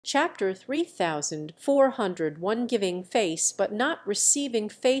Chapter 3401 Giving Face but not receiving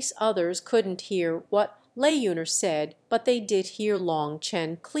face. Others couldn't hear what Lei Yuner said, but they did hear Long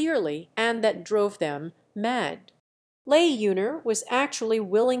Chen clearly, and that drove them mad. Lei Yuner was actually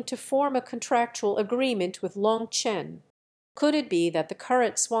willing to form a contractual agreement with Long Chen. Could it be that the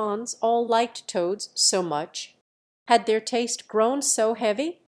current swans all liked toads so much? Had their taste grown so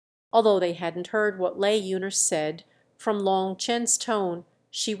heavy? Although they hadn't heard what Lei Yuner said, from Long Chen's tone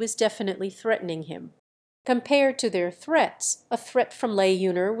she was definitely threatening him. Compared to their threats, a threat from Lei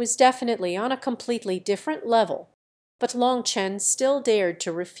Yuner was definitely on a completely different level. But Long Chen still dared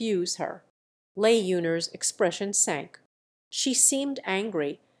to refuse her. Lei Yuner's expression sank. She seemed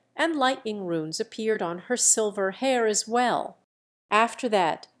angry, and lightning runes appeared on her silver hair as well. After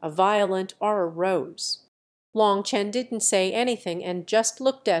that, a violent aura rose. Long Chen didn't say anything and just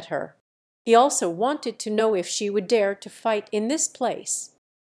looked at her. He also wanted to know if she would dare to fight in this place.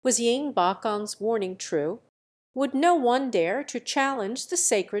 Was Ying Bakon's warning true? Would no one dare to challenge the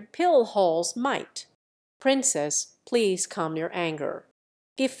sacred pill hall's might? Princess, please calm your anger.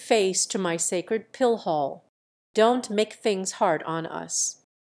 Give face to my sacred pill hall. Don't make things hard on us.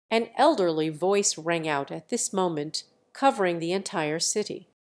 An elderly voice rang out at this moment, covering the entire city.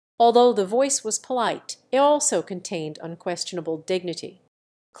 Although the voice was polite, it also contained unquestionable dignity.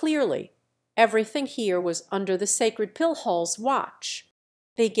 Clearly, everything here was under the sacred pill hall's watch.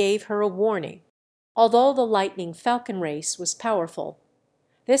 They gave her a warning. Although the lightning falcon race was powerful,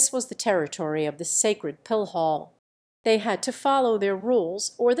 this was the territory of the sacred pill hall. They had to follow their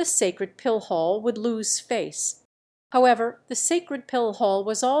rules, or the sacred pill hall would lose face. However, the sacred pill hall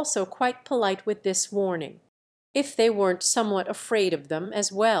was also quite polite with this warning. If they weren't somewhat afraid of them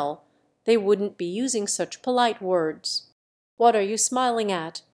as well, they wouldn't be using such polite words. What are you smiling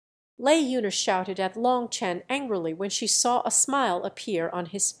at? Lei Yuner shouted at Long Chen angrily when she saw a smile appear on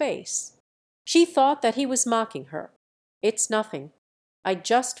his face. She thought that he was mocking her. It's nothing. I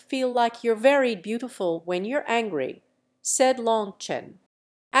just feel like you're very beautiful when you're angry, said Long Chen.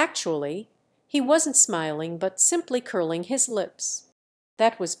 Actually, he wasn't smiling but simply curling his lips.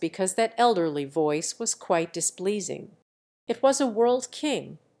 That was because that elderly voice was quite displeasing. It was a world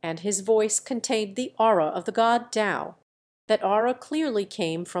king, and his voice contained the aura of the god Tao. That aura clearly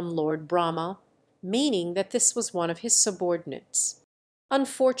came from Lord Brahma, meaning that this was one of his subordinates.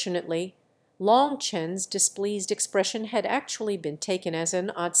 Unfortunately, Long Chen's displeased expression had actually been taken as an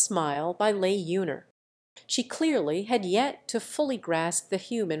odd smile by Lei Yuner. She clearly had yet to fully grasp the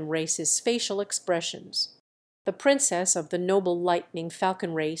human race's facial expressions. The princess of the noble lightning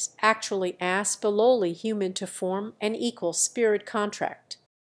falcon race actually asked the lowly human to form an equal spirit contract.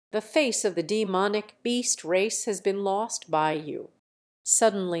 The face of the demonic beast race has been lost by you.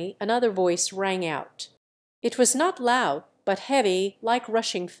 Suddenly another voice rang out. It was not loud, but heavy like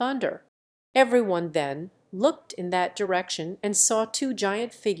rushing thunder. Everyone then looked in that direction and saw two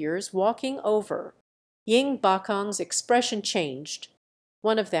giant figures walking over. Ying Bakon's expression changed.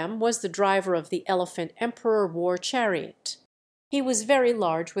 One of them was the driver of the Elephant Emperor war chariot. He was very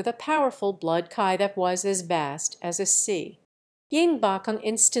large, with a powerful blood kai that was as vast as a sea. Ying Bakong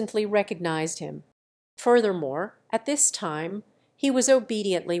instantly recognized him. Furthermore, at this time, he was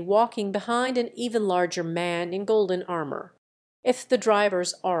obediently walking behind an even larger man in golden armor. If the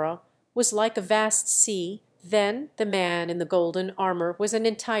driver's aura was like a vast sea, then the man in the golden armor was an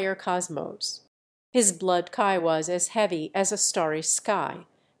entire cosmos. His blood kai was as heavy as a starry sky,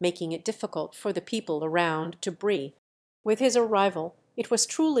 making it difficult for the people around to breathe. With his arrival, it was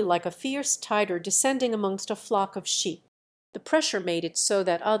truly like a fierce tiger descending amongst a flock of sheep. The pressure made it so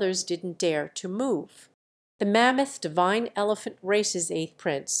that others didn't dare to move. The mammoth divine elephant race's eighth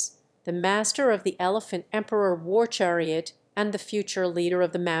prince, the master of the Elephant Emperor war chariot, and the future leader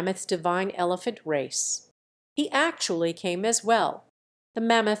of the mammoth divine elephant race. He actually came as well. The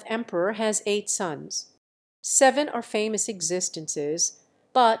mammoth emperor has 8 sons. 7 are famous existences,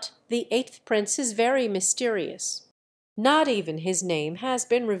 but the 8th prince is very mysterious. Not even his name has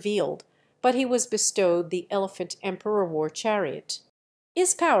been revealed, but he was bestowed the Elephant Emperor war chariot.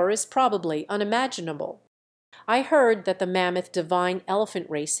 His power is probably unimaginable. I heard that the mammoth divine elephant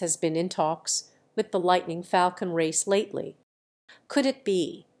race has been in talks with the lightning falcon race lately. Could it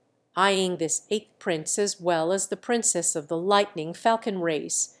be, eyeing this 8th prince as well as the princess of the lightning falcon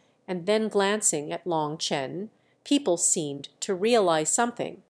race, and then glancing at Long Chen, people seemed to realize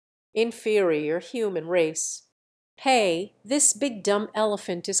something. Inferior human race. Hey, this big dumb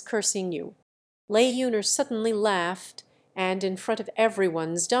elephant is cursing you. Lei Yuner suddenly laughed, and in front of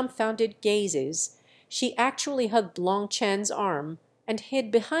everyone's dumbfounded gazes, she actually hugged Long Chen's arm and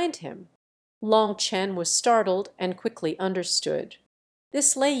hid behind him. Long Chen was startled and quickly understood.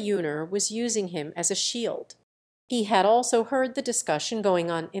 This Lei Yuner was using him as a shield. He had also heard the discussion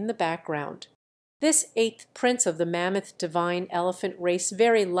going on in the background. This eighth prince of the mammoth divine elephant race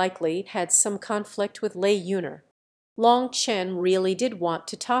very likely had some conflict with Lei Yuner. Long Chen really did want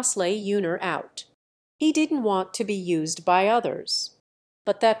to toss Lei Yuner out. He didn't want to be used by others.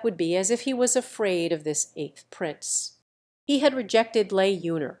 But that would be as if he was afraid of this eighth prince. He had rejected Lei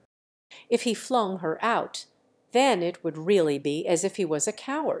Yuner. If he flung her out, then it would really be as if he was a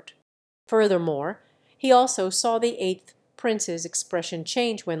coward. Furthermore, he also saw the eighth prince's expression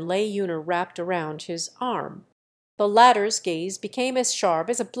change when Lei Yuner wrapped around his arm. The latter's gaze became as sharp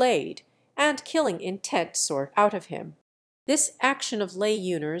as a blade, and killing intent soared out of him. This action of Lei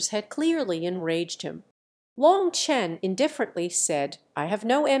Yuner's had clearly enraged him. Long Chen indifferently said, "I have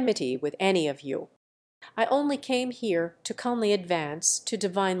no enmity with any of you. I only came here to calmly advance to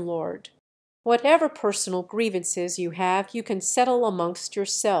Divine Lord. Whatever personal grievances you have, you can settle amongst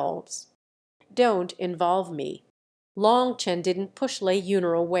yourselves. Don't involve me." Long Chen didn't push Lei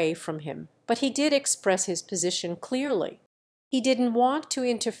Yuner away from him, but he did express his position clearly. He didn't want to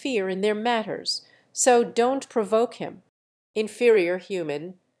interfere in their matters, so don't provoke him. Inferior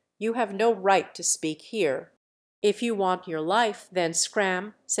human, you have no right to speak here. If you want your life, then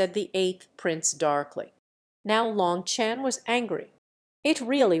scram, said the eighth prince darkly. Now Long Chen was angry. It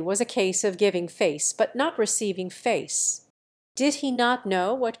really was a case of giving face but not receiving face. Did he not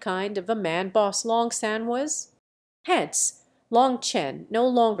know what kind of a man Boss Long San was? Hence, Long Chen no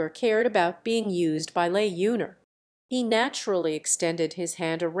longer cared about being used by Lei Yuner. He naturally extended his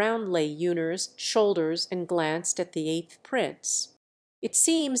hand around Lei Yuner's shoulders and glanced at the eighth prince. "It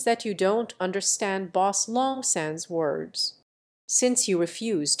seems that you don't understand Boss Long San's words. Since you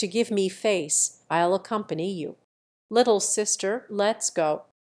refuse to give me face, I'll accompany you. Little sister, let's go.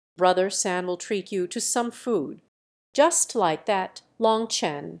 Brother San will treat you to some food." Just like that, Long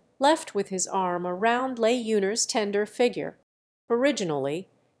Chen left with his arm around Lei Yuner's tender figure. Originally,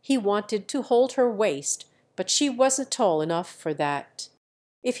 he wanted to hold her waist, but she wasn't tall enough for that.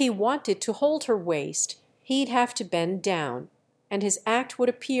 If he wanted to hold her waist, he'd have to bend down, and his act would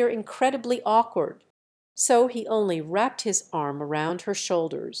appear incredibly awkward. So he only wrapped his arm around her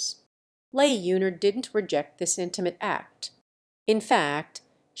shoulders. Lei Yuner didn't reject this intimate act. In fact,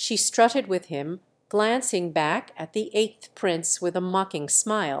 she strutted with him, glancing back at the eighth prince with a mocking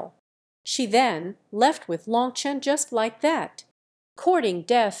smile. She then left with Long Chen just like that. Courting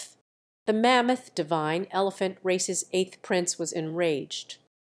death, the mammoth divine elephant race's eighth prince was enraged.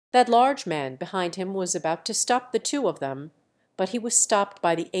 That large man behind him was about to stop the two of them, but he was stopped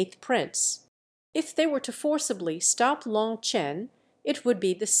by the eighth prince. If they were to forcibly stop Long Chen, it would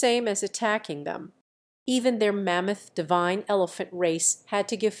be the same as attacking them. Even their mammoth divine elephant race had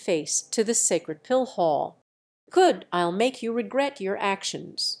to give face to the sacred pill hall. "Good, I'll make you regret your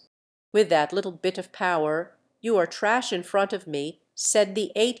actions." "With that little bit of power, you are trash in front of me," said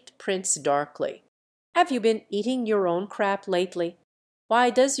the eighth prince darkly. "Have you been eating your own crap lately? Why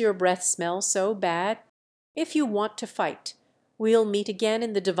does your breath smell so bad? If you want to fight, we'll meet again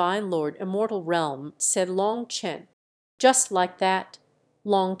in the Divine Lord Immortal Realm," said Long Chen. Just like that,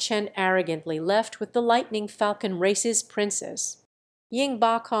 Long Chen arrogantly left with the Lightning Falcon race's princess. Ying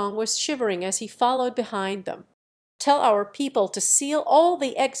Bakong was shivering as he followed behind them. "Tell our people to seal all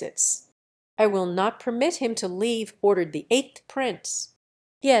the exits." "I will not permit him to leave," ordered the eighth prince.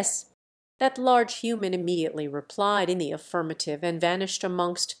 "Yes." That large human immediately replied in the affirmative and vanished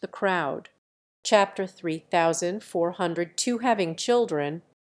amongst the crowd. Chapter 3402 Having Children.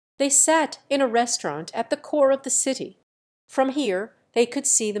 They sat in a restaurant at the core of the city. From here they could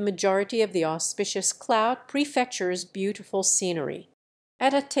see the majority of the auspicious Cloud Prefecture's beautiful scenery.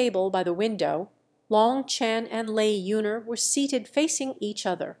 At a table by the window, Long Chen and Lei Yuner were seated facing each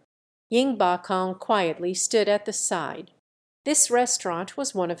other. Ying Bakong quietly stood at the side. This restaurant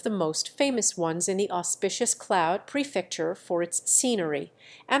was one of the most famous ones in the auspicious Cloud Prefecture for its scenery,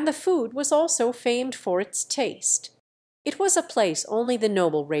 and the food was also famed for its taste. It was a place only the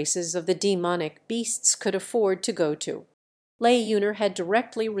noble races of the demonic beasts could afford to go to. Lei Yuner had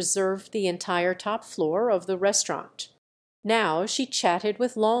directly reserved the entire top floor of the restaurant. Now she chatted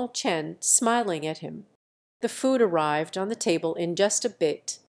with Long Chen, smiling at him. The food arrived on the table in just a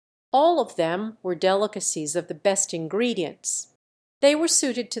bit. All of them were delicacies of the best ingredients. They were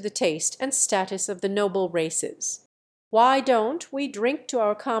suited to the taste and status of the noble races. "Why don't we drink to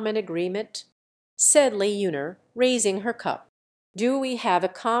our common agreement?" said Lei Yuner, raising her cup. "Do we have a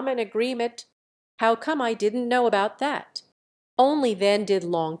common agreement? How come I didn't know about that?" Only then did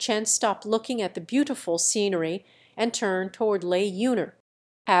Long Chen stop looking at the beautiful scenery and turn toward Lei Yuner.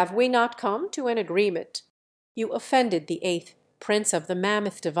 "Have we not come to an agreement? You offended the eighth prince of the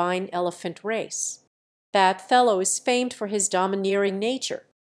mammoth divine elephant race. That fellow is famed for his domineering nature.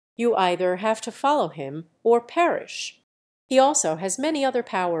 You either have to follow him or perish. He also has many other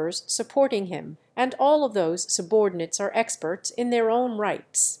powers supporting him, and all of those subordinates are experts in their own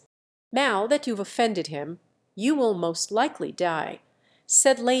rights. Now that you've offended him, you will most likely die,"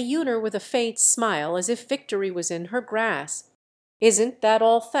 said Lei Yunner with a faint smile as if victory was in her grasp. "Isn't that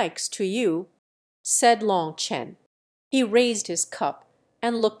all thanks to you?" said Long Chen. He raised his cup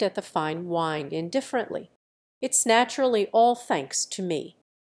and looked at the fine wine indifferently. "It's naturally all thanks to me.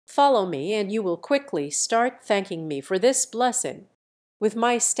 Follow me, and you will quickly start thanking me for this blessing. With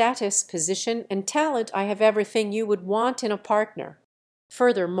my status, position, and talent, I have everything you would want in a partner.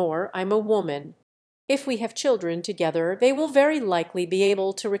 Furthermore, I'm a woman. If we have children together, they will very likely be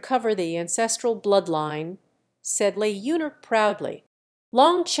able to recover the ancestral bloodline," said Lei Yunner proudly.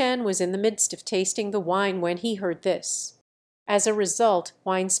 Long Chen was in the midst of tasting the wine when he heard this. As a result,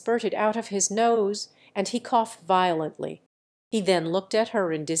 wine spurted out of his nose, and he coughed violently. He then looked at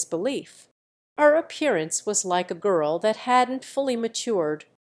her in disbelief. Her appearance was like a girl that hadn't fully matured.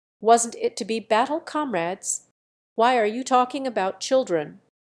 Wasn't it to be battle comrades? "Why are you talking about children?"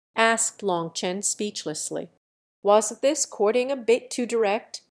 asked Long Chen speechlessly. "Wasn't this courting a bit too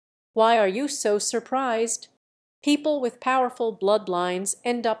direct? Why are you so surprised? People with powerful bloodlines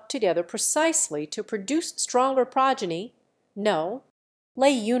end up together precisely to produce stronger progeny. No?"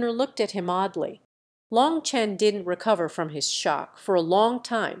 Lei Yunner looked at him oddly. Long Chen didn't recover from his shock for a long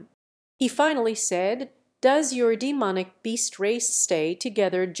time. He finally said, "Does your demonic beast race stay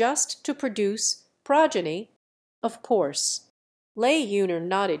together just to produce progeny?" "Of course." Lei Yunner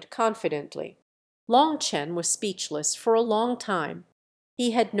nodded confidently. Long Chen was speechless for a long time.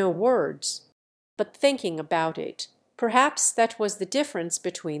 He had no words. But thinking about it, perhaps that was the difference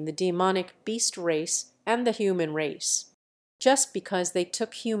between the demonic beast race and the human race. Just because they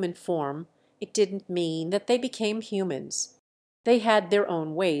took human form, it didn't mean that they became humans. They had their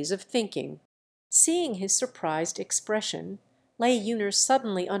own ways of thinking. Seeing his surprised expression, Lei Yunner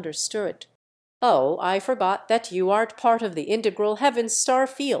suddenly understood. "Oh, I forgot that you aren't part of the integral heavens star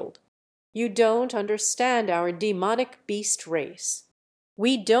field. You don't understand our demonic beast race.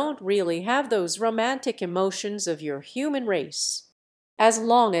 We don't really have those romantic emotions of your human race. As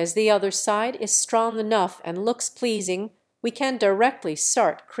long as the other side is strong enough and looks pleasing, we can directly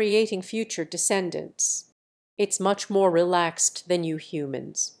start creating future descendants. It's much more relaxed than you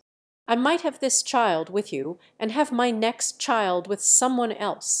humans. I might have this child with you and have my next child with someone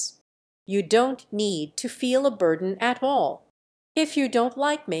else. You don't need to feel a burden at all. If you don't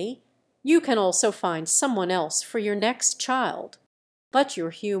like me, you can also find someone else for your next child. But your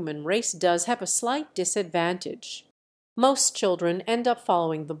human race does have a slight disadvantage. Most children end up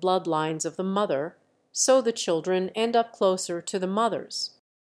following the bloodlines of the mother, so the children end up closer to the mothers.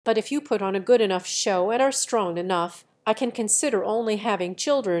 But if you put on a good enough show and are strong enough, I can consider only having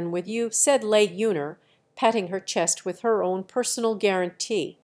children with you," said Lei Yunner, patting her chest with her own personal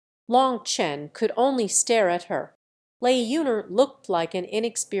guarantee. Long Chen could only stare at her. Lei Yunner looked like an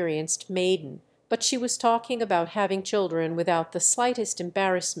inexperienced maiden, but she was talking about having children without the slightest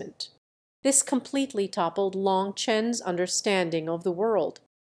embarrassment. This completely toppled Long Chen's understanding of the world.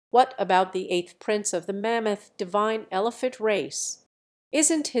 What about the eighth prince of the mammoth divine elephant race?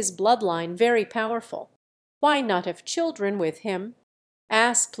 Isn't his bloodline very powerful? Why not have children with him?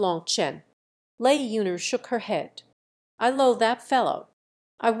 Asked Long Chen. Lei Yunner shook her head. "I loathe that fellow.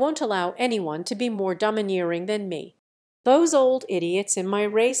 I won't allow anyone to be more domineering than me. Those old idiots in my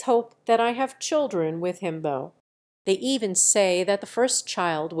race hope that I have children with him, though. They even say that the first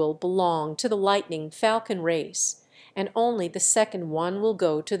child will belong to the lightning falcon race, and only the second one will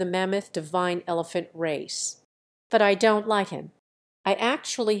go to the mammoth divine elephant race. But I don't like him. I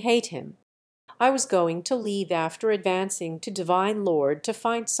actually hate him. I was going to leave after advancing to Divine Lord to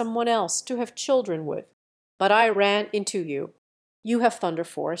find someone else to have children with. But I ran into you. You have Thunder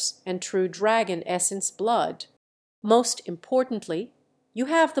Force and true Dragon Essence blood. Most importantly, you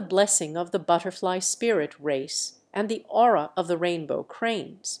have the blessing of the Butterfly Spirit race and the aura of the Rainbow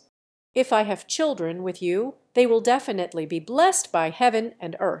Cranes. If I have children with you, they will definitely be blessed by heaven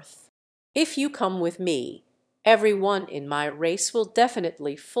and earth. If you come with me, everyone in my race will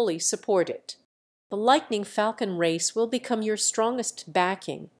definitely fully support it. The Lightning Falcon race will become your strongest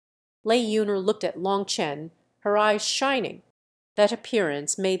backing." Lei Yunner looked at Long Chen, her eyes shining. That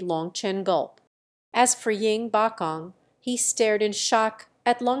appearance made Long Chen gulp. As for Ying Bakong, he stared in shock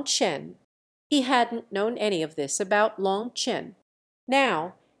at Long Chen. He hadn't known any of this about Long Chen.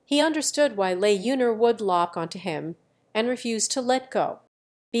 Now he understood why Lei Yunner would lock onto him and refuse to let go.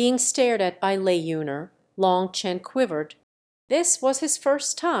 Being stared at by Lei Yunner, Long Chen quivered. This was his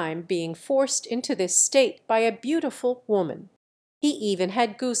first time being forced into this state by a beautiful woman. He even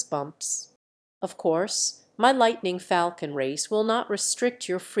had goosebumps. Of course, my lightning falcon race will not restrict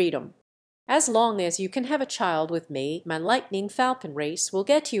your freedom. As long as you can have a child with me, my lightning falcon race will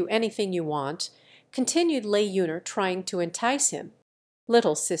get you anything you want, continued Lei Yuner, trying to entice him.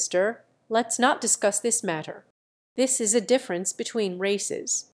 Little sister, let's not discuss this matter. This is a difference between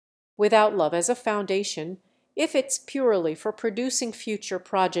races. Without love as a foundation, if it's purely for producing future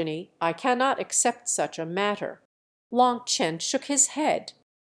progeny, I cannot accept such a matter. Long Chen shook his head.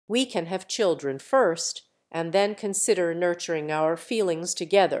 We can have children first, and then consider nurturing our feelings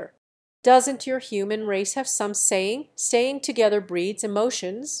together. Doesn't your human race have some saying, staying together breeds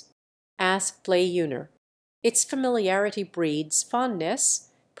emotions? Asked Lei Yuner. Its familiarity breeds fondness,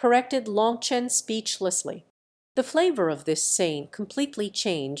 corrected Long Chen speechlessly. The flavor of this saying completely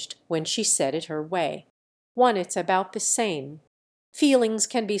changed when she said it her way. One, it's about the same. Feelings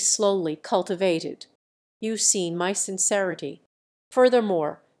can be slowly cultivated. You've seen my sincerity.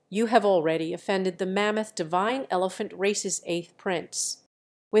 Furthermore, you have already offended the mammoth divine elephant race's 8th prince.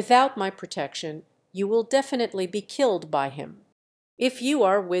 Without my protection, you will definitely be killed by him. If you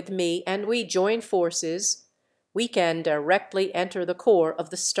are with me and we join forces, we can directly enter the core of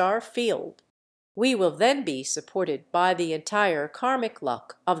the star field. We will then be supported by the entire karmic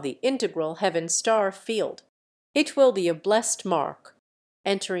luck of the integral heaven star field. It will be a blessed mark.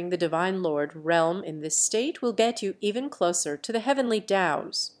 Entering the Divine Lord realm in this state will get you even closer to the heavenly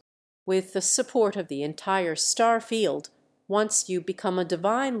Taos. With the support of the entire star field, once you become a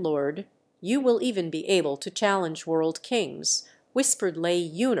Divine Lord, you will even be able to challenge world kings, whispered Lei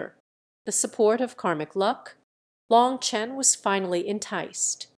Yuner. The support of karmic luck? Long Chen was finally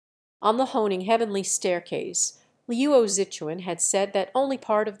enticed. On the Honing heavenly staircase, Luo Zichuan had said that only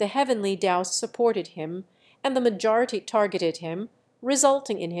part of the heavenly Taos supported him, and the majority targeted him,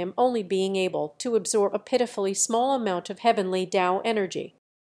 resulting in him only being able to absorb a pitifully small amount of heavenly Tao energy.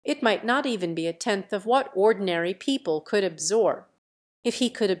 It might not even be a tenth of what ordinary people could absorb. If he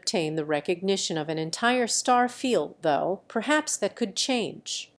could obtain the recognition of an entire star field, though, perhaps that could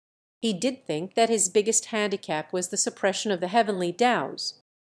change. He did think that his biggest handicap was the suppression of the heavenly Taos.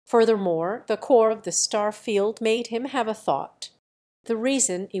 Furthermore, the core of the star field made him have a thought. The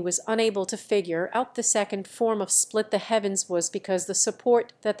reason he was unable to figure out the second form of split the heavens was because the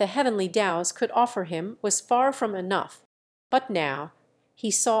support that the heavenly Taos could offer him was far from enough. But now he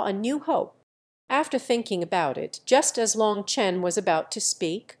saw a new hope. After thinking about it, just as Long Chen was about to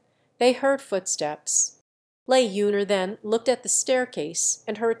speak, they heard footsteps. Lei Yuner then looked at the staircase,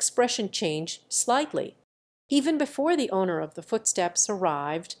 and her expression changed slightly. Even before the owner of the footsteps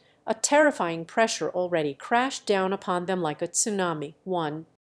arrived, a terrifying pressure already crashed down upon them like a tsunami. 1.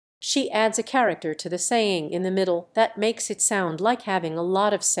 She adds a character to the saying in the middle that makes it sound like having a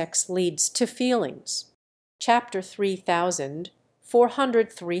lot of sex leads to feelings. Chapter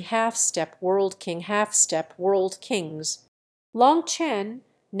 3403 Half-Step World King Half-Step World Kings. Long Chen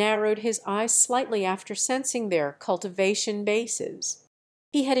narrowed his eyes slightly after sensing their cultivation bases.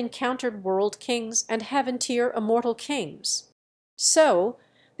 He had encountered world kings and heaven-tier immortal kings. So,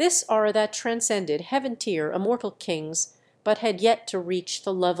 this aura that transcended heaven-tier immortal kings but had yet to reach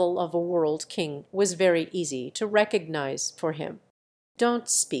the level of a world king was very easy to recognize for him. Don't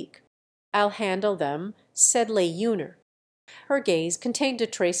speak. I'll handle them, said Lei Yuner. Her gaze contained a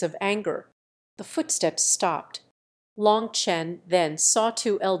trace of anger. The footsteps stopped. Long Chen then saw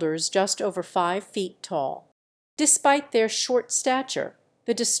 2 elders just over 5 feet tall. Despite their short stature,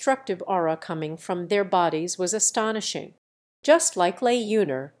 the destructive aura coming from their bodies was astonishing. Just like Lei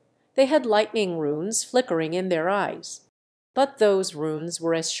Yuner, they had lightning runes flickering in their eyes. But those runes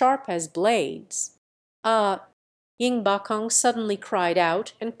were as sharp as blades. Ying Bakong suddenly cried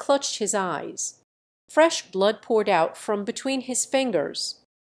out and clutched his eyes. Fresh blood poured out from between his fingers.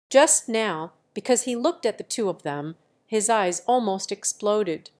 Just now, because he looked at the 2 of them, his eyes almost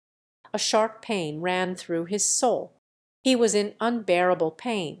exploded. A sharp pain ran through his soul. He was in unbearable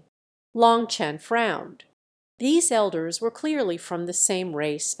pain. Long Chen frowned. These elders were clearly from the same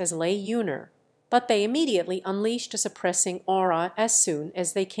race as Lei Yuner, but they immediately unleashed a suppressing aura as soon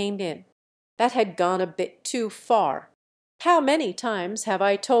as they came in. That had gone a bit too far. How many times have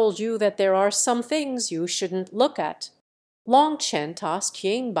I told you that there are some things you shouldn't look at? Long Chen tossed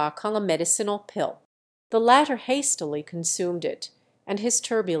Ying Bakong a medicinal pill. The latter hastily consumed it, and his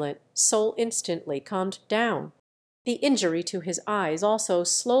turbulent soul instantly calmed down. The injury to his eyes also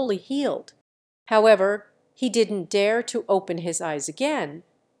slowly healed. However, he didn't dare to open his eyes again,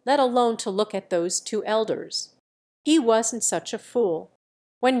 let alone to look at those 2 elders. He wasn't such a fool.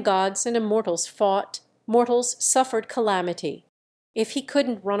 When gods and immortals fought, mortals suffered calamity. If he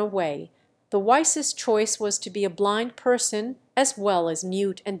couldn't run away, the wisest choice was to be a blind person as well as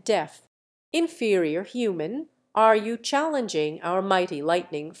mute and deaf. Inferior human, are you challenging our mighty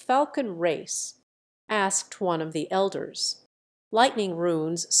lightning falcon race? Asked one of the elders. Lightning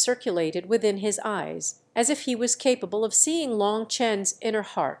runes circulated within his eyes, as if he was capable of seeing Long Chen's inner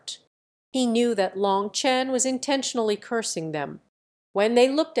heart. He knew that Long Chen was intentionally cursing them. When they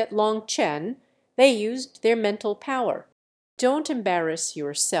looked at Long Chen, they used their mental power. Don't embarrass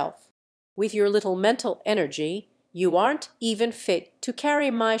yourself. With your little mental energy, you aren't even fit to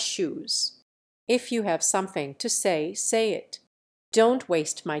carry my shoes. If you have something to say, say it. Don't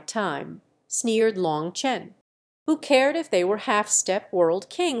waste my time, sneered Long Chen. Who cared if they were half-step world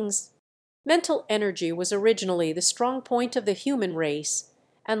kings? Mental energy was originally the strong point of the human race,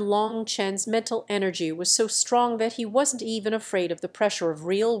 and Long Chen's mental energy was so strong that he wasn't even afraid of the pressure of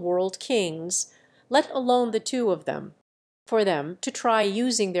real world kings, let alone the two of them. For them to try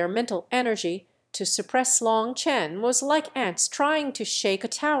using their mental energy to suppress Long Chen was like ants trying to shake a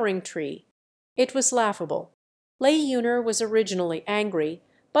towering tree. It was laughable. Lei Yuner was originally angry,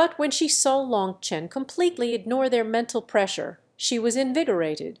 but when she saw Long Chen completely ignore their mental pressure, she was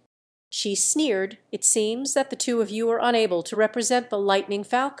invigorated. She sneered, "It seems that the two of you are unable to represent the Lightning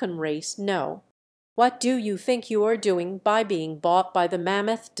Falcon race, no. What do you think you are doing by being bought by the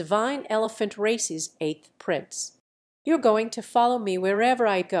Mammoth Divine Elephant race's 8th prince? You're going to follow me wherever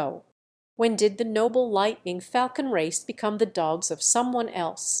I go. When did the noble Lightning Falcon race become the dogs of someone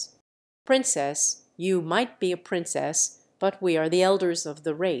else? Princess, you might be a princess, but we are the elders of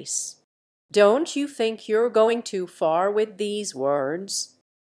the race. Don't you think you're going too far with these words?"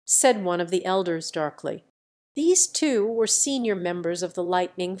 said one of the elders darkly. These two were senior members of the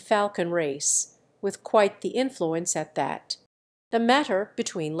Lightning Falcon race, with quite the influence at that. The matter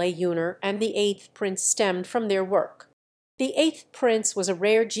between Lei Yuner and the 8th prince stemmed from their work. The 8th prince was a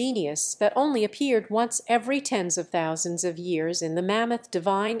rare genius that only appeared once every tens of thousands of years in the Mammoth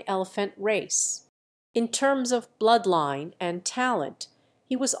Divine Elephant race. In terms of bloodline and talent,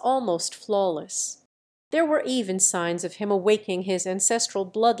 he was almost flawless. There were even signs of him awakening his ancestral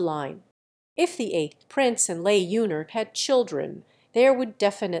bloodline. If the 8th prince and Lei Yuner had children, there would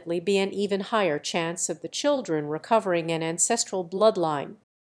definitely be an even higher chance of the children recovering an ancestral bloodline.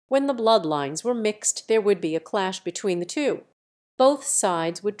 When the bloodlines were mixed, there would be a clash between the two. Both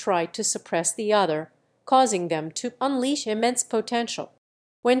sides would try to suppress the other, causing them to unleash immense potential.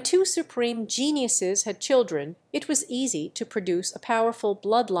 When two supreme geniuses had children, it was easy to produce a powerful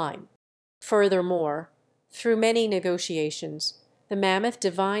bloodline. Furthermore, through many negotiations, the Mammoth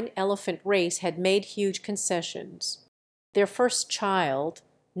Divine Elephant race had made huge concessions. Their first child,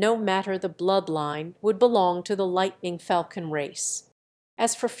 no matter the bloodline, would belong to the Lightning Falcon race.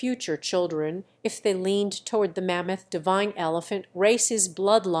 As for future children, if they leaned toward the Mammoth Divine Elephant race's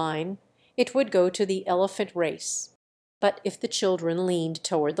bloodline, it would go to the elephant race. But if the children leaned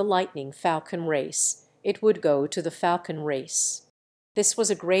toward the Lightning Falcon race, it would go to the Falcon race. This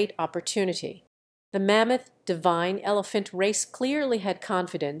was a great opportunity. The Mammoth Divine Elephant race clearly had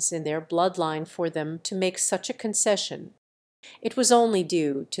confidence in their bloodline for them to make such a concession. It was only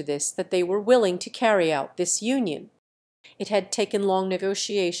due to this that they were willing to carry out this union. It had taken long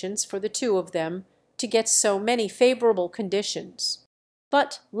negotiations for the two of them to get so many favorable conditions.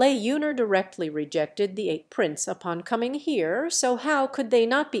 But Lei Yuner directly rejected the 8th prince upon coming here, so how could they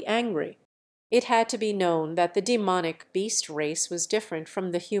not be angry? It had to be known that the demonic beast race was different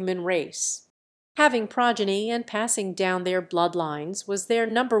from the human race. Having progeny and passing down their bloodlines was their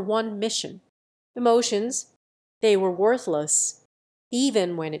 #1 mission. Emotions, they were worthless.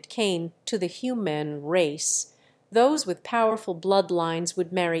 Even when it came to the human race, those with powerful bloodlines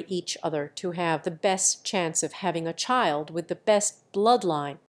would marry each other to have the best chance of having a child with the best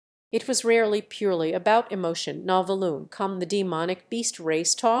bloodline. It was rarely purely about emotion. Noveloon, come the demonic beast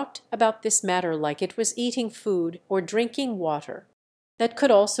race talked about this matter like it was eating food or drinking water. That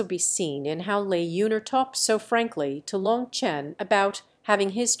could also be seen in how Lei Yuner talked so frankly to Long Chen about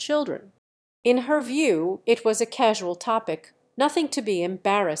having his children. In her view, it was a casual topic, nothing to be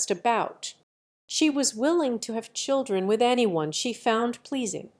embarrassed about. She was willing to have children with anyone she found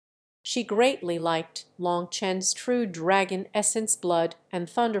pleasing. She greatly liked Long Chen's true dragon essence blood and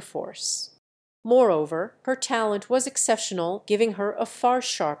thunder force. Moreover, her talent was exceptional, giving her a far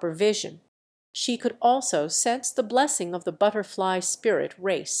sharper vision. She could also sense the blessing of the butterfly spirit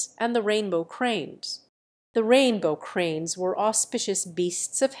race and the rainbow cranes. The rainbow cranes were auspicious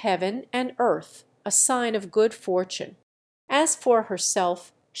beasts of heaven and earth, a sign of good fortune. As for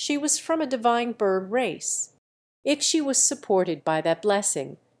herself, she was from a divine bird race. If she was supported by that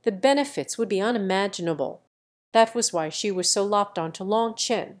blessing, the benefits would be unimaginable. That was why she was so locked onto Long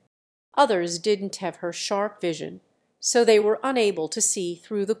Chen. Others didn't have her sharp vision, so they were unable to see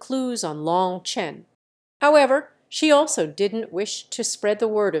through the clues on Long Chen. However, she also didn't wish to spread the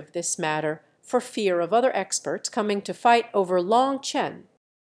word of this matter for fear of other experts coming to fight over Long Chen.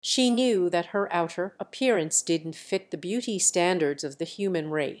 She knew that her outer appearance didn't fit the beauty standards of the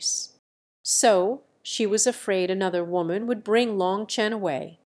human race. So she was afraid another woman would bring Long Chen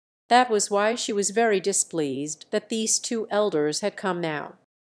away. That was why she was very displeased that these two elders had come now.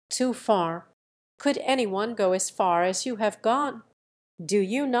 Too far. Could anyone go as far as you have gone? Do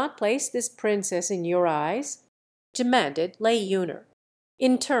you not place this princess in your eyes? Demanded Lei Yuner.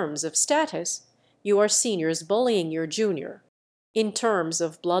 In terms of status, you are seniors bullying your junior. In terms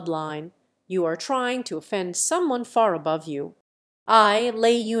of bloodline, you are trying to offend someone far above you. I,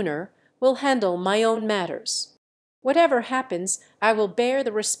 Lei Yuner, will handle my own matters. Whatever happens, I will bear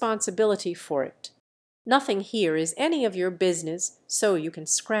the responsibility for it. Nothing here is any of your business, so you can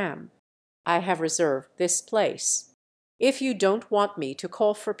scram. I have reserved this place. If you don't want me to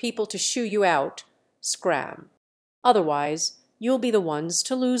call for people to shoo you out, scram. Otherwise, you'll be the ones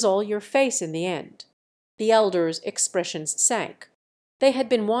to lose all your face in the end." The elders' expressions sank. They had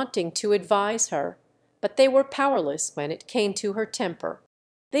been wanting to advise her, but they were powerless when it came to her temper.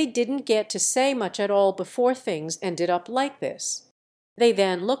 They didn't get to say much at all before things ended up like this. They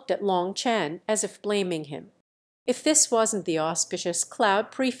then looked at Long Chen as if blaming him. If this wasn't the auspicious Cloud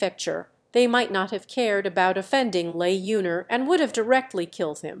Prefecture, they might not have cared about offending Lei Yuner and would have directly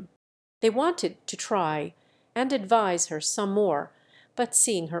killed him. They wanted to try and advise her some more, but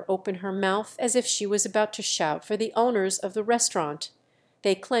seeing her open her mouth as if she was about to shout for the owners of the restaurant,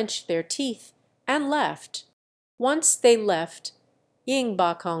 they clenched their teeth and left. Once they left, Ying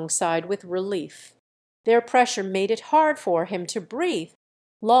Bakong sighed with relief. Their pressure made it hard for him to breathe.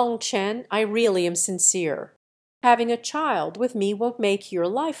 "Long Chen, I really am sincere. Having a child with me won't make your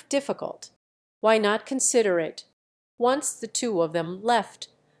life difficult. Why not consider it?" Once the two of them left,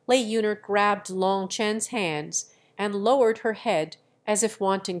 Lei Yuner grabbed Long Chen's hands and lowered her head as if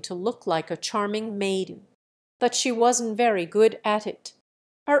wanting to look like a charming maiden. But she wasn't very good at it.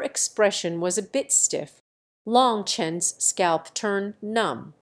 Her expression was a bit stiff. Long Chen's scalp turned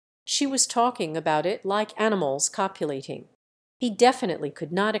numb. She was talking about it like animals copulating. He definitely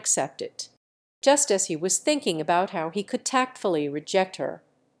could not accept it. Just as he was thinking about how he could tactfully reject her,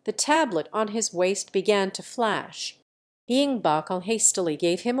 the tablet on his waist began to flash. Ying Bakong hastily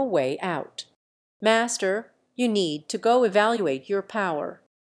gave him a way out. "Master, you need to go evaluate your power."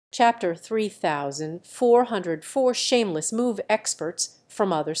 Chapter 3404 shameless move experts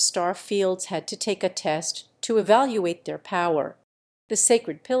from other star fields had to take a test to evaluate their power. The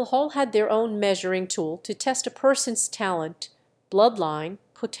Sacred Pill Hall had their own measuring tool to test a person's talent, bloodline,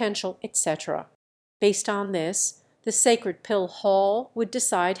 potential, etc. Based on this, the Sacred Pill Hall would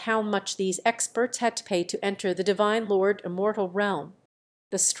decide how much these experts had to pay to enter the Divine Lord Immortal Realm.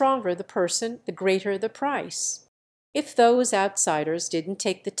 The stronger the person, the greater the price. If those outsiders didn't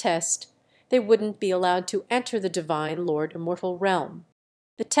take the test, they wouldn't be allowed to enter the Divine Lord Immortal Realm.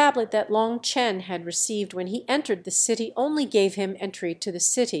 The tablet that Long Chen had received when he entered the city only gave him entry to the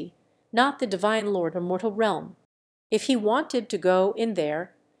city, not the Divine Lord Immortal Realm. If he wanted to go in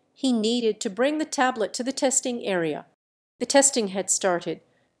there, he needed to bring the tablet to the testing area. The testing had started,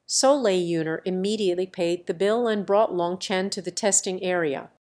 so Lei Yuner immediately paid the bill and brought Long Chen to the testing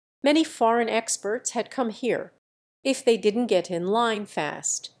area. Many foreign experts had come here. If they didn't get in line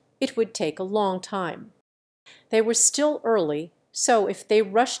fast, it would take a long time. They were still early, so if they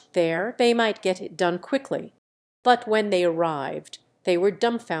rushed there, they might get it done quickly. But when they arrived, they were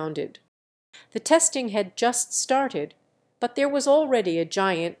dumbfounded. The testing had just started, but there was already a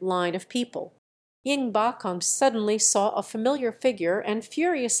giant line of people. Ying Bakong suddenly saw a familiar figure and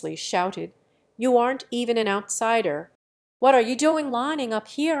furiously shouted, "You aren't even an outsider. What are you doing lining up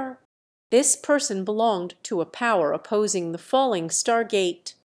here?" This person belonged to a power opposing the falling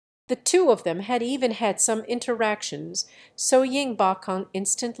Stargate. The two of them had even had some interactions, so Ying Bakong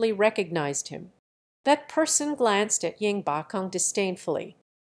instantly recognized him. That person glanced at Ying Bakong disdainfully.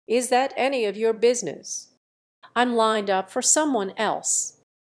 "Is that any of your business? I'm lined up for someone else.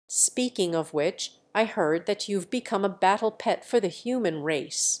 Speaking of which, I heard that you've become a battle pet for the human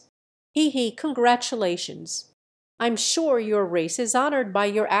race. Hee, congratulations. I'm sure your race is honored by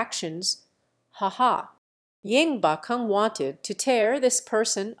your actions. Ha ha." Ying Bakong wanted to tear this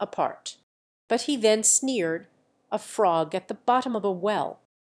person apart. But he then sneered, "A frog at the bottom of a well.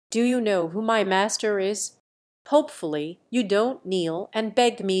 Do you know who my master is? Hopefully you don't kneel and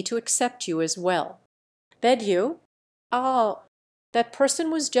beg me to accept you as well." "Beg you? Ah, That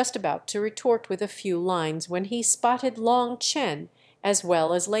person was just about to retort with a few lines when he spotted Long Chen as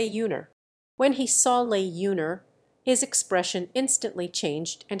well as Lei Yuner. When he saw Lei Yuner, his expression instantly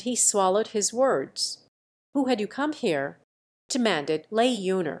changed and he swallowed his words. "Who had you come here?" demanded Lei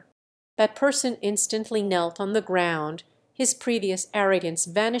Yuner. That person instantly knelt on the ground, his previous arrogance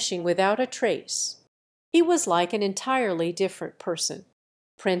vanishing without a trace. He was like an entirely different person.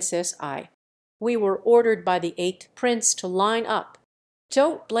 "Princess Ai, we were ordered by the 8th Prince to line up.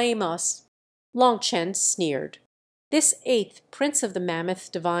 Don't blame us." Long Chen sneered. This 8th Prince of the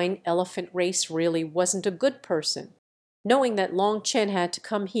Mammoth Divine Elephant race really wasn't a good person. Knowing that Long Chen had to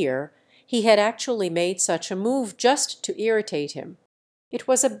come here, he had actually made such a move just to irritate him. It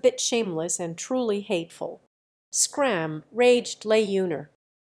was a bit shameless and truly hateful. "Scram!" raged Lei Yuner.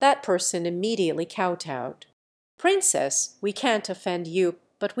 That person immediately kowtowed. "Princess, we can't offend you,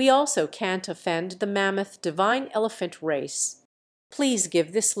 but we also can't offend the Mammoth Divine Elephant race. Please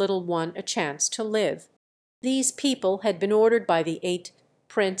give this little one a chance to live." These people had been ordered by the 8th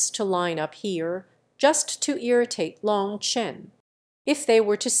Prince to line up here, just to irritate Long Chen. If they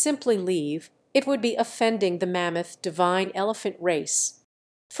were to simply leave, it would be offending the Mammoth Divine Elephant race.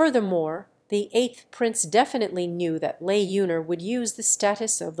 Furthermore, the 8th Prince definitely knew that Lei Yuner would use the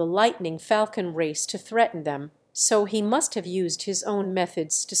status of the Lightning Falcon race to threaten them, so he must have used his own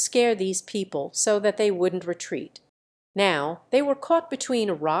methods to scare these people so that they wouldn't retreat. Now they were caught between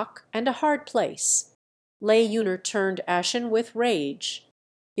a rock and a hard place. Lei Yuner turned ashen with rage.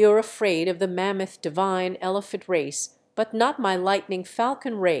 "You're afraid of the Mammoth Divine Elephant race, but not my Lightning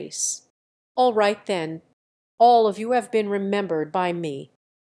Falcon race. All right then, all of you have been remembered by me.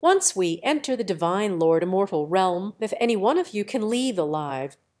 Once we enter the Divine Lord Immortal Realm, if any one of you can leave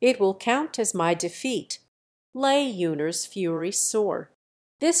alive, it will count as my defeat." Lei Yuner's fury soared.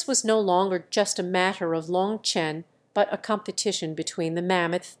 This was no longer just a matter of Long Chen, but a competition between the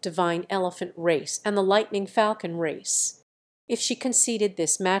Mammoth Divine Elephant race and the Lightning Falcon race. If she conceded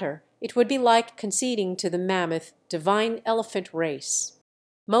this matter, it would be like conceding to the Mammoth Divine Elephant race.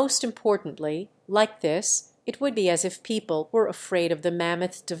 Most importantly, like this, it would be as if people were afraid of the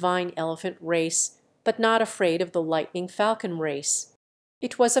Mammoth Divine Elephant race, but not afraid of the Lightning Falcon race.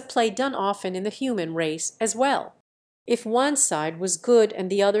 It was a play done often in the human race as well. If one side was good and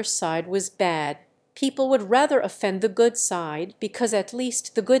the other side was bad, people would rather offend the good side because at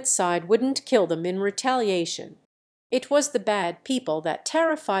least the good side wouldn't kill them in retaliation. It was the bad people that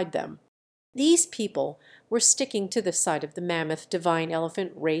terrified them. These people were sticking to the side of the Mammoth Divine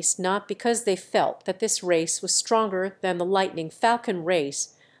Elephant race not because they felt that this race was stronger than the Lightning Falcon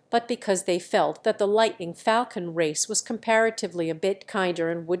race, but because they felt that the Lightning Falcon race was comparatively a bit kinder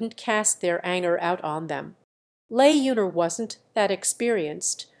and wouldn't cast their anger out on them. Lei Yuner wasn't that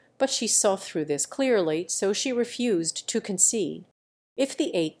experienced, but she saw through this clearly, so she refused to concede. If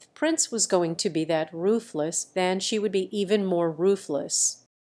the 8th Prince was going to be that ruthless, then she would be even more ruthless.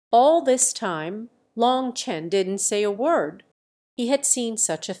 All this time, Long Chen didn't say a word. He had seen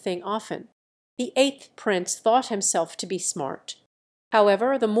such a thing often. The 8th Prince thought himself to be smart.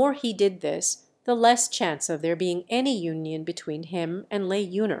 However, the more he did this, the less chance of there being any union between him and Lei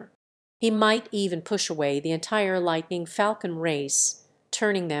Yuner. He might even push away the entire Lightning Falcon race,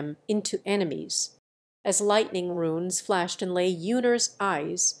 turning them into enemies. As lightning runes flashed in Lei Yuner's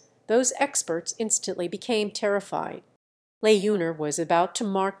eyes, those experts instantly became terrified. Lei Yuner was about to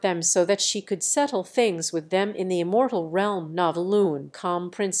mark them so that she could settle things with them in the immortal realm. Novaloon,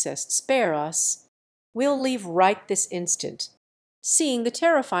 calm princess, spare us. We'll leave right this instant. Seeing the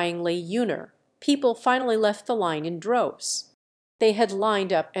terrifying Lei Yuner, people finally left the line in droves. They had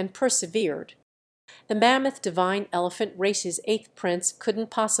lined up and persevered. The Mammoth Divine Elephant race's 8th Prince couldn't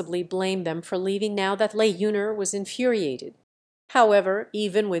possibly blame them for leaving now that Lei Yuner was infuriated. However,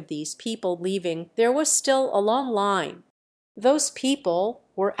 even with these people leaving, there was still a long line. Those people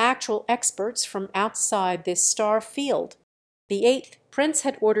were actual experts from outside this star field. The 8th Prince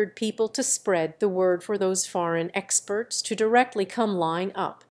had ordered people to spread the word for those foreign experts to directly come line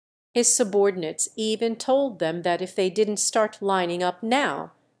up. His subordinates even told them that if they didn't start lining up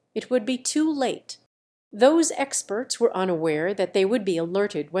now, it would be too late. Those experts were unaware that they would be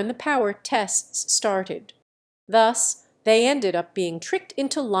alerted when the power tests started. Thus, they ended up being tricked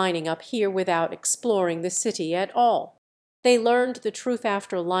into lining up here without exploring the city at all. They learned the truth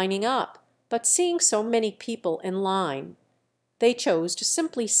after lining up, but seeing so many people in line, they chose to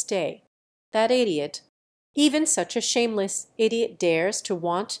simply stay. That idiot. Even such a shameless idiot dares to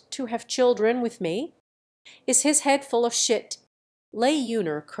want to have children with me? Is his head full of shit? Lei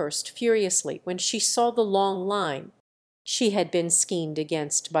Yuner cursed furiously when she saw the long line. She had been schemed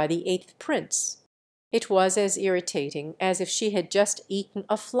against by the 8th Prince. It was as irritating as if she had just eaten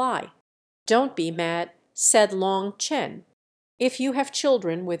a fly. "Don't be mad," said Long Chen. "If you have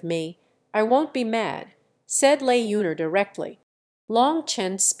children with me, I won't be mad," said Lei Yunner directly. Long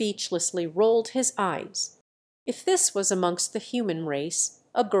Chen speechlessly rolled his eyes. If this was amongst the human race,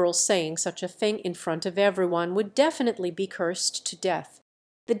 a girl saying such a thing in front of everyone would definitely be cursed to death.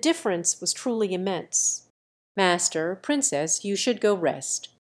 The difference was truly immense. "Master, Princess, you should go rest.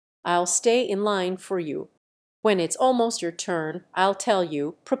 I'll stay in line for you. When it's almost your turn, I'll tell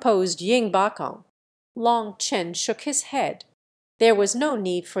you," proposed Ying Bakong. Long Chen shook his head. There was no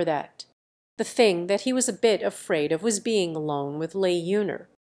need for that. The thing that he was a bit afraid of was being alone with Lei Yunner.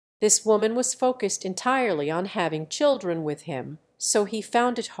 This woman was focused entirely on having children with him, so he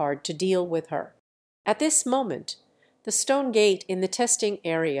found it hard to deal with her. At this moment, the stone gate in the testing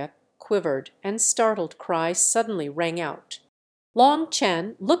area quivered, and startled cries suddenly rang out. Long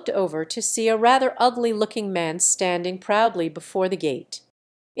Chen looked over to see a rather ugly-looking man standing proudly before the gate.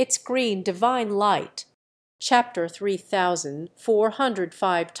 "It's green divine light." Chapter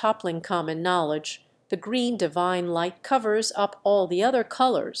 3405 Toppling Common Knowledge. The green divine light covers up all the other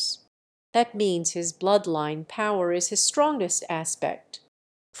colors. That means his bloodline power is his strongest aspect.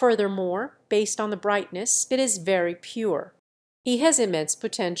 Furthermore, based on the brightness, it is very pure. He has immense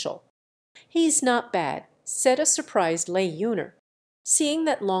potential. "He's not bad," said a surprised Lei Yunner. Seeing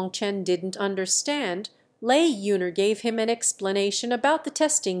that Long Chen didn't understand, Lei Yunner gave him an explanation about the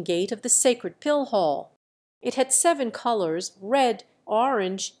testing gate of the sacred pill hall. It had 7 colors: red,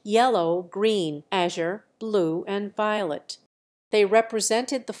 orange, yellow, green, azure, blue, and violet. They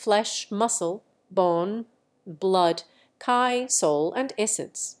represented the flesh, muscle, bone, blood, chi, soul, and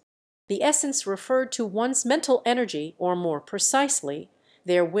essence. The essence referred to one's mental energy, or more precisely,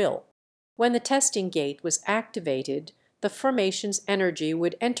 their will. When the testing gate was activated, the formation's energy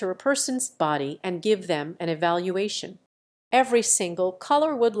would enter a person's body and give them an evaluation. Every single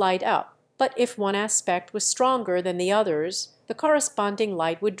color would light up, but if one aspect was stronger than the others, the corresponding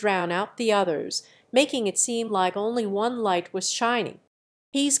light would drown out the others, making it seem like only one light was shining.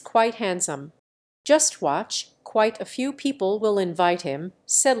 "He's quite handsome. Just watch, quite a few people will invite him,"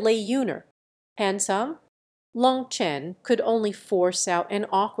 said Lei Yunner. "Handsome?" Long Chen could only force out an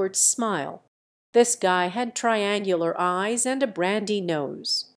awkward smile. This guy had triangular eyes and a brandy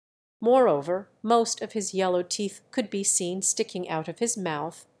nose. Moreover, most of his yellow teeth could be seen sticking out of his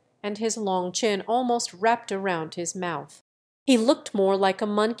mouth, and his long chin almost wrapped around his mouth. He looked more like a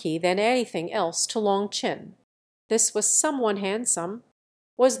monkey than anything else to Long Chen. This was someone handsome.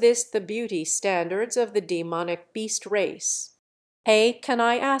 Was this the beauty standards of the demonic beast race? "Hey, can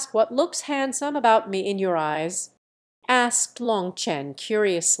I ask what looks handsome about me in your eyes?" asked Long Chen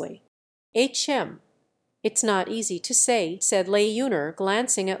curiously. "HM. It's not easy to say," said Lei Yunner,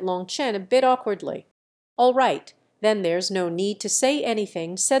 glancing at Long Chen a bit awkwardly. "All right, then there's no need to say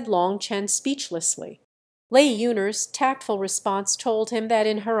anything," said Long Chen speechlessly. Lei Yunner's tactful response told him that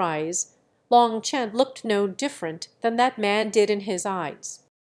in her eyes, Long Chen looked no different than that man did in his eyes.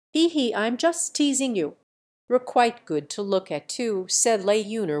 "Hee, I'm just teasing you. You're quite good to look at too," said Lei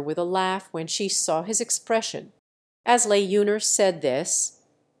Yunner with a laugh when she saw his expression. As Lei Yunner said this,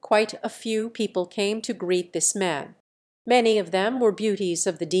 quite a few people came to greet this man. Many of them were beauties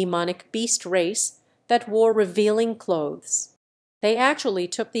of the demonic beast race that wore revealing clothes. They actually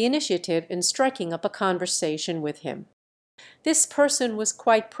took the initiative in striking up a conversation with him. This person was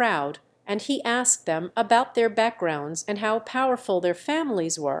quite proud, and he asked them about their backgrounds and how powerful their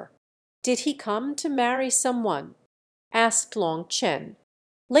families were. "Did he come to marry someone?" asked Long Chen.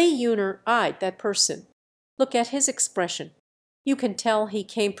 Lei Yunner eyed that person. Look at his expression. You can tell he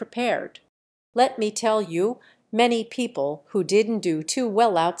came prepared. Let me tell you, many people who didn't do too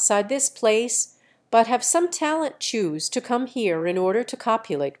well outside this place, but have some talent, choose to come here in order to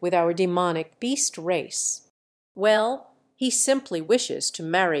copulate with our demonic beast race. Well, he simply wishes to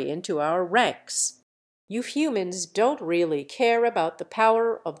marry into our ranks. You humans don't really care about the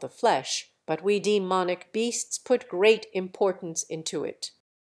power of the flesh, but we demonic beasts put great importance into it.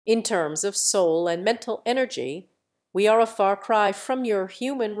 In terms of soul and mental energy, we are a far cry from your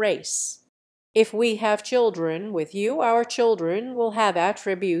human race. If we have children with you, our children will have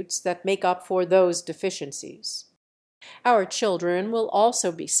attributes that make up for those deficiencies. Our children will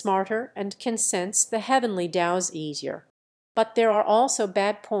also be smarter and can sense the heavenly Tao's easier. But there are also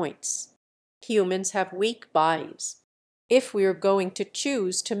bad points. Humans have weak bodies. If we are going to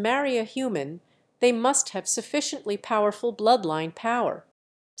choose to marry a human, they must have sufficiently powerful bloodline power.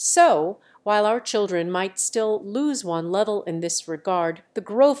 So, while our children might still lose one level in this regard, the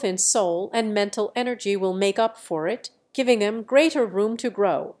growth in soul and mental energy will make up for it, giving them greater room to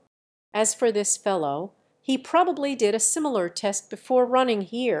grow. As for this fellow, he probably did a similar test before running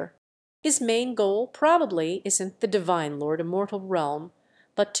here. His main goal probably isn't the divine Lord Immortal Realm,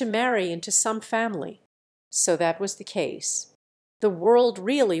 but to marry into some family. So that was the case. The world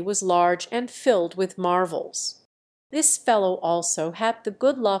really was large and filled with marvels. This fellow also had the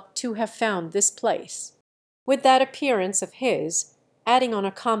good luck to have found this place. With that appearance of his, adding on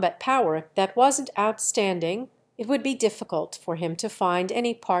a combat power that wasn't outstanding, it would be difficult for him to find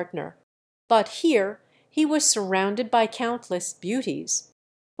any partner. But here he was surrounded by countless beauties.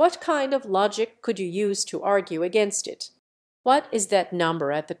 What kind of logic could you use to argue against it? What is that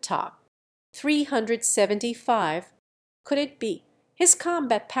number at the top? 375? Could it be? His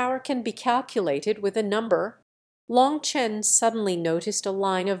combat power can be calculated with a number. Long Chen suddenly noticed a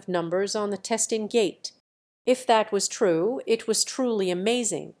line of numbers on the testing gate. If that was true, it was truly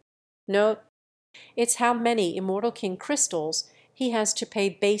amazing. No, it's how many Immortal King crystals he has to pay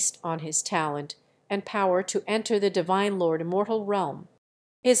based on his talent and power to enter the Divine Lord Immortal Realm.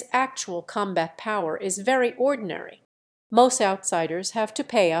 His actual combat power is very ordinary. Most outsiders have to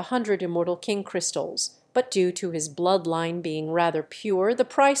pay 100 Immortal King crystals, but due to his bloodline being rather pure, the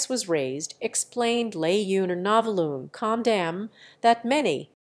price was raised, explained Lei Yun or Novaloon, Condam, that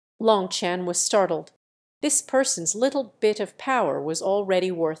many. Long Chen was startled. This person's little bit of power was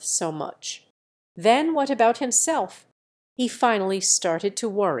already worth so much. Then what about himself? He finally started to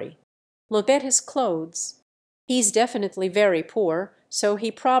worry. Look at his clothes. He's definitely very poor, so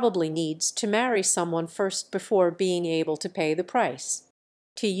he probably needs to marry someone first before being able to pay the price.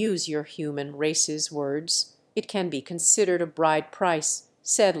 To use your human race's words, it can be considered a bride price,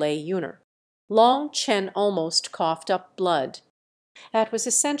 said Lei Yuner. Long Chen almost coughed up blood. That was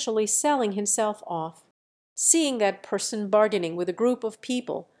essentially selling himself off. Seeing that person bargaining with a group of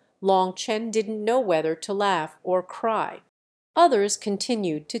people, Long Chen didn't know whether to laugh or cry. Others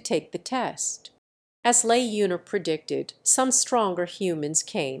continued to take the test. As Lei Yuner predicted, some stronger humans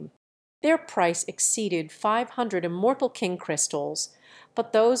came. Their price exceeded 500 Immortal King crystals,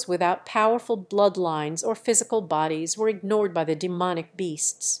 but those without powerful bloodlines or physical bodies were ignored by the demonic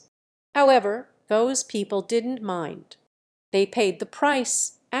beasts. However, those people didn't mind. They paid the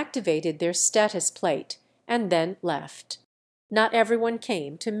price, activated their status plate, and then left. Not everyone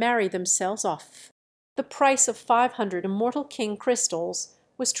came to marry themselves off. The price of 500 Immortal King crystals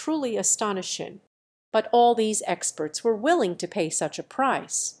was truly astonishing, but all these experts were willing to pay such a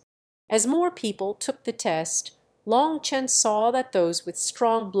price. As more people took the test, Long Chen saw that those with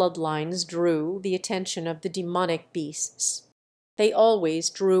strong bloodlines drew the attention of the demonic beasts. They always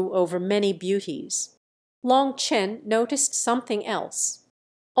drew over many beauties. Long Chen noticed something else.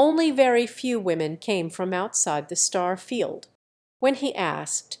 Only very few women came from outside the star field. When he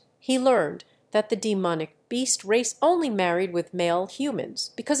asked, he learned that the demonic beast race only married with male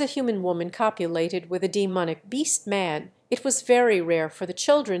humans. Because a human woman copulated with a demonic beast man, it was very rare for the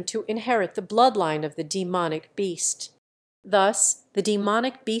children to inherit the bloodline of the demonic beast. Thus, the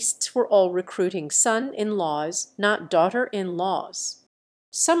demonic beasts were all recruiting son-in-laws, not daughter-in-laws.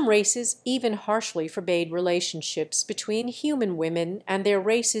 Some races even harshly forbade relationships between human women and their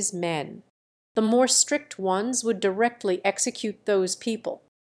race's men. The more strict ones would directly execute those people.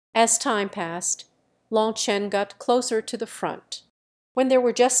 As time passed, Long Chen got closer to the front. When there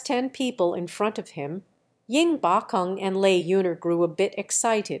were just 10 people in front of him, Ying Bakeng and Lei Yuner grew a bit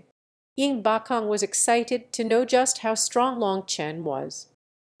excited. Ying Bakeng was excited to know just how strong Long Chen was.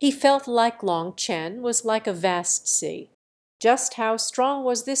 He felt like Long Chen was like a vast sea. Just how strong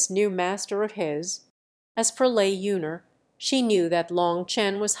was this new master of his? As for Lei Yuner, she knew that Long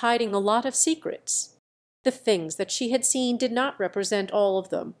Chen was hiding a lot of secrets. The things that she had seen did not represent all of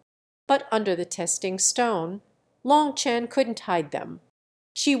them. But under the testing stone, Long Chen couldn't hide them.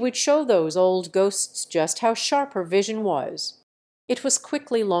 She would show those old ghosts just how sharp her vision was. It was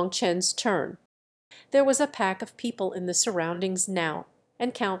quickly Long Chen's turn. There was a pack of people in the surroundings now,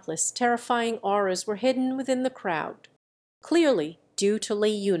 and countless terrifying auras were hidden within the crowd. Clearly, due to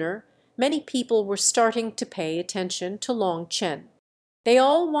Lei Yuner, many people were starting to pay attention to Long Chen. They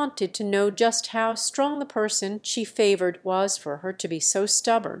all wanted to know just how strong the person she favored was for her to be so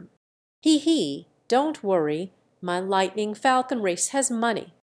stubborn. He, don't worry, my lightning falcon race has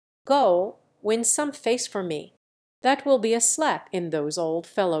money. Go, win some face for me. That will be a slap in those old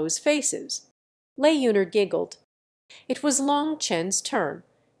fellows' faces. Lei Yuner giggled. It was Long Chen's turn,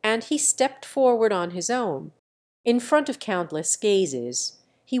 and he stepped forward on his own. In front of countless gazes,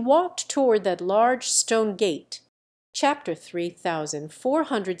 he walked toward that large stone gate. Chapter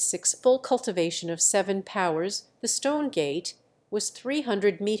 3406 Full Cultivation of 7 Powers. The stone gate was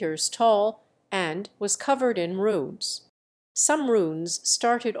 300 meters tall and was covered in runes. Some runes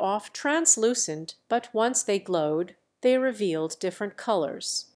started off translucent, but once they glowed, they revealed different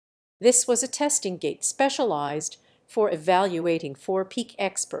colors. This was a testing gate specialized for evaluating four-peak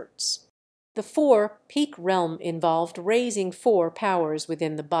experts. The four-peak realm involved raising four powers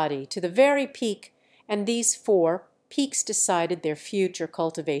within the body to the very peak, and these four peaks decided their future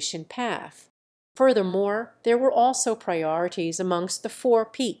cultivation path. Furthermore, there were also priorities amongst the four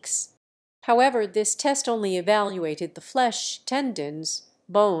peaks. However, this test only evaluated the flesh, tendons,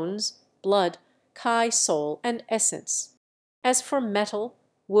 bones, blood, chi, soul, and essence. As for metal,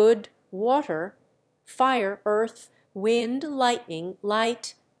 wood, water, fire, earth, wind, lightning,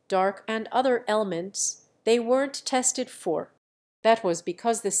 light, dark, and other elements, they weren't tested for. That was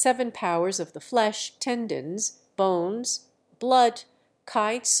because the seven powers of the flesh, tendons, bones, blood,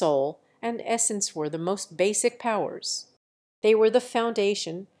 chi, soul, and essence were the most basic powers. They were the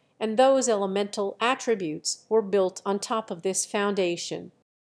foundation, and those elemental attributes were built on top of this foundation.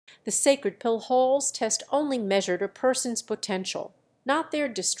 The sacred pill holes test only measured a person's potential, not their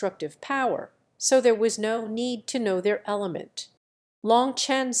destructive power, so there was no need to know their element. Long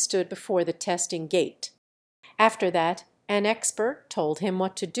Chen stood before the testing gate. After that, an expert told him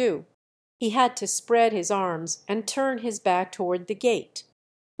what to do. He had to spread his arms and turn his back toward the gate.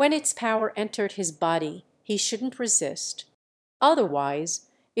 When its power entered his body, he shouldn't resist. Otherwise,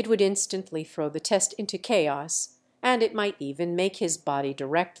 it would instantly throw the test into chaos, and it might even make his body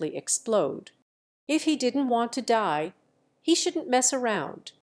directly explode. If he didn't want to die, he shouldn't mess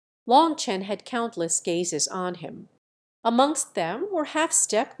around. Long Chen had countless gazes on him. Amongst them were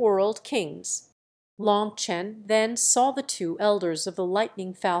half-step world kings. Long Chen then saw the two elders of the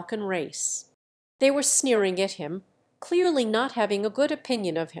Lightning Falcon race. They were sneering at him, clearly not having a good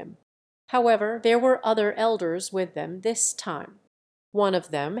opinion of him. However, there were other elders with them this time. One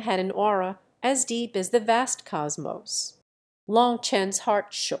of them had an aura as deep as the vast cosmos. Long Chen's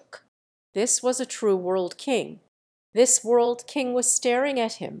heart shook. This was a true world king. This world king was staring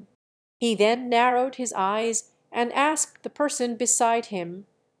at him. He then narrowed his eyes and asked the person beside him,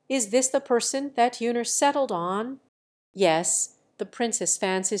 "Is this the person that Yunner settled on?" "Yes, the princess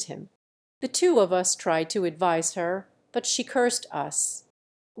fancies him. The two of us tried to advise her, but she cursed us.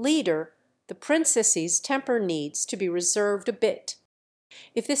 Leader, the princess's temper needs to be reserved a bit.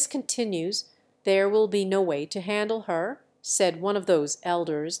 If this continues, there will be no way to handle her," said one of those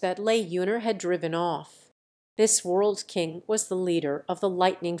elders that Lei Yunner had driven off. This world king was the leader of the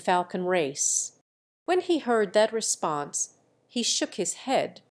Lightning Falcon race. When he heard that response, he shook his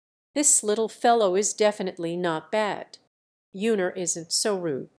head. This little fellow is definitely not bad. Yunner isn't so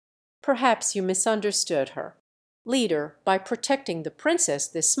rude. Perhaps you misunderstood her. Leader, by protecting the princess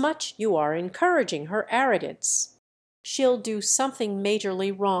this much, you are encouraging her arrogance. She'll do something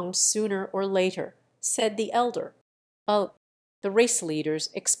majorly wrong sooner or later, said the elder. Oh, the race leader's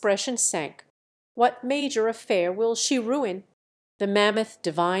expression sank. What major affair will she ruin? The mammoth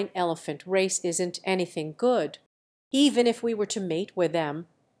divine elephant race isn't anything good. Even if we were to mate with them,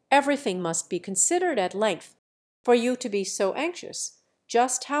 everything must be considered at length. For you to be so anxious,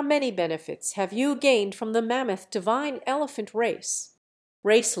 just how many benefits have you gained from the mammoth divine elephant race?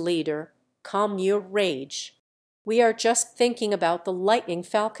 Race leader, calm your rage. We are just thinking about the Lightning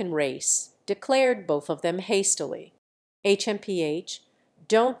Falcon race, declared both of them hastily. HMPH,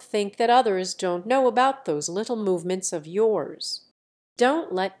 don't think that others don't know about those little movements of yours.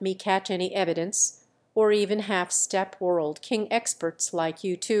 Don't let me catch any evidence, or even half-step world king experts like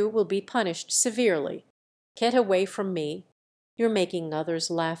you two will be punished severely. Get away from me. You're making others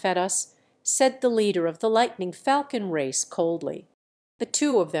laugh at us, said the leader of the Lightning Falcon race coldly. The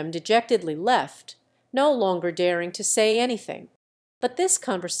two of them dejectedly left, no longer daring to say anything. But this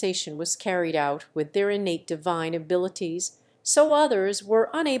conversation was carried out with their innate divine abilities, so others were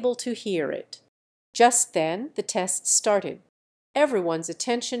unable to hear it. Just then the test started. Everyone's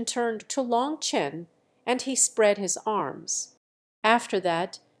attention turned to Long Chen, and he spread his arms. After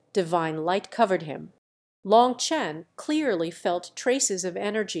that, divine light covered him. Long Chen clearly felt traces of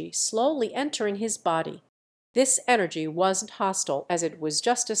energy slowly entering his body. This energy wasn't hostile, as it was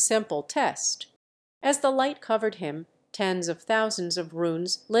just a simple test. As the light covered him, tens of thousands of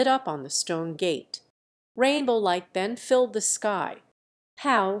runes lit up on the stone gate. Rainbow light then filled the sky.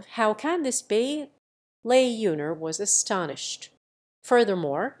 How can this be? Lei Yunner was astonished.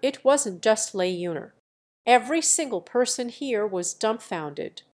 Furthermore, it wasn't just Lei Yunner. Every single person here was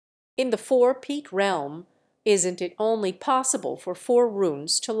dumbfounded. In the four-peak realm, isn't it only possible for four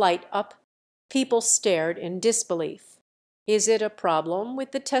runes to light up? People stared in disbelief. Is it a problem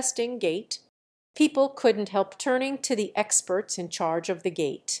with the testing gate? People couldn't help turning to the experts in charge of the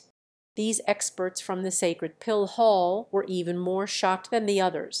gate. These experts from the sacred pill hall were even more shocked than the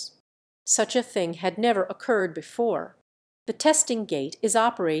others. Such a thing had never occurred before. The testing gate is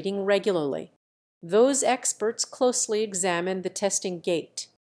operating regularly. Those experts closely examined the testing gate.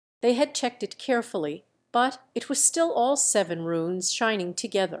 They had checked it carefully, but it was still all 7 runes shining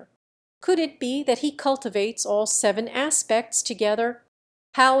together. Could it be that he cultivates all 7 aspects together?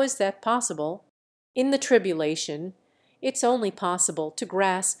 How is that possible? In the tribulation, it's only possible to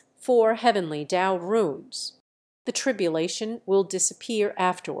grasp 4 heavenly Tao runes. The tribulation will disappear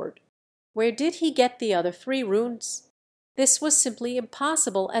afterward. Where did he get the other 3 runes? This was simply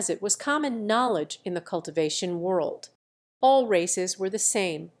impossible, as it was common knowledge in the cultivation world. All races were the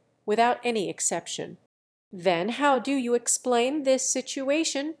same, without any exception. Then how do you explain this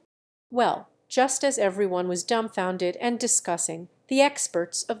situation? Well, just as everyone was dumbfounded and discussing, the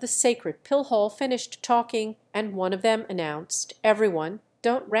experts of the sacred pill hall finished talking, and one of them announced, "Everyone,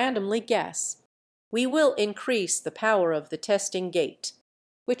 don't randomly guess. We will increase the power of the testing gate.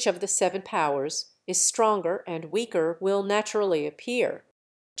 Which of the 7 powers is stronger and weaker will naturally appear."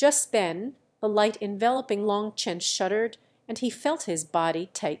 Just then the light enveloping Long Chen shuddered, and he felt his body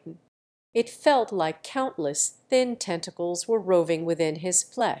tighten. It felt like countless thin tentacles were roving within his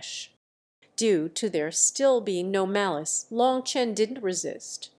flesh. Due to there still being no malice, Long Chen didn't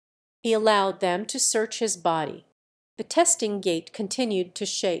resist. He allowed them to search his body. The testing gate continued to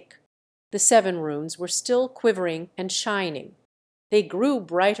shake. The 7 runes were still quivering and shining. They grew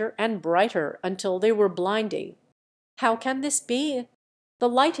brighter and brighter until they were blinding. How can this be? The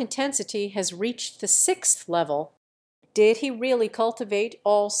light intensity has reached the 6th level. Did he really cultivate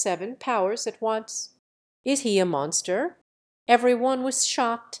all 7 powers at once? Is he a monster? Everyone was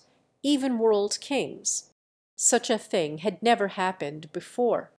shocked, even world kings. Such a thing had never happened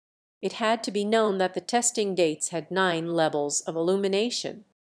before. It had to be known that the testing gates had 9 levels of illumination.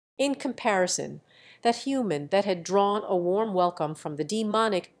 In comparison, that human that had drawn a warm welcome from the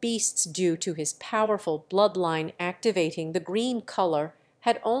demonic beasts due to his powerful bloodline activating the green color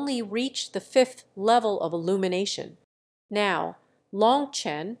had only reached the 5th level of illumination. Now, Long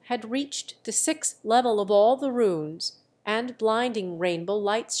Chen had reached the 6th level of all the runes, and blinding rainbow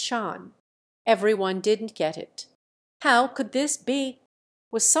lights shone. Everyone didn't get it. How could this be?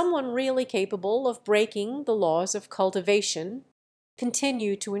 Was someone really capable of breaking the laws of cultivation?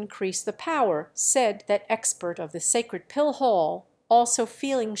 Continue to increase the power, said that expert of the sacred pill hall, also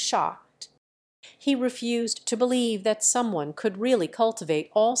feeling shocked. He refused to believe that someone could really cultivate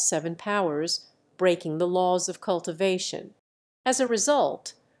all 7 powers, breaking the laws of cultivation. As a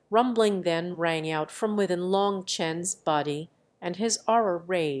result, rumbling then rang out from within Long Chen's body, and his aura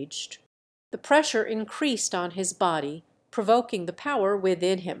raged. The pressure increased on his body, provoking the power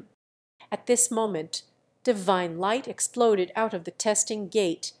within him. At this moment, divine light exploded out of the testing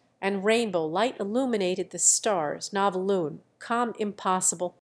gate, and rainbow light illuminated the stars, Navalun, calm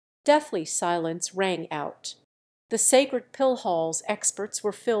impossible. Deathly silence rang out. The sacred pill hall's experts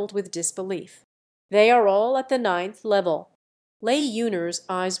were filled with disbelief. They are all at the 9th level. Lei Yuner's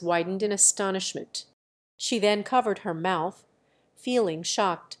eyes widened in astonishment. She then covered her mouth, feeling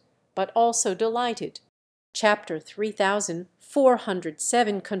shocked, but also delighted. Chapter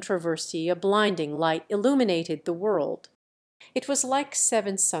 3407 Controversy. A blinding light illuminated the world. It was like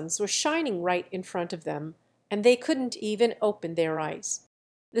 7 suns were shining right in front of them, and they couldn't even open their eyes.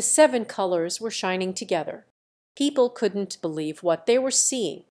 The 7 colors were shining together. People couldn't believe what they were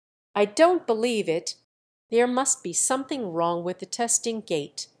seeing. "I don't believe it. There must be something wrong with the testing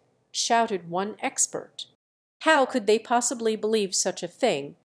gate," shouted one expert. How could they possibly believe such a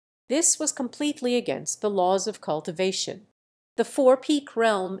thing? This was completely against the laws of cultivation. The 4-peak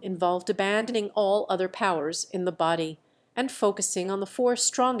realm involved abandoning all other powers in the body and focusing on the 4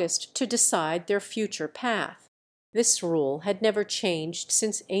 strongest to decide their future path. This rule had never changed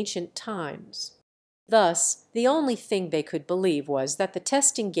since ancient times. Thus, the only thing they could believe was that the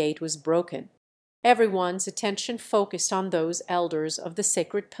testing gate was broken. Everyone's attention focused on those elders of the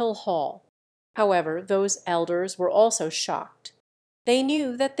sacred pill hall. However, those elders were also shocked. They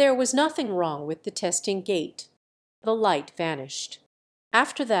knew that there was nothing wrong with the testing gate. The light vanished.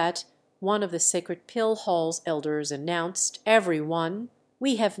 After that, one of the sacred pill hall's elders announced, "Everyone,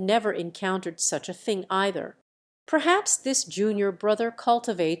 we have never encountered such a thing either. Perhaps this junior brother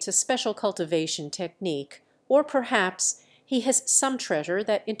cultivates a special cultivation technique, or perhaps he has some treasure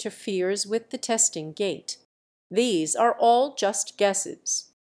that interferes with the testing gate. These are all just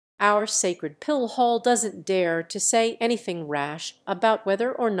guesses. Our sacred pill hall doesn't dare to say anything rash about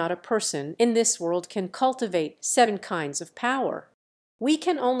whether or not a person in this world can cultivate 7 kinds of power. We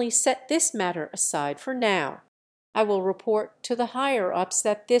can only set this matter aside for now. I will report to the higher-ups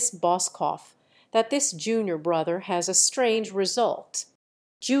that this Boskov, that this junior brother has a strange result.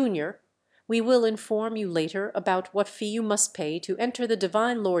 Junior, we will inform you later about what fee you must pay to enter the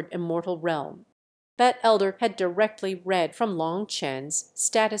divine Lord Immortal Realm." That elder had directly read from Long Chen's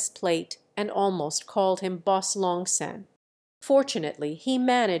status plate and almost called him Boss Long Sen. Fortunately, he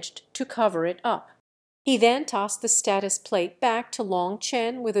managed to cover it up. He then tossed the status plate back to Long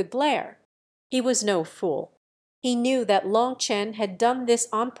Chen with a glare. He was no fool. He knew that Long Chen had done this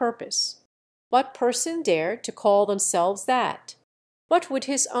on purpose. What person dared to call themselves that? What would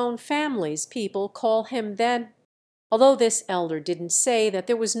his own family's people call him then? Although this elder didn't say that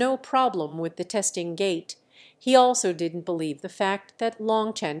there was no problem with the testing gate, he also didn't believe the fact that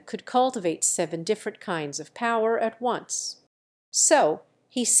Long Chen could cultivate 7 different kinds of power at once. So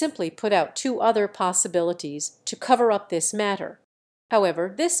he simply put out 2 other possibilities to cover up this matter.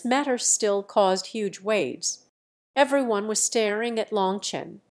 However, this matter still caused huge waves. Everyone was staring at Long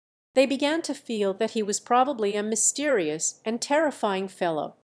Chen. They began to feel that he was probably a mysterious and terrifying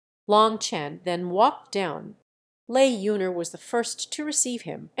fellow. Long Chen then walked down. Lei Yuner was the first to receive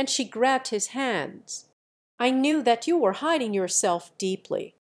him, and she grabbed his hands. "I knew that you were hiding yourself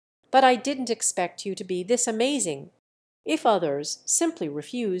deeply, but I didn't expect you to be this amazing." If others simply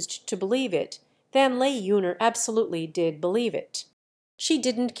refused to believe it, then Lei Yuner absolutely did believe it. She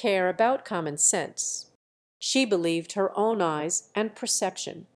didn't care about common sense. She believed her own eyes and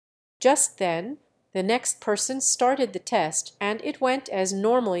perception. Just then, the next person started the test, and it went as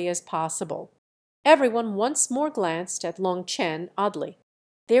normally as possible. Everyone once more glanced at Long Chen oddly.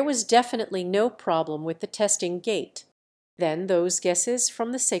 There was definitely no problem with the testing gate. Then those guesses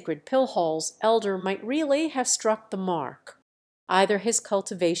from the sacred pill hall's elder might really have struck the mark. Either his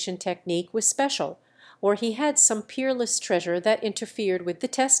cultivation technique was special, or he had some peerless treasure that interfered with the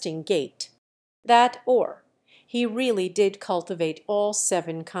testing gate. That or he really did cultivate all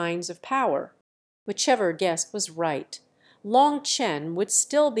 7 kinds of power. Whichever guess was right, Long Chen would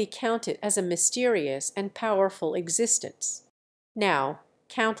still be counted as a mysterious and powerful existence. Now,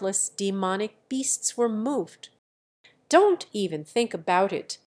 countless demonic beasts were moved. "Don't even think about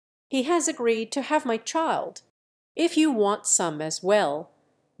it. He has agreed to have my child. If you want some as well,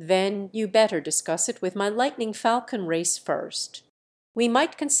 then you better discuss it with my Lightning Falcon race first. We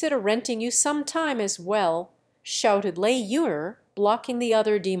might consider renting you some time as well," shouted Lei Yuner, blocking the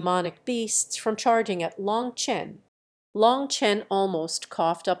other demonic beasts from charging at Long Chen. Long Chen almost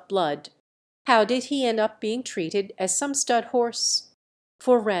coughed up blood. How did he end up being treated as some stud horse?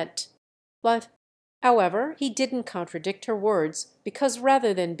 For rent. But, however, he didn't contradict her words, because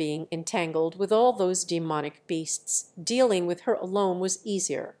rather than being entangled with all those demonic beasts, dealing with her alone was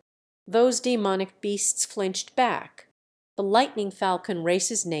easier. Those demonic beasts flinched back. The Lightning Falcon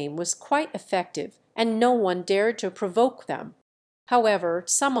race's name was quite effective, and no one dared to provoke them. However,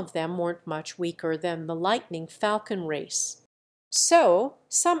 some of them weren't much weaker than the Lightning Falcon race. So,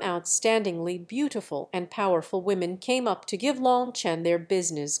 some outstandingly beautiful and powerful women came up to give Long Chen their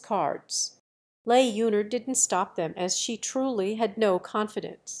business cards. Lei Yuner didn't stop them, as she truly had no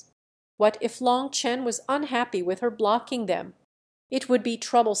confidence. What if Long Chen was unhappy with her blocking them? It would be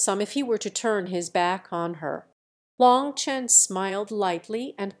troublesome if he were to turn his back on her. Long Chen smiled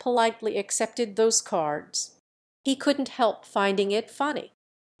lightly and politely accepted those cards. He couldn't help finding it funny.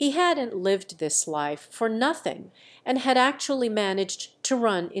 He hadn't lived this life for nothing, and had actually managed to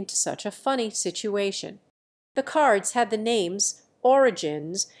run into such a funny situation. The cards had the names,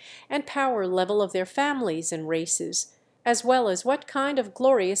 origins, and power level of their families and races, as well as what kind of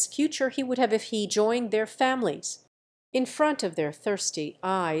glorious future he would have if he joined their families. In front of their thirsty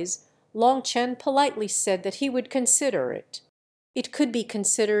eyes, Long Chen politely said that he would consider it. It could be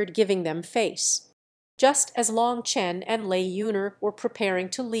considered giving them face. Just as Long Chen and Lei Yuner were preparing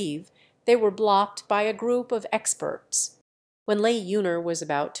to leave, they were blocked by a group of experts. When Lei Yuner was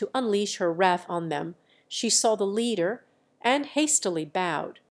about to unleash her wrath on them, she saw the leader and hastily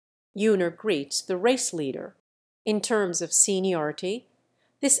bowed. Yuner greets the race leader. In terms of seniority,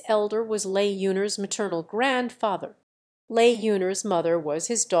 this elder was Lei Yuner's maternal grandfather. Lei Yuner's mother was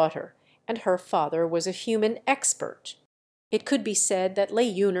his daughter, and her father was a human expert. It could be said that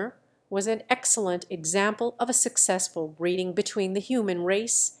Lei Yuner was an excellent example of a successful breeding between the human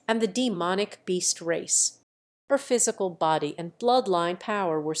race and the demonic beast race. Her physical body and bloodline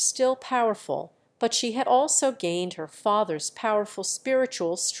power were still powerful, but she had also gained her father's powerful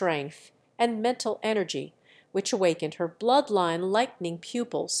spiritual strength and mental energy, which awakened her bloodline lightning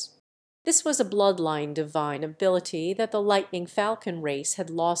pupils. This was a bloodline divine ability that the Lightning Falcon race had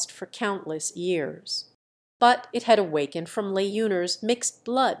lost for countless years. But it had awakened from Lei Yuner's mixed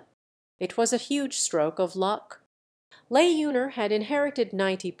blood. It was a huge stroke of luck. Lei Yuner had inherited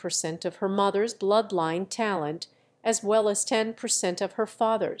 90% of her mother's bloodline talent as well as 10% of her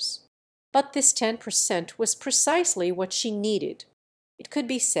father's. But this 10% was precisely what she needed. It could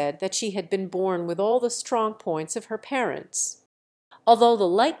be said that she had been born with all the strong points of her parents. Although the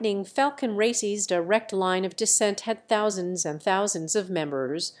Lightning Falcon race's direct line of descent had thousands and thousands of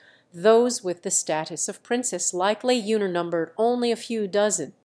members, those with the status of princess like Lei Yuner numbered only a few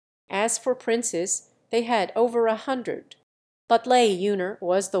dozen. As for princes, they had over 100. But Lei Yuner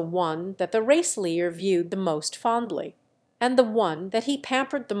was the one that the race leader viewed the most fondly, and the one that he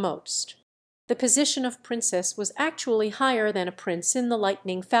pampered the most. The position of princess was actually higher than a prince in the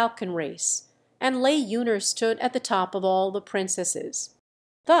Lightning Falcon race, and Lei Yuner stood at the top of all the princesses.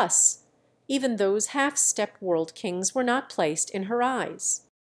 Thus, even those half-stepped world kings were not placed in her eyes.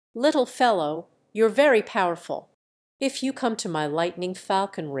 "Little fellow, you're very powerful. If you come to my Lightning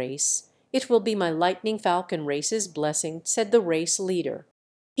Falcon race, it will be my Lightning Falcon race's blessing," said the race leader.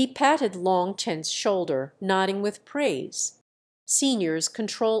 He patted Long Chen's shoulder, nodding with praise. Senior's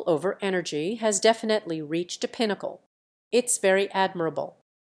control over energy has definitely reached a pinnacle. It's very admirable.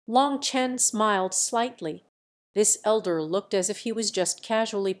 Long Chen smiled slightly. This elder looked as if he was just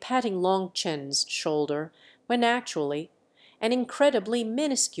casually patting Long Chen's shoulder, when actually an incredibly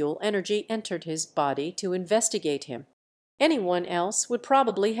minuscule energy entered his body to investigate him. Anyone else would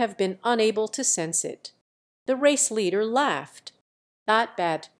probably have been unable to sense it. The race leader laughed. "Not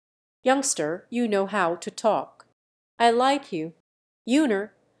bad. Youngster, you know how to talk. I like you. Yuner,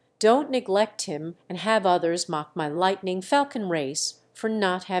 don't neglect him and have others mock my Lightning Falcon race for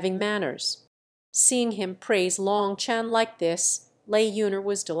not having manners." Seeing him praise Long Chen like this, Lei Yuner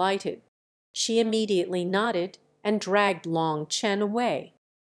was delighted. She immediately nodded and dragged Long Chen away.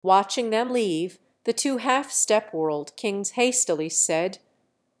 Watching them leave, the two half-step world kings hastily said,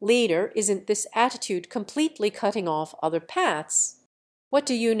 "Leader, isn't this attitude completely cutting off other paths? What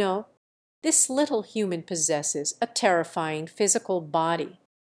do you know? This little human possesses a terrifying physical body.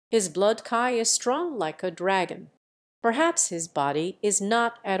 His blood kai is strong like a dragon. Perhaps his body is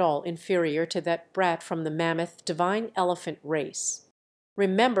not at all inferior to that brat from the mammoth divine elephant race.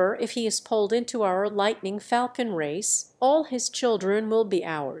 Remember, if he is pulled into our Lightning Falcon race, all his children will be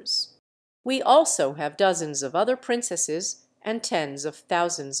ours. We also have dozens of other princesses and tens of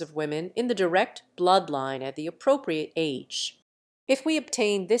thousands of women in the direct bloodline at the appropriate age. If we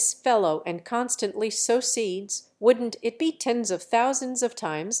obtain this fellow and constantly sow seeds, wouldn't it be tens of thousands of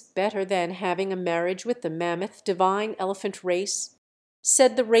times better than having a marriage with the mammoth divine elephant race?"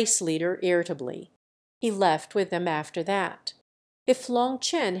 said the race leader irritably. He left with them after that. If Long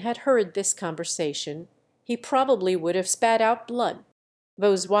Chen had heard this conversation, he probably would have spat out blood.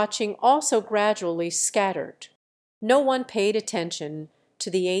 Those watching also gradually scattered. No one paid attention to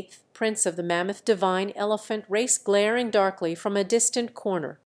the eighth prince of the mammoth divine elephant race glaring darkly from a distant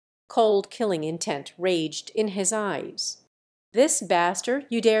corner. Cold killing intent raged in his eyes. "This bastard,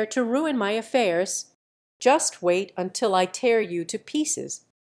 you dare to ruin my affairs? Just wait until I tear you to pieces."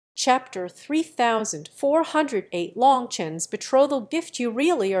 Chapter 3408. Long Chen's betrothal gift. "You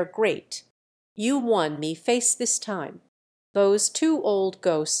really are great. You won me face this time. Those two old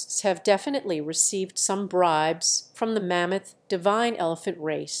ghosts have definitely received some bribes from the mammoth divine elephant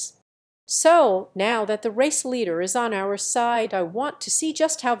race. So, now that the race leader is on our side, I want to see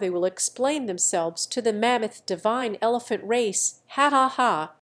just how they will explain themselves to the mammoth divine elephant race. Ha ha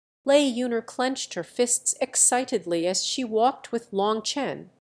ha!" Lei Yuner clenched her fists excitedly as she walked with Long Chen.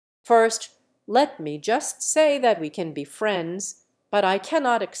 "First, let me just say that we can be friends, but I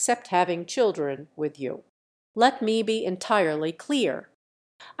cannot accept having children with you. Let me be entirely clear.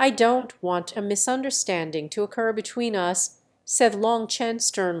 I don't want a misunderstanding to occur between us," said Long Chen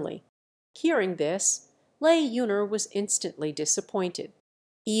sternly. Hearing this, Lei Yuner was instantly disappointed.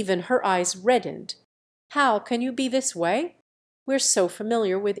 Even her eyes reddened. "How can you be this way? We're so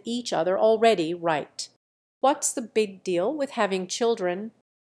familiar with each other already, right? What's the big deal with having children?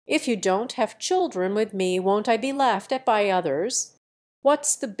 If you don't have children with me, won't I be laughed at by others?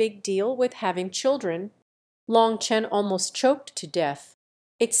 What's the big deal with having children?" Long Chen almost choked to death.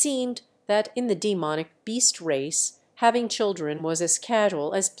 It seemed that in the demonic beast race, having children was as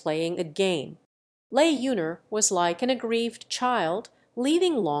casual as playing a game. Lei Yuner was like an aggrieved child,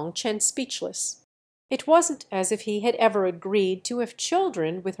 leaving Long Chen speechless. It wasn't as if he had ever agreed to have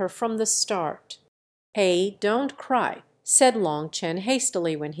children with her from the start. "Hey, don't cry," said Long Chen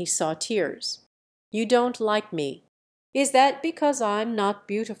hastily when he saw tears. "You don't like me. Is that because I'm not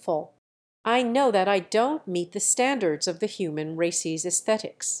beautiful? I know that I don't meet the standards of the human race's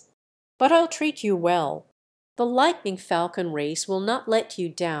aesthetics. But I'll treat you well. The Lightning Falcon race will not let you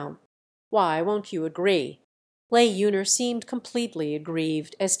down. Why won't you agree? Lei Yuner seemed completely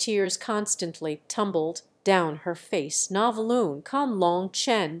aggrieved as tears constantly tumbled down her face. Noveloon Kan Long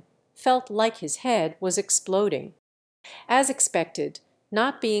Chen felt like his head was exploding. As expected,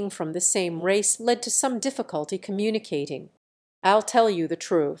 not being from the same race led to some difficulty communicating. "I'll tell you the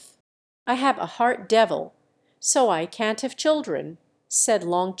truth. I have a heart devil, so I can't have children," said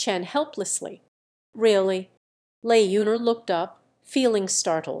Long Chen helplessly. "Really?" Lei Yuner looked up, feeling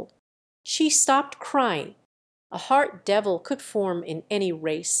startled. She stopped crying. A heart devil could form in any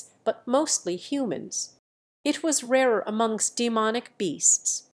race, but mostly humans. It was rarer amongst demonic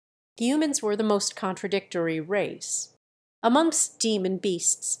beasts. Humans were the most contradictory race. Amongst demon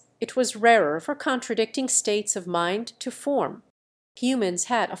beasts, it was rarer for contradicting states of mind to form. Humans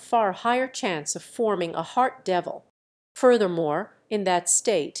had a far higher chance of forming a heart devil. Furthermore, in that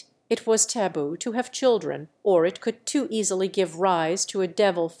state, it was taboo to have children, or it could too easily give rise to a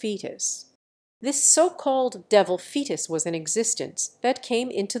devil fetus. This so-called devil fetus was an existence that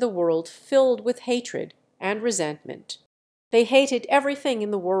came into the world filled with hatred and resentment. They hated everything in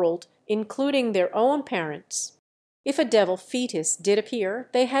the world, including their own parents. If a devil fetus did appear,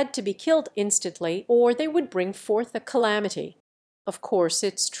 they had to be killed instantly, or they would bring forth a calamity. Of course,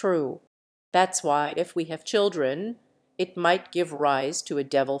 it's true. That's why if we have children, it might give rise to a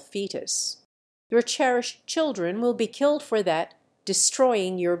devil fetus. Your cherished children will be killed for that,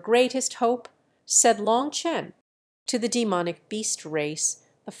 destroying your greatest hope, said Long Chen. To the demonic beast race,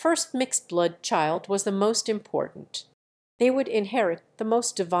 the first mixed blood child was the most important. They would inherit the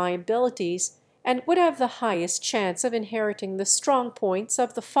most divine abilities and would have the highest chance of inheriting the strong points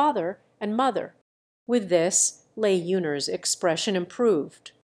of the father and mother. With this, Lei Yuner's expression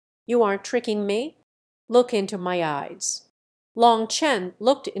improved. "You aren't tricking me? Look into my eyes." Long Chen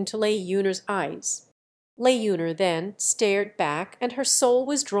looked into Lei Yuner's eyes. Lei Yuner then stared back, and her soul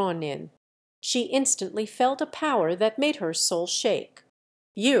was drawn in. She instantly felt a power that made her soul shake.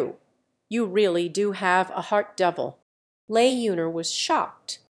 You really do have a heart devil." Lei Yuner was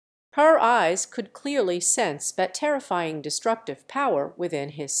shocked. Her eyes could clearly sense that terrifying destructive power within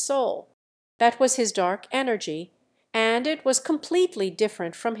his soul. That was his dark energy, and it was completely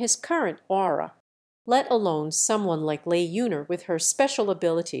different from his current aura. Let alone someone like Lei Yuner with her special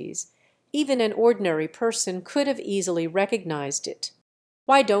abilities, even an ordinary person could have easily recognized it.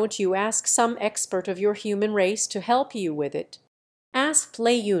 "Why don't you ask some expert of your human race to help you with it?" asked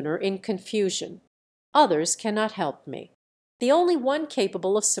Lei Yuner in confusion. "Others cannot help me. The only one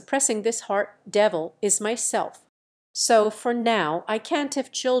capable of suppressing this heart devil is myself. So for now I can't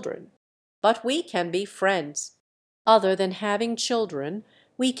have children. But we can be friends. Other than having children,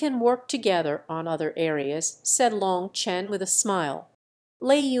 we can work together on other areas," said Long Chen with a smile.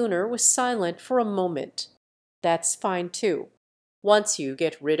 Lei Yuner was silent for a moment. "That's fine too. Once you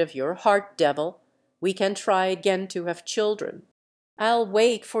get rid of your heart devil, we can try again to have children. I'll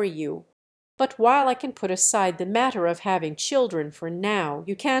wait for you. But while I can put aside the matter of having children for now,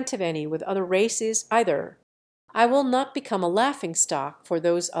 you can't have any with other races either. I will not become a laughingstock for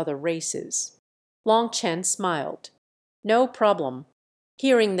those other races." Long Chen smiled. "No problem."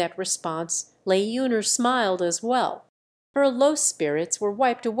 Hearing that response, Lei Yuner smiled as well. Her low spirits were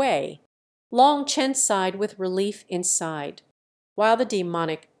wiped away. Long Chen sighed with relief inside. While the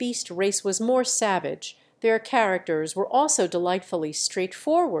demonic beast race was more savage, their characters were also delightfully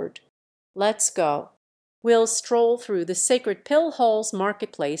straightforward. "Let's go. We'll stroll through the Sacred Pill Hall's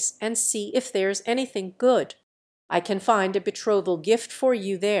marketplace and see if there's anything good. I can find a betrothal gift for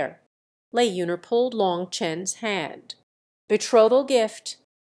you there." Lei Yuner pulled Long Chen's hand. Betrothal gift?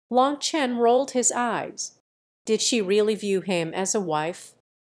 Long Chen rolled his eyes. Did she really view him as a wife?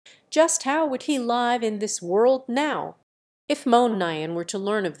 Just how would he live in this world now? If Mon Nian were to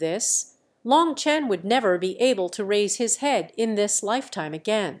learn of this, Long Chen would never be able to raise his head in this lifetime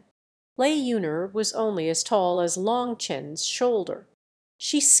again. Lei Yuner was only as tall as Long Chen's shoulder.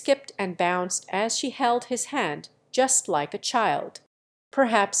 She skipped and bounced as she held his hand, just like a child.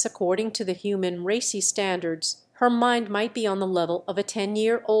 Perhaps according to the human racy standards, her mind might be on the level of a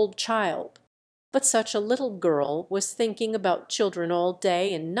 10-year-old child. But such a little girl was thinking about children all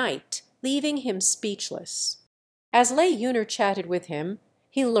day and night, leaving him speechless. As Lei Yuner chatted with him,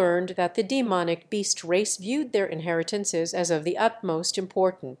 he learned that the demonic beast race viewed their inheritances as of the utmost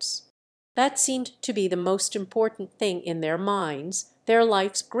importance. That seemed to be the most important thing in their minds, their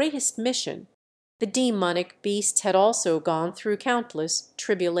life's greatest mission. The demonic beasts had also gone through countless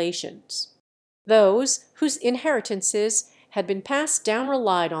tribulations. Those whose inheritances had been passed down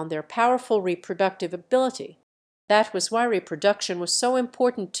relied on their powerful reproductive ability. That was why reproduction was so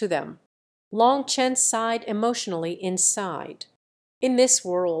important to them. Long Chen sighed emotionally inside. In this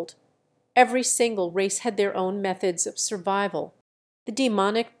world, Every single race had their own methods of survival. The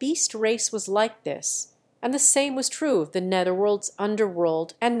demonic beast race was like this, and the same was true of the netherworld's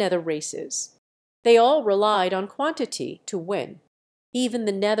underworld and nether races. They all relied on quantity to win. Even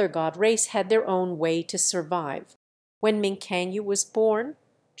the nether god race had their own way to survive. When Minkangyu was born,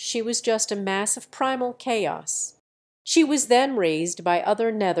 she was just a mass of primal chaos. She was then raised by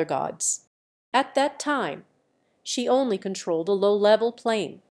other nether gods. At that time, she only controlled a low-level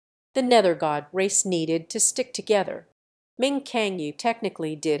plane. The nether god race needed to stick together. Minkangyu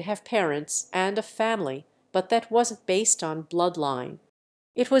technically did have parents and a family, but that wasn't based on bloodline.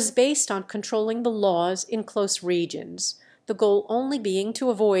 It was based on controlling the laws in close regions, the goal only being to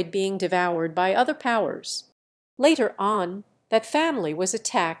avoid being devoured by other powers. Later on, that family was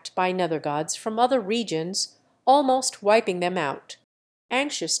attacked by nether gods from other regions, almost wiping them out.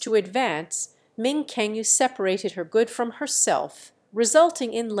 Anxious to advance, Minkangyu separated her good from herself,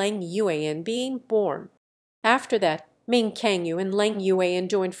 resulting in Leng Yuan being born. After that, Minkangyu and Leng Yuan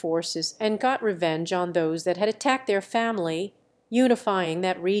joined forces and got revenge on those that had attacked their family, unifying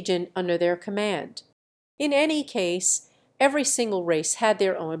that region under their command. In any case, every single race had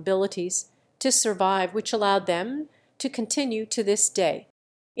their own abilities to survive, which allowed them to continue to this day.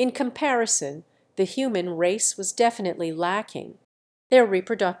 In comparison, the human race was definitely lacking. Their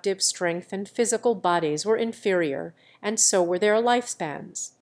reproductive strength and physical bodies were inferior, and so were their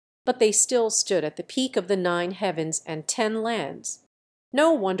lifespans. But they still stood at the peak of the 9 heavens and 10 lands.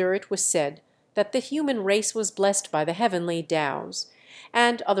 No wonder it was said that the human race was blessed by the heavenly Taos,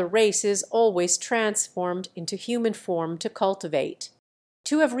 and other races always transformed into human form to cultivate.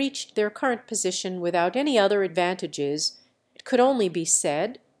 To have reached their current position without any other advantages, it could only be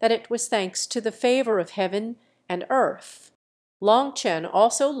said that it was thanks to the favor of heaven and earth. Long Chen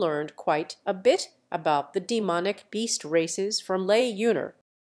also learned quite a bit about the demonic beast races from Lei Yuner.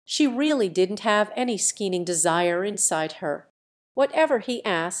 She really didn't have any scheming desire inside her. Whatever he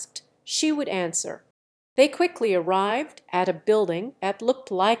asked, she would answer. They quickly arrived at a building that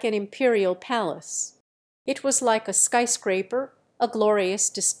looked like an imperial palace. It was like a skyscraper, a glorious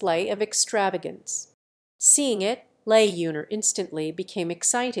display of extravagance. Seeing it, Lei Yuner instantly became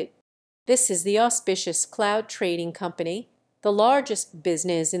excited. This is the auspicious Cloud Trading Company, the largest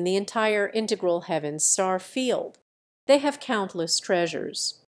business in the entire integral heavens star field. They have countless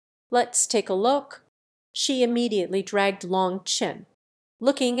treasures. Let's take a look. She immediately dragged Long Chen.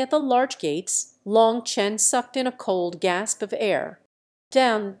 Looking at the large gates, Long Chen sucked in a cold gasp of air.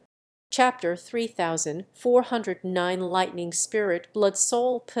 Down Chapter 3409 Lightning Spirit Blood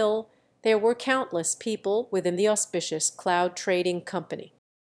Soul Pill. There were countless people within the auspicious Cloud Trading Company.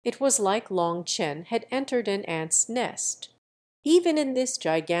 It was like Long Chen had entered an ant's nest. Even in this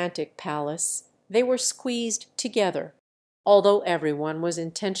gigantic palace, they were squeezed together. Although everyone was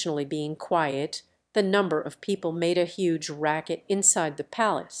intentionally being quiet, the number of people made a huge racket inside the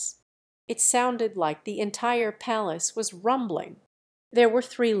palace. It sounded like the entire palace was rumbling. There were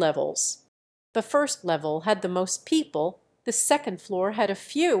 3 levels. The first level had the most people, the second floor had a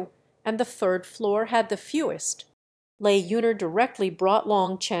few, and the third floor had the fewest. Lei Yuner directly brought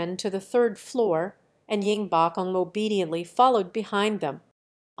Long Chen to the 3rd floor, and Ying Bakong obediently followed behind them.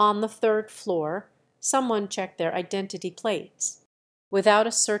 On the 3rd floor, someone checked their identity plates. Without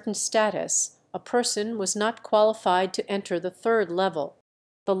a certain status, a person was not qualified to enter the 3rd level.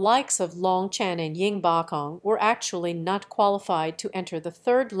 The likes of Long Chen and Ying Bakong were actually not qualified to enter the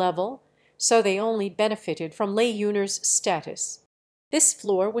 3rd level, so they only benefited from Lei Yuner's status. This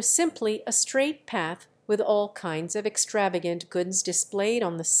floor was simply a straight path with all kinds of extravagant goods displayed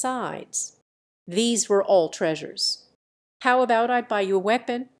on the sides. These were all treasures. How about I buy you a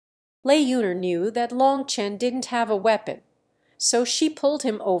weapon? Lei Yuner knew that Long Chen didn't have a weapon, so she pulled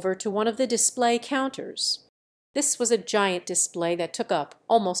him over to one of the display counters. This was a giant display that took up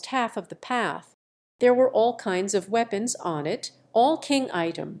almost half of the path. There were all kinds of weapons on it, all king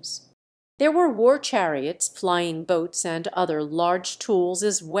items. There were war chariots, flying boats, and other large tools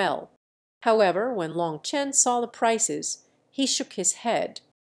as well. However, when Long Chen saw the prices, he shook his head.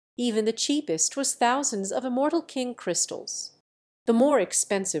 Even the cheapest was thousands of immortal king crystals. The more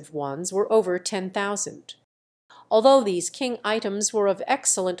expensive ones were over 10,000. Although these king items were of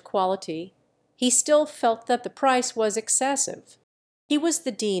excellent quality, he still felt that the price was excessive. He was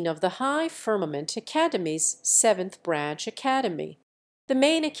the dean of the High Firmament Academy's 7th branch academy. The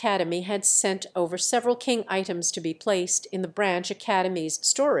main academy had sent over several king items to be placed in the branch academy's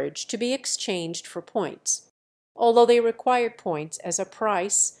storage to be exchanged for points. Although they required points as a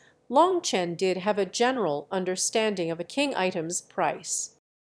price, Long Chen did have a general understanding of a king item's price.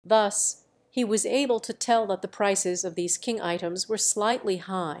 Thus, he was able to tell that the prices of these king items were slightly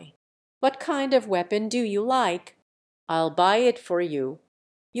high. What kind of weapon do you like? I'll buy it for you.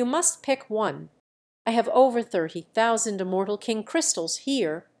 You must pick one. I have over 30,000 immortal king crystals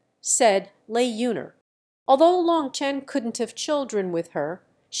here, said Lei Yuner. Although Long Chen couldn't have children with her,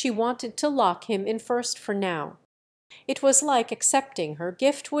 she wanted to lock him in first for now. It was like accepting her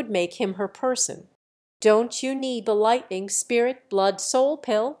gift would make him her person. Don't you need the lightning spirit blood soul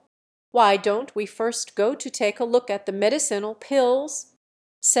pill? Why don't we first go to take a look at the medicinal pills?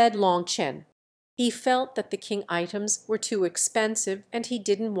 Said Long Chen. He felt that the king items were too expensive and he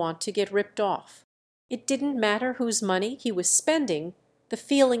didn't want to get ripped off. It didn't matter whose money he was spending, the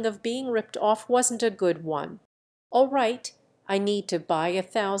feeling of being ripped off wasn't a good one. All right, I need to buy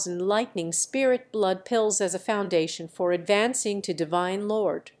 1,000 lightning spirit blood pills as a foundation for advancing to Divine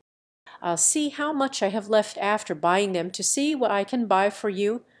Lord. I'll see how much I have left after buying them to see what I can buy for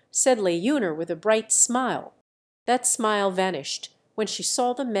you, said Lei Yuner with a bright smile. That smile vanished when she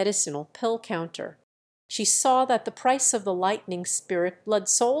saw the medicinal pill counter. She saw that the price of the lightning spirit blood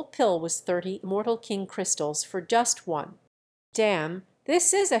soul pill was 30 immortal king crystals for just one. Damn,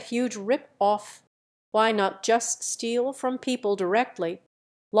 this is a huge rip-off. Why not just steal from people directly?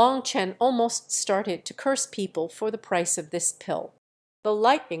 Long Chen almost started to curse people for the price of this pill. The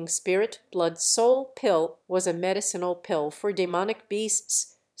lightning spirit blood soul pill was a medicinal pill for demonic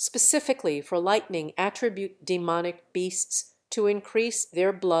beasts, specifically for lightning attribute demonic beasts to increase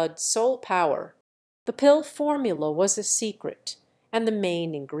their blood soul power. The pill formula was a secret, and the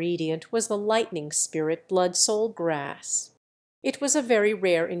main ingredient was the lightning spirit blood soul grass. It was a very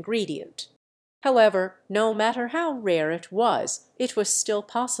rare ingredient. However, no matter how rare it was still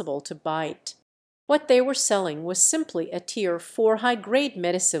possible to buy it. What they were selling was simply a Tier 4 high-grade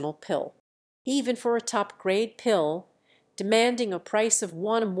medicinal pill. Even for a top-grade pill, demanding a price of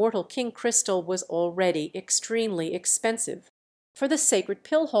one immortal king crystal was already extremely expensive. For the sacred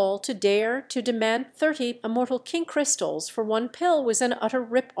pill hall to dare to demand 30 immortal king crystals for one pill was an utter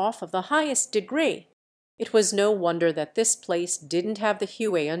rip-off of the highest degree. It was no wonder that this place didn't have the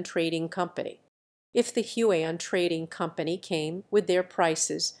Huion Trading Company. If the Huion Trading Company came with their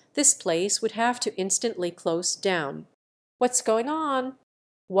prices, this place would have to instantly close down. What's going on?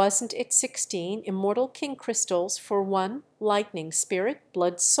 Wasn't it 16 immortal king crystals for one lightning spirit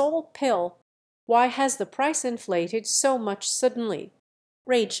blood soul pill? Why has the price inflated so much suddenly?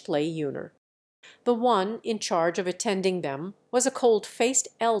 Raged Lei Yuner. The one in charge of attending them was a cold-faced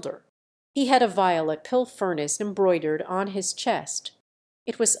elder. He had a violet pill furnace embroidered on his chest.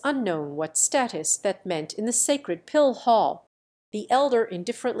 It was unknown what status that meant in the sacred pill hall. The elder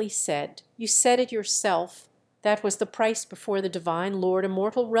indifferently said, "You said it yourself. That was the price before the Divine Lord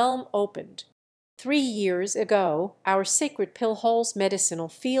Immortal Realm opened. 3 years ago, our sacred pill hall's medicinal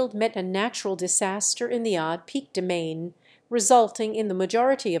field met a natural disaster in the Odd Peak domain, resulting in the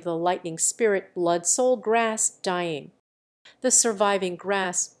majority of the lightning spirit blood soul grass dying. The surviving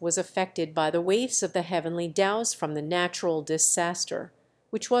grass was affected by the waves of the heavenly dows from the natural disaster,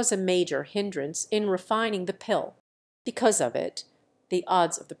 which was a major hindrance in refining the pill. Because of it, the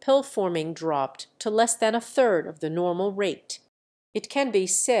odds of the pill forming dropped to less than a third of the normal rate. It can be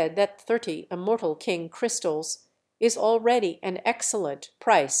said that 30 immortal king crystals is already an excellent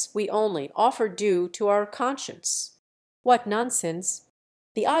price we only offer due to our conscience." What nonsense!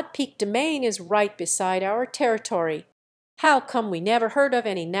 The Odd Peak domain is right beside our territory. How come we never heard of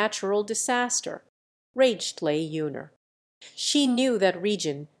any natural disaster? Raged Lei Yuner. She knew that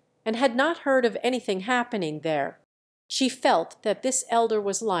region and had not heard of anything happening there. She felt that this elder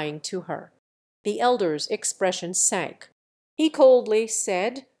was lying to her. The elder's expression sank. He coldly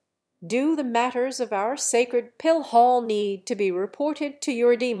said, "Do the matters of our sacred pill hall need to be reported to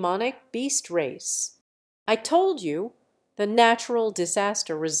your demonic beast race? I told you the natural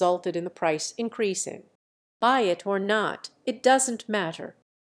disaster resulted in the price increasing. Buy it or not, it doesn't matter.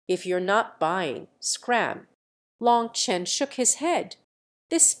 If you're not buying, scram." Long Chen shook his head.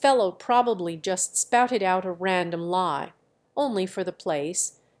 This fellow probably just spouted out a random lie, only for the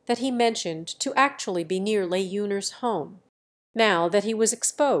place that he mentioned to actually be near Lei Yuner's home. Now that he was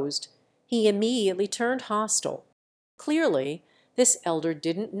exposed, he immediately turned hostile. Clearly, this elder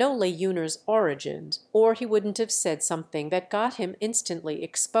didn't know Lei Yuner's origins, or he wouldn't have said something that got him instantly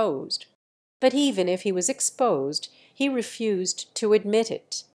exposed. But even if he was exposed, he refused to admit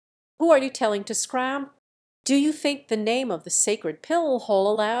it. "Who are you telling to scram? Do you think the name of the sacred pill hole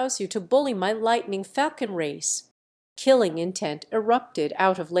allows you to bully my lightning falcon race?" Killing intent erupted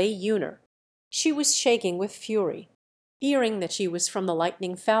out of Lei Yuner. She was shaking with fury. Hearing that she was from the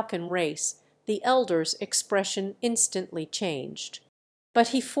lightning falcon race, the elder's expression instantly changed. But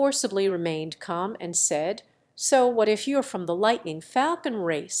he forcibly remained calm and said, "So what if you're from the lightning falcon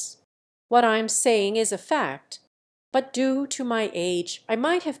race?" What I'm saying is a fact. But due to my age, I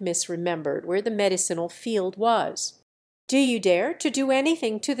might have misremembered where the medicinal field was. Do you dare to do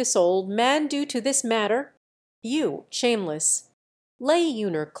anything to this old man due to this matter? You, shameless." Lei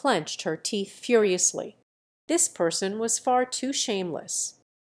Yunner clenched her teeth furiously. This person was far too shameless.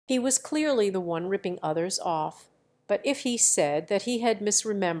 He was clearly the one ripping others off. But if he said that he had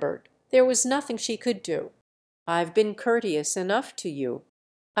misremembered, there was nothing she could do. "I've been courteous enough to you.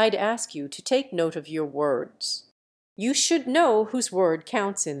 I'd ask you to take note of your words. You should know whose word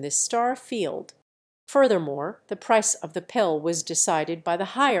counts in this star field. Furthermore, the price of the pill was decided by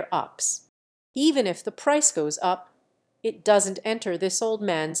the higher-ups. Even if the price goes up, it doesn't enter this old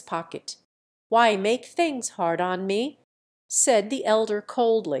man's pocket. Why make things hard on me?" said the elder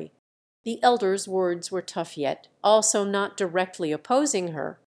coldly. The elder's words were tough yet, also not directly opposing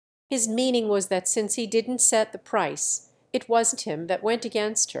her. His meaning was that since he didn't set the price, it wasn't him that went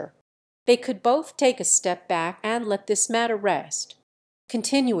against her. They could both take a step back and let this matter rest.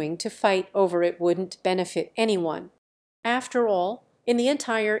 Continuing to fight over it wouldn't benefit anyone. After all, in the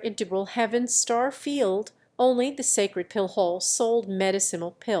entire integral heaven star field, only the sacred pill hall sold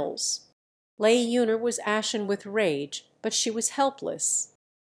medicinal pills. Lei Yunner was ashen with rage, but she was helpless.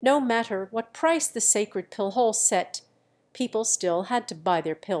 No matter what price the sacred pill hall set, people still had to buy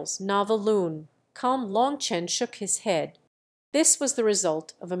their pills. Noveloon. Calm Longchen shook his head. This was the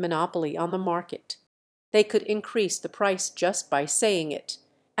result of a monopoly on the market. They could increase the price just by saying it,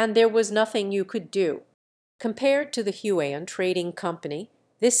 and there was nothing you could do. Compared to the Huan Trading Company,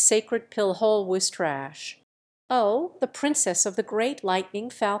 this sacred pill hole was trash. Oh, the princess of the great lightning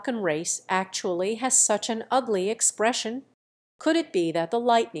falcon race actually has such an ugly expression. Could it be that the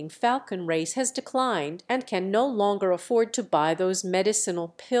lightning falcon race has declined and can no longer afford to buy those medicinal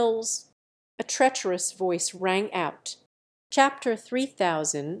pills? A treacherous voice rang out. Chapter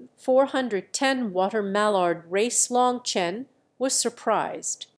 3410 Water Mallard Race Longchen was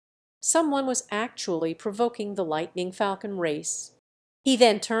surprised. Someone was actually provoking the lightning falcon race. He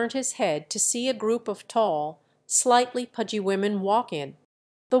then turned his head to see a group of tall, slightly pudgy women walk in.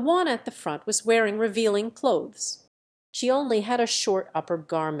 The one at the front was wearing revealing clothes. She only had a short upper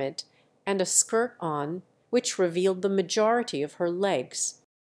garment and a skirt on, which revealed the majority of her legs,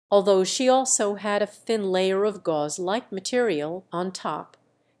 although she also had a thin layer of gauze-like material on top.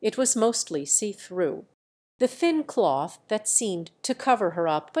 It was mostly see-through. The thin cloth that seemed to cover her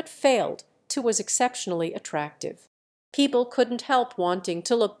up but failed to was exceptionally attractive. People couldn't help wanting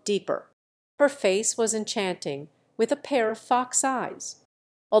to look deeper. Her face was enchanting, with a pair of fox eyes.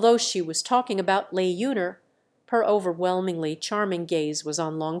 Although she was talking about Lei Yunner, her overwhelmingly charming gaze was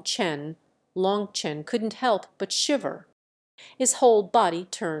on Longchen. Longchen couldn't help but shiver. His whole body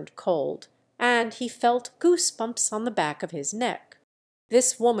turned cold, and he felt goose-bumps on the back of his neck.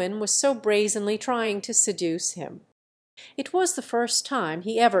 This woman was so brazenly trying to seduce him. It was the first time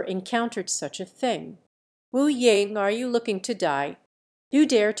he ever encountered such a thing. "Wu Ying, are you looking to die? You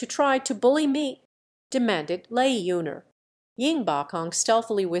dare to try to bully me?" demanded Lei Yunner. Ying Bakong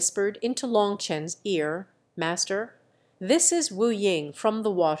stealthily whispered into Longchen's ear, "Master, this is Wu Ying from the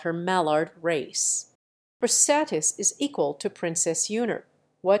Water Mallard race. Her status is equal to Princess Yunner.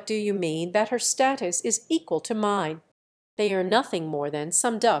 What do you mean that her status is equal to mine?" "They are nothing more than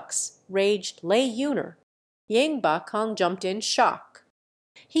some ducks," raged Lei Yunner. Ying Bakong jumped in shock.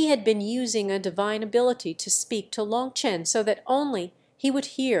 He had been using a divine ability to speak to Longchen so that only he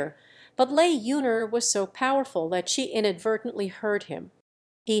would hear, but Lei Yunner was so powerful that she inadvertently heard him.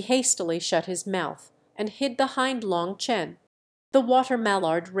 He hastily shut his mouth and hid behind Longchen. The Water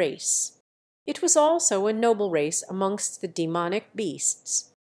Mallard race. It was also a noble race amongst the demonic beasts.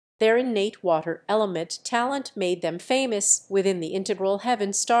 Their innate water element talent made them famous within the integral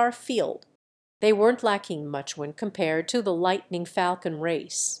heaven star field. They weren't lacking much when compared to the lightning falcon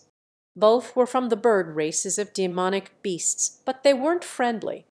race. Both were from the bird races of demonic beasts, but they weren't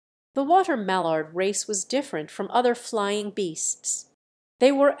friendly. The water mallard race was different from other flying beasts.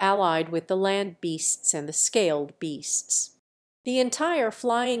 They were allied with the land beasts and the scaled beasts. The entire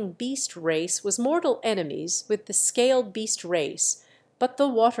flying beast race was mortal enemies with the scaled beast race, but the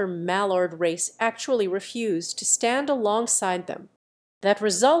water mallard race actually refused to stand alongside them. That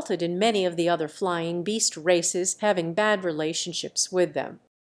resulted in many of the other flying beast races having bad relationships with them.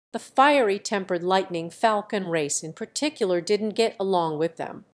 The fiery-tempered lightning falcon race in particular didn't get along with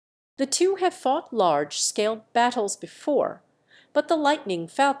them. The two had fought large-scale battles before, but the lightning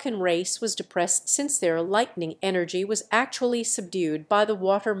falcon race was depressed since their lightning energy was actually subdued by the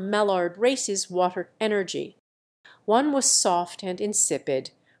water mallard race's water energy. One was soft and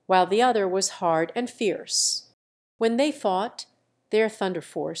insipid, while the other was hard and fierce. When they fought, their thunder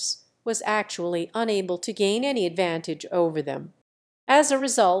force was actually unable to gain any advantage over them. As a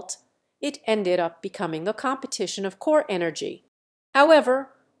result, it ended up becoming a competition of core energy. However,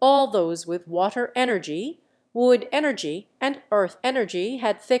 all those with water energy, wood energy, and earth energy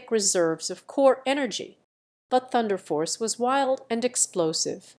had thick reserves of core energy. But Thunder Force was wild and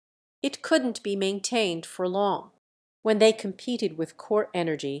explosive. It couldn't be maintained for long. When they competed with core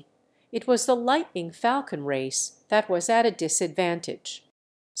energy, it was the Lightning Falcon race that was at a disadvantage.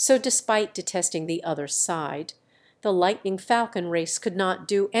 So despite detesting the other side, the Lightning Falcon race could not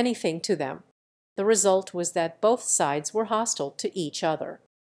do anything to them. The result was that both sides were hostile to each other.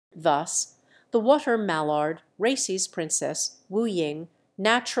 Thus, the Water Mallard race's princess, Wu Ying,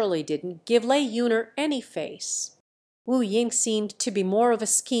 naturally didn't give Lei Yuner any face. Wu Ying seemed to be more of a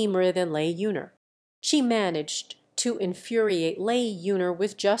schemer than Lei Yuner. She managed to infuriate Lei Yuner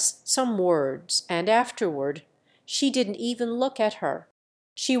with just some words, and afterward she didn't even look at her.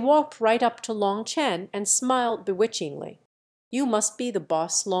 She walked right up to Long Chen and smiled bewitchingly. "You must be the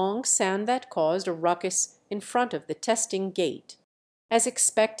boss Long San that caused a ruckus in front of the testing gate. As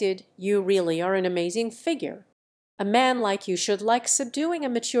expected, you really are an amazing figure. A man like you should like subduing a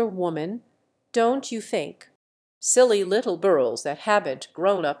mature woman, don't you think? Silly little girls that haven't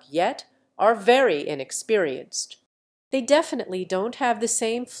grown up yet are very inexperienced. They definitely don't have the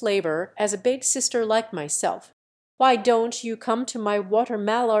same flavor as a big sister like myself. Why don't you come to my Water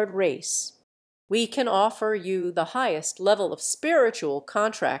Mallard race? We can offer you the highest level of spiritual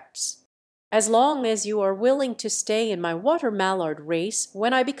contracts. As long as you are willing to stay in my Water Mallard race,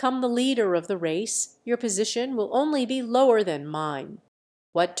 when I become the leader of the race, your position will only be lower than mine.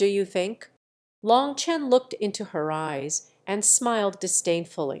 What do you think?" Long Chen looked into her eyes and smiled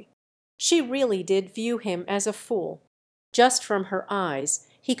disdainfully. She really did view him as a fool. Just from her eyes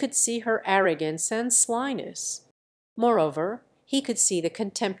he could see her arrogance and slyness. Moreover, he could see the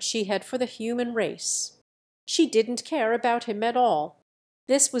contempt she had for the human race. She didn't care about him at all.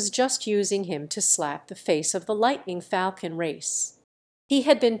 This was just using him to slap the face of the Lightning Falcon race. He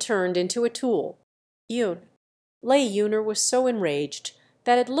had been turned into a tool. Lei Yuner was so enraged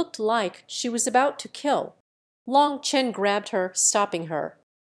that it looked like she was about to kill. Long Chen grabbed her, stopping her.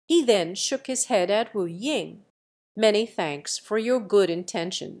 He then shook his head at Wu Ying. "Many thanks for your good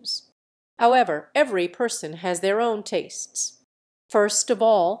intentions. However, every person has their own tastes. First of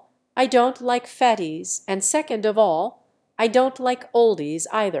all, I don't like fatties, and second of all, I don't like oldies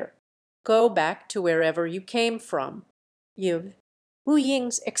either. Go back to wherever you came from." Wu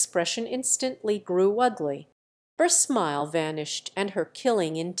Ying's expression instantly grew ugly. Her smile vanished and her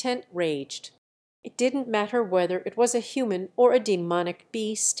killing intent raged. It didn't matter whether it was a human or a demonic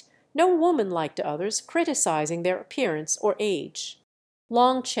beast. No woman liked others criticizing their appearance or age.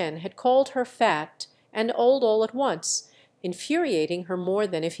 Long Chen had called her fat and old all at once, infuriating her more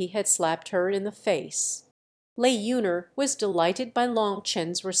than if he had slapped her in the face. Lei Yuner was delighted by Long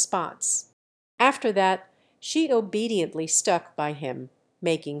Chen's response. After that, she obediently stuck by him,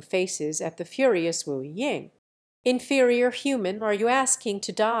 making faces at the furious Wu Ying. "Inferior human, are you asking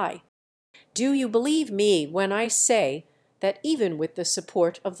to die? Do you believe me when I say that even with the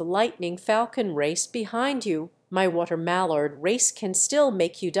support of the Lightning Falcon race behind you, my Water Mallard race can still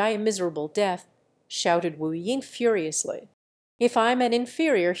make you die a miserable death?" shouted Wu Ying furiously. "If I'm an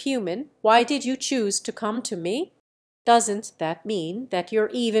inferior human, why did you choose to come to me? Doesn't that mean that you're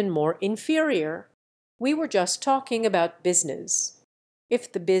even more inferior? We were just talking about business.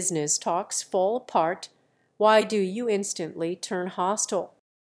 If the business talks fall apart, why do you instantly turn hostile?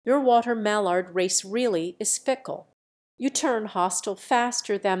 Your Water Mallard race really is fickle. You turn hostile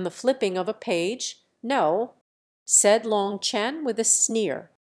faster than the flipping of a page, no," said Long Chen with a sneer.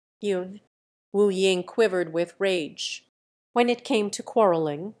 Wu Ying quivered with rage. When it came to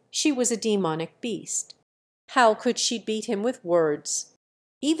quarreling, she was a demonic beast. How could she beat him with words?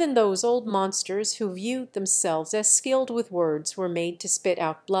 Even those old monsters who viewed themselves as skilled with words were made to spit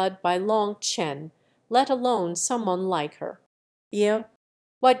out blood by Long Chen, let alone someone like her.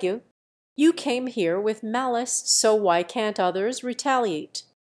 What you? You came here with malice, so why can't others retaliate?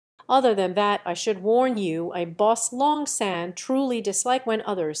 Other than that, I should warn you, I boss Long San truly dislike when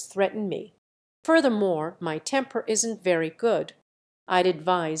others threaten me. Furthermore, my temper isn't very good. I'd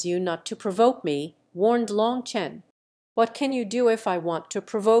advise you not to provoke me," warned Long Chen. "What can you do if I want to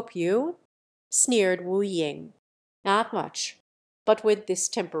provoke you?" sneered Wu Ying. "Not much. But with this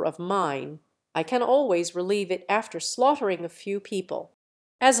temper of mine, I can always relieve it after slaughtering a few people.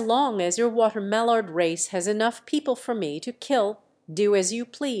 As long as your Water Mallard race has enough people for me to kill, do as you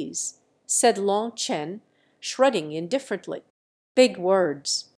please," said Long Chen, shrugging indifferently. "Big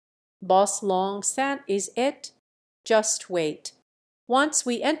words. Boss Long San is it? Just wait. Once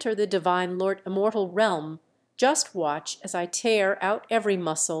we enter the divine Lord immortal realm, just watch as I tear out every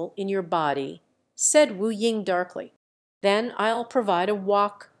muscle in your body," said Wu Ying darkly. "Then I'll provide a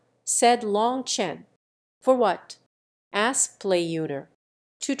wok," said Long Chen. "For what?" asked Lei Yuner.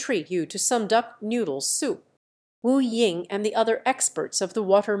 "To treat you to some duck noodle soup." Wu Ying and the other experts of the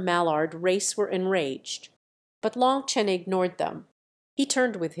water mallard race were enraged, but Long Chen ignored them. He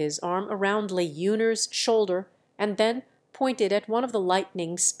turned with his arm around Lei Yuner's shoulder and then pointed at one of the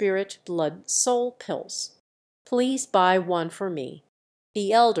lightning spirit blood soul pills. "Please buy one for me."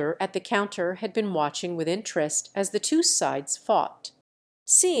 The elder at the counter had been watching with interest as the two sides fought.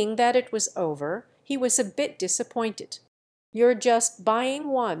 Seeing that it was over, he was a bit disappointed. "You're just buying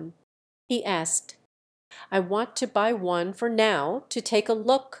one?" he asked. "I want to buy one for now to take a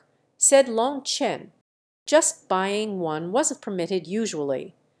look," said Long Chen. Just buying one wasn't permitted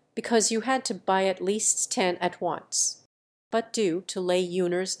usually, because you had to buy at least 10 at once. But due to Lei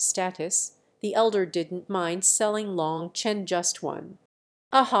Yuner's status, the elder didn't mind selling Long Chen just one.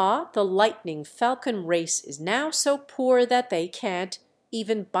 "Aha, the lightning falcon race is now so poor that they can't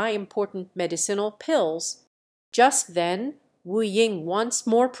even buy important medicinal pills." Just then Wu Ying once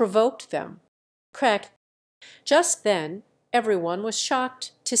more provoked them. Crack! Just then everyone was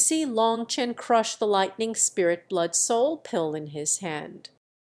shocked to see Long Chen crush the lightning spirit blood soul pill in his hand.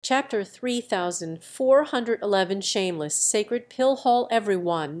 Chapter 3411 Shameless Sacred Pill Hall.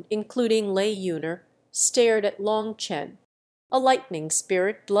 Everyone, including Lei Yuner, stared at Long Chen. A lightning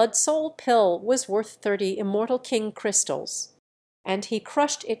spirit blood soul pill was worth 30 immortal king crystals. And he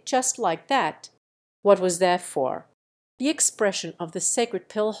crushed it just like that. What was that for? The expression of the Sacred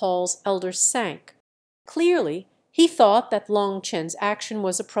Pill Hall's elder sank. Clearly, he thought that Long Chen's action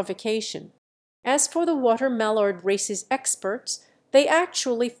was a provocation. As for the water mallard race's experts, they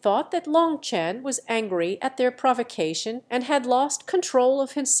actually thought that Long Chen was angry at their provocation and had lost control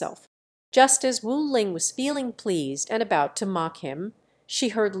of himself. Just as Wu Ling was feeling pleased and about to mock him, she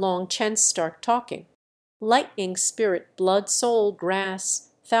heard Long Chen start talking. Lightning spirit blood soul grass,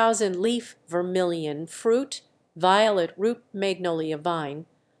 thousand leaf vermilion fruit, violet root magnolia vine,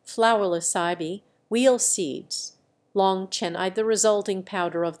 flowerless ivy, wheel seeds. Long Chen eyed the resulting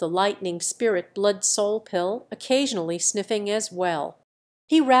powder of the lightning spirit blood soul pill, occasionally sniffing as well.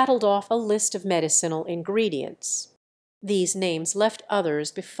 He rattled off a list of medicinal ingredients. These names left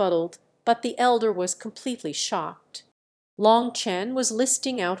others befuddled, but the elder was completely shocked. Long Chen was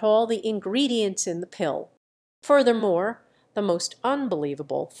listing out all the ingredients in the pill. Furthermore, the most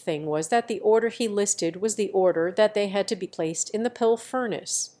unbelievable thing was that the order he listed was the order that they had to be placed in the pill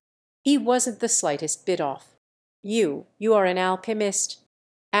furnace. He wasn't the slightest bit off. You are an alchemist?"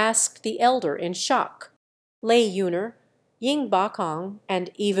 asked the elder in shock. Lei Yuner, Ying Bakong,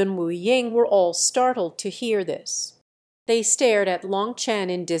 and even Wu Ying were all startled to hear this. They stared at Long Chen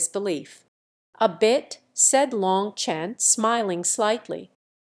in disbelief. "A bit," said Long Chen, smiling slightly.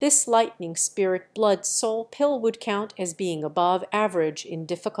 This lightning spirit blood soul pill would count as being above average in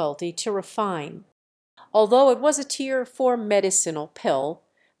difficulty to refine. Although it was a tier 4 medicinal pill,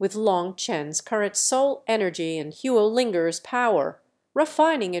 with Long Chen's current soul energy and Huo Linger's power,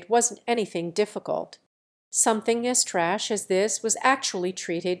 refining it wasn't anything difficult. Something as trash as this was actually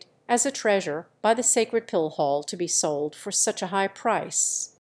treated as a treasure by the Sacred Pill Hall to be sold for such a high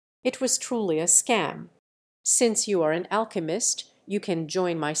price. It was truly a scam. Since you are an alchemist, you can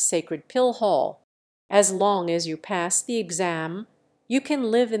join my Sacred Pill Hall. As long as you pass the exam, you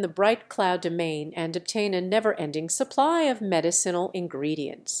can live in the bright cloud domain and obtain a never-ending supply of medicinal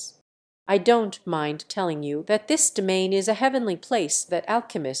ingredients. I don't mind telling you that this domain is a heavenly place that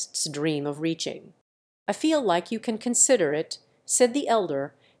alchemists dream of reaching. I feel like you can consider it," said the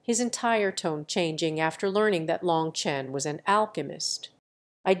elder, his entire tone changing after learning that Long Chen was an alchemist.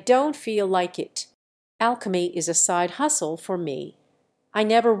 "I don't feel like it. Alchemy is a side hustle for me. I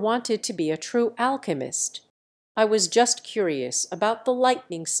never wanted to be a true alchemist. I was just curious about the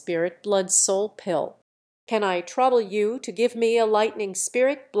lightning spirit blood soul pill. Can I trouble you to give me a lightning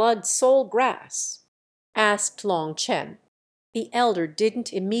spirit blood soul grass?" asked Long Chen. The elder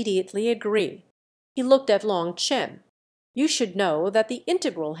didn't immediately agree. He looked at Long Chen. "You should know that the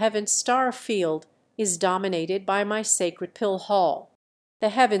integral heaven star field is dominated by my Sacred Pill Hall. The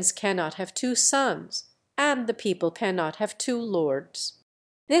heavens cannot have two suns, and the people cannot have two lords.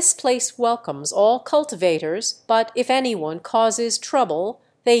 This place welcomes all cultivators, but if anyone causes trouble,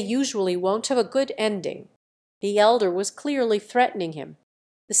 they usually won't have a good ending." The elder was clearly threatening him.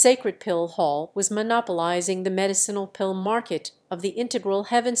 The Sacred Pill Hall was monopolizing the medicinal pill market of the integral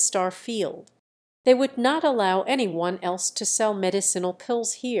heaven star field. They would not allow anyone else to sell medicinal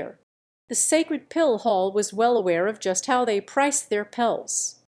pills here. The sacred pill hall was well aware of just how they priced their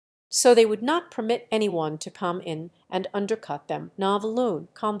pills, so they would not permit anyone to come in and undercut them. Navaloon,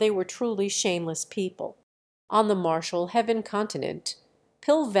 they were truly shameless people. On the Marshall Heaven continent,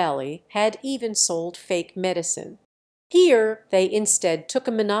 Pill Valley had even sold fake medicine. Here they instead took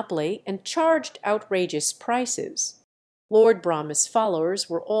a monopoly and charged outrageous prices. Lord Brahma's followers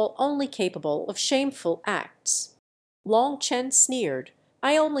were all only capable of shameful acts. Long Chen sneered,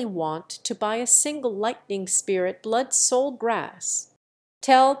 "I only want to buy a single lightning spirit blood soul grass.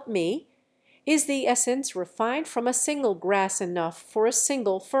 Tell me, is the essence refined from a single grass enough for a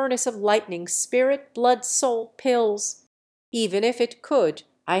single furnace of lightning spirit blood soul pills? Even if it could,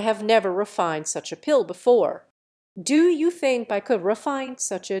 I have never refined such a pill before. Do you think I could refine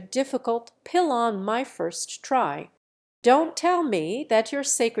such a difficult pill on my first try? Don't tell me that your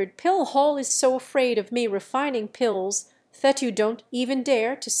sacred pill hall is so afraid of me refining pills that you don't even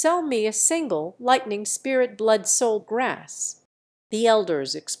dare to sell me a single lightning spirit blood soul grass." The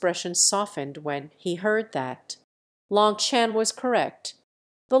elder's expression softened when he heard that. Long Chen was correct.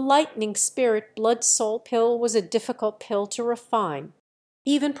 The lightning spirit blood soul pill was a difficult pill to refine.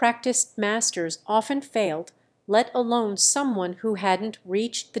 Even practiced masters often failed, let alone someone who hadn't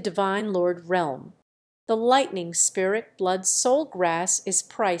reached the divine lord realm. The lightning spirit blood soul grass is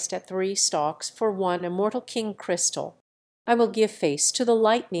priced at 3 stalks for 1 immortal king crystal. I will give face to the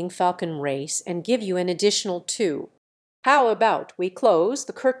lightning falcon race and give you an additional 2. How about we close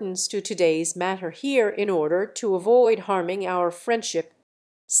the curtains to today's matter here in order to avoid harming our friendship?"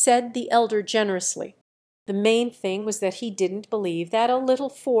 said the elder generously. The main thing was that he didn't believe that a little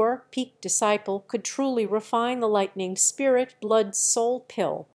 4-peak disciple could truly refine the lightning spirit blood soul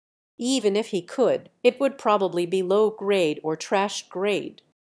pill. Even if he could, it would probably be low grade or trash grade.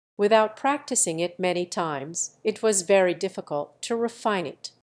 Without practicing it many times, it was very difficult to refine it.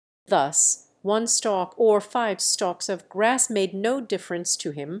 Thus, 1 stalk or 5 stalks of grass made no difference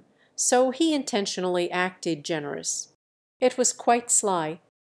to him, so he intentionally acted generous. It was quite sly.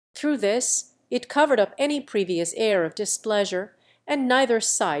 Through this, it covered up any previous air of displeasure, and neither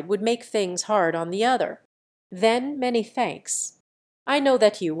side would make things hard on the other. Then many thanks. I know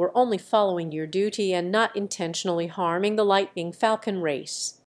that you were only following your duty and not intentionally harming the lightning falcon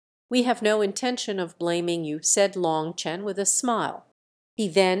race. We have no intention of blaming you, said Long Chen with a smile. He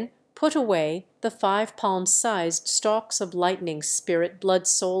then put away the 5-palm-sized stalks of lightning spirit blood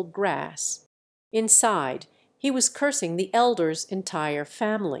soul grass. Inside, he was cursing the elder's entire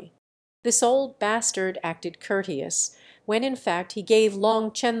family. This old bastard acted courteous, when in fact he gave Long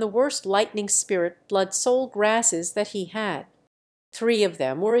Chen the worst lightning spirit blood soul grasses that he had. 3 of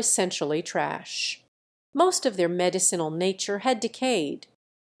them were essentially trash. Most of their medicinal nature had decayed.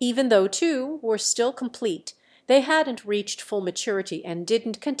 Even though 2 were still complete, they hadn't reached full maturity and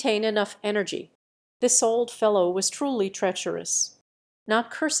didn't contain enough energy. This old fellow was truly treacherous. Not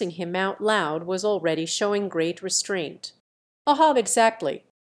cursing him out loud was already showing great restraint. "Ah, exactly.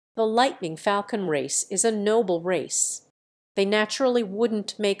 The lightning falcon race is a noble race. They naturally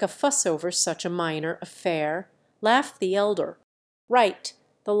wouldn't make a fuss over such a minor affair," laughed the elder. "Right,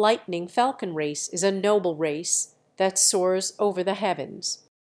 the lightning falcon race is a noble race that soars over the heavens.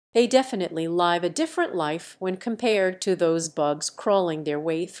 They definitely live a different life when compared to those bugs crawling their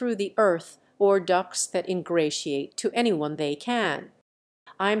way through the earth or ducks that ingratiate to anyone they can.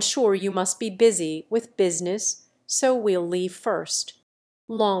 I'm sure you must be busy with business, so we'll leave first."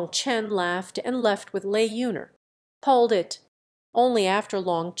 Long Chen laughed and left with Lei Yuner. Hold it. Only after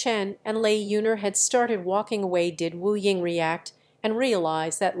Long Chen and Lei Yuner had started walking away did Wu Ying react and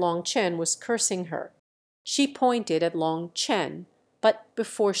realize that Long Chen was cursing her. She pointed at Long Chen, but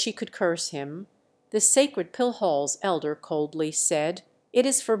before she could curse him, the sacred pill hall's elder coldly said, "It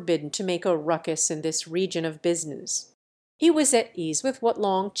is forbidden to make a ruckus in this region of business." He was at ease with what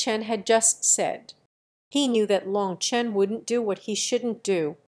Long Chen had just said. He knew that Long Chen wouldn't do what he shouldn't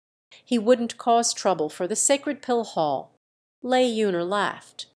do. He wouldn't cause trouble for the sacred pill hall. Lei Yuner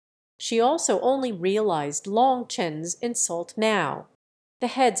laughed. She also only realized Long Chen's insult now. The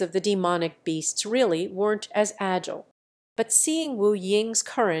heads of the demonic beasts really weren't as agile. But seeing Wu Ying's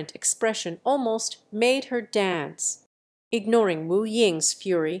current expression almost made her dance. Ignoring Wu Ying's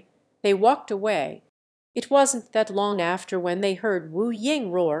fury, they walked away. It wasn't that long after when they heard Wu Ying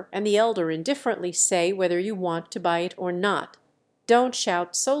roar and the elder indifferently say whether you want to buy it or not. Don't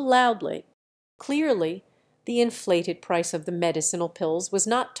shout so loudly. Clearly, the inflated price of the medicinal pills was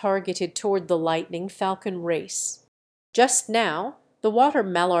not targeted toward the lightning falcon race. Just now, the water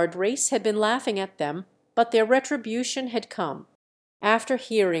mallard race had been laughing at them, but their retribution had come. After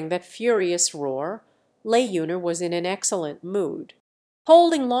hearing that furious roar, Lei Yuner was in an excellent mood.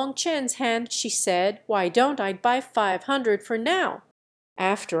 Holding Long Chen's hand, she said, "Why don't I buy 500 for now?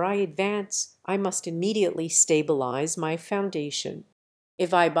 After I advance, I must immediately stabilize my foundation.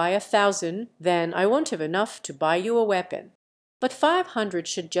 If I buy 1,000, then I won't have enough to buy you a weapon. But 500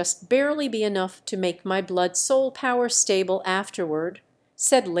 should just barely be enough to make my blood-soul power stable afterward,"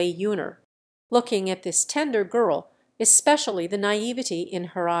 said Lei Yuner. Looking at this tender girl, especially the naivety in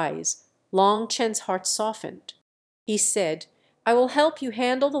her eyes, Long Chen's heart softened. He said, "I will help you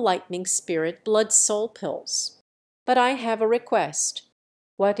handle the lightning spirit blood-soul pills. But I have a request."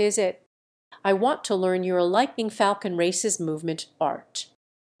 "What is it?" "I want to learn your Lightning Falcon Race's movement art."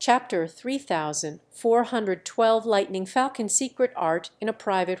 Chapter 3412 Lightning Falcon Secret Art in a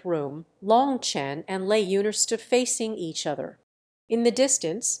private room. Long Chen and Lei Yuner stood facing each other. In the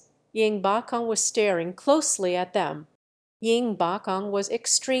distance, Ying Bakong was staring closely at them. Ying Bakong was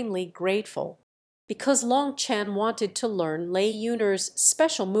extremely grateful. Because Long Chen wanted to learn Lei Yuner's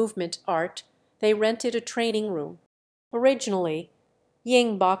special movement art, they rented a training room. Originally,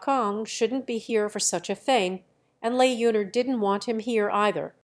 Ying Bakong shouldn't be here for such a thing, and Lei Yuner didn't want him here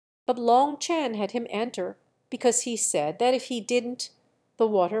either. But Long Chen had him enter because he said that if he didn't, the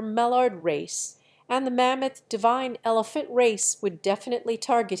Water Mallard race and the Mammoth Divine Elephant race would definitely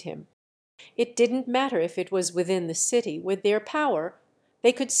target him. It didn't matter if it was within the city. With their power,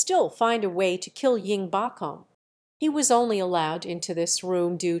 they could still find a way to kill Ying Bakong. He was only allowed into this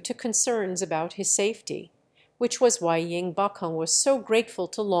room due to concerns about his safety, which was why Ying Bakong was so grateful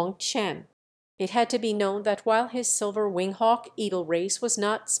to Long Chen. It had to be known that while his silver wing-hawk eagle race was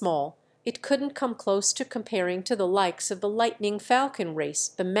not small, it couldn't come close to comparing to the likes of the lightning falcon race,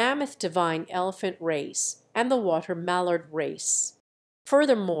 the mammoth divine elephant race, and the water mallard race.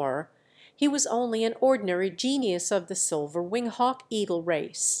 Furthermore, he was only an ordinary genius of the silver wing-hawk eagle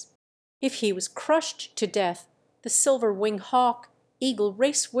race. If he was crushed to death, the silver wing-hawk eagle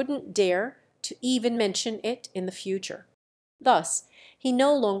race wouldn't dare to even mention it in the future. Thus, he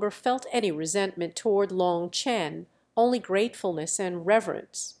no longer felt any resentment toward Long Chen, only gratefulness and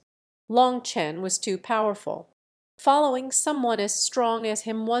reverence. Long Chen was too powerful. Following someone as strong as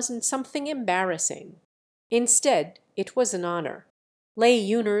him wasn't something embarrassing. Instead, it was an honor. Lei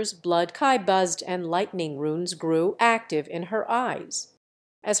Yuner's blood kai buzzed and lightning runes grew active in her eyes.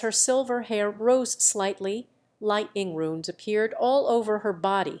 As her silver hair rose slightly, lightning runes appeared all over her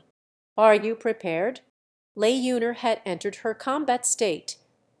body. "Are you prepared?" Lei Yuner had entered her combat state,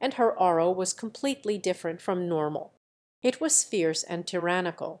 and her aura was completely different from normal. It was fierce and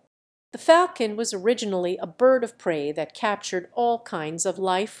tyrannical. The falcon was originally a bird of prey that captured all kinds of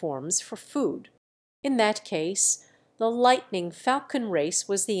life forms for food. In that case, the lightning falcon race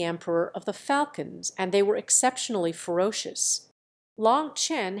was the emperor of the falcons, and they were exceptionally ferocious. Long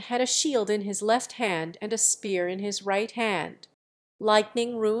Chen had a shield in his left hand and a spear in his right hand.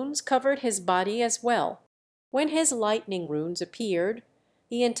 Lightning runes covered his body as well. When his lightning runes appeared,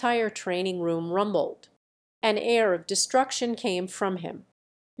 the entire training room rumbled. An air of destruction came from him.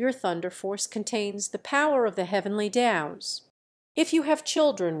 "Your thunder force contains the power of the heavenly Taoes. If you have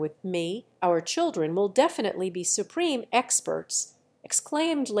children with me, our children will definitely be supreme experts,"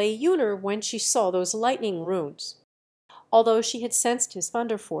 exclaimed Lei Yuner when she saw those lightning runes. Although she had sensed his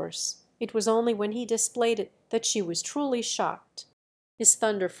thunder force, it was only when he displayed it that she was truly shocked. His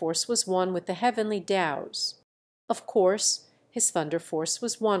thunder force was one with the heavenly Taoes. Of course, his thunder force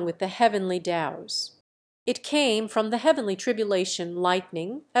was one with the heavenly Taoes. It came from the heavenly tribulation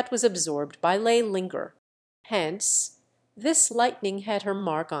lightning that was absorbed by Lei Linger. Hence, this lightning had her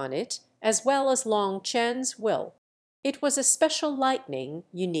mark on it, as well as Long Chen's will. It was a special lightning,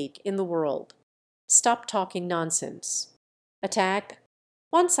 unique in the world. "Stop talking nonsense. Attack.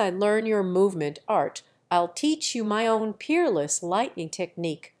 Once I learn your movement art, I'll teach you my own peerless lightning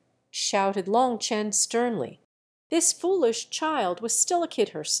technique," shouted Long Chen sternly. This foolish child was still a kid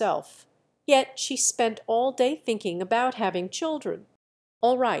herself, yet she spent all day thinking about having children.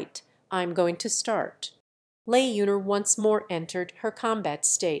 "All right, I'm going to start." Lei Yuner once more entered her combat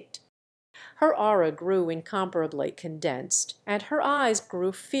state. Her aura grew incomparably condensed, and her eyes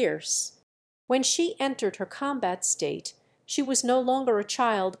grew fierce. When she entered her combat state, she was no longer a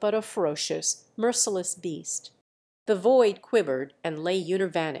child but a ferocious, merciless beast. The void quivered, and Lei Yuner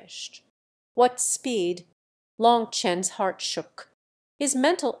vanished. What speed! Long Chen's heart shook. His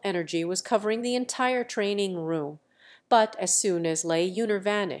mental energy was covering the entire training room, but as soon as Lei Yuner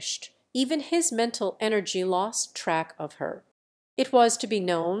vanished, even his mental energy lost track of her. It was to be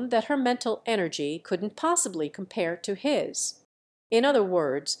known that her mental energy couldn't possibly compare to his. In other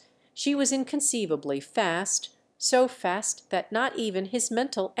words, she was inconceivably fast, so fast that not even his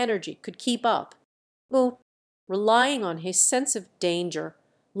mental energy could keep up. "Ooh, Relying on his sense of danger,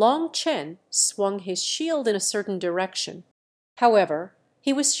 Long Chen swung his shield in a certain direction. However,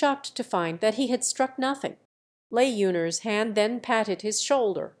 he was shocked to find that he had struck nothing. Lei Yuner's hand then patted his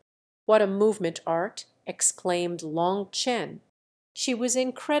shoulder. "What a movement, art!" exclaimed Long Chen. She was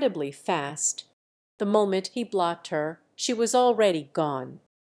incredibly fast. The moment he blocked her, she was already gone.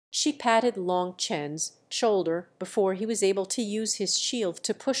 She patted Long Chen's shoulder before he was able to use his shield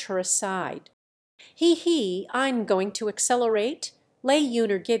to push her aside. I'm going to accelerate?" Lei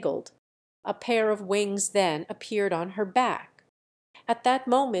Yuner giggled. A pair of wings then appeared on her back. At that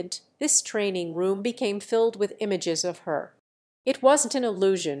moment this training room became filled with images of her. It wasn't an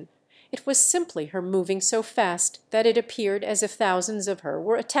illusion. It was simply her moving so fast that it appeared as if thousands of her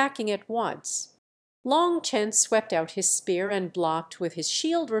were attacking at once. Long Chen swept out his spear and blocked with his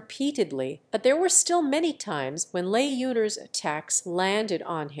shield repeatedly, but there were still many times when Lei Yuner's attacks landed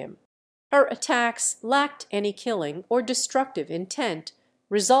on him. Her attacks lacked any killing or destructive intent,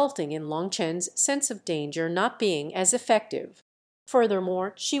 resulting in Long Chen's sense of danger not being as effective.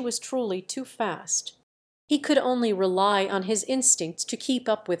 Furthermore, she was truly too fast. He could only rely on his instincts to keep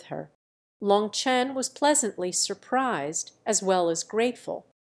up with her. Long Chen was pleasantly surprised as well as grateful.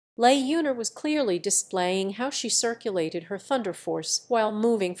 Lei Yuner was clearly displaying how she circulated her thunder force while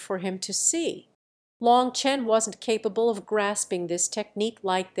moving for him to see. Long Chen wasn't capable of grasping this technique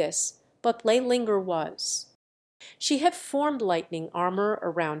like this, but Lei Linger was. She had formed lightning armor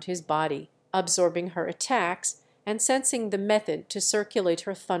around his body, absorbing her attacks and sensing the method to circulate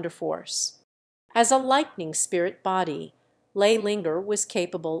her thunder force. As a lightning spirit body, Lei Linger was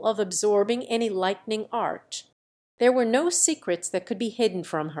capable of absorbing any lightning art. There were no secrets that could be hidden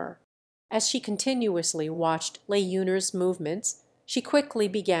from her. As she continuously watched Lei Yuner's movements, she quickly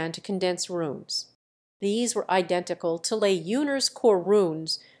began to condense runes. These were identical to Lei Yuner's core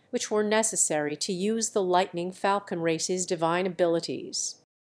runes, which were necessary to use the Lightning Falcon race's divine abilities.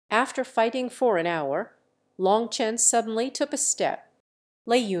 After fighting for an hour, Long Chen suddenly took a step.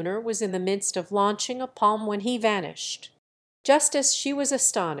 Lei Yuner was in the midst of launching a palm when he vanished. Just as she was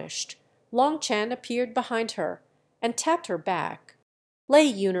astonished, Long Chen appeared behind her and tapped her back.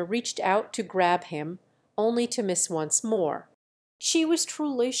 Lei Yuner reached out to grab him, only to miss once more. She was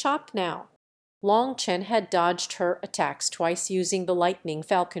truly shocked now. Long Chen had dodged her attacks twice using the Lightning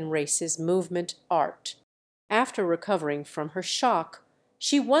Falcon race's movement art. After recovering from her shock,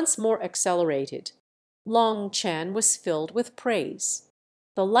 she once more accelerated. Long Chen was filled with praise.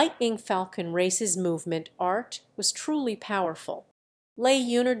 The Lightning Falcon race's movement art was truly powerful. Lei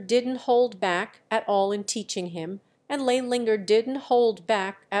Yuner didn't hold back at all in teaching him, and Lei Linger didn't hold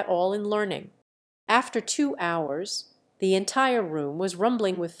back at all in learning. After 2 hours, the entire room was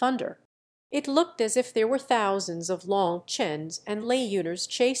rumbling with thunder. It looked as if there were thousands of Long Chens and Lei Yuners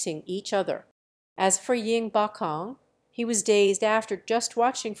chasing each other. As for Ying Bakong, he was dazed after just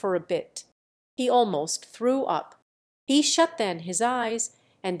watching for a bit. He almost threw up. He shut then his eyes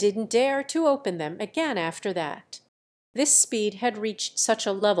and didn't dare to open them again after that. This speed had reached such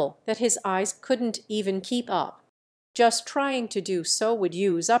a level that his eyes couldn't even keep up. Just trying to do so would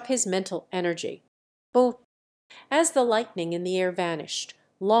use up his mental energy. Boom! As the lightning in the air vanished,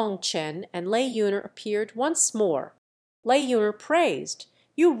 Long Chen and Lei Yuner appeared once more. Lei Yuner praised,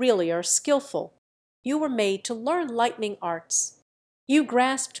 "You really are skillful. You were made to learn lightning arts. You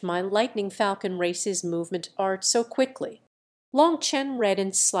grasped my Lightning Falcon race's movement art so quickly." Long Chen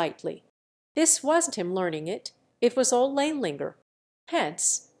reddened slightly. This wasn't him learning it. It was all Lei Linger.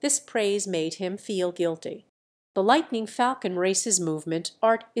 Hence, this praise made him feel guilty. The Lightning Falcon race's movement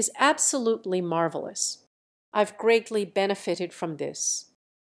art is absolutely marvelous. I've greatly benefited from this.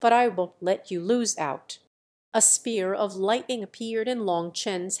 But I won't let you lose out. A spear of lightning appeared in Long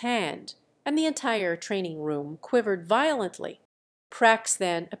Chen's hand, and the entire training room quivered violently. Cracks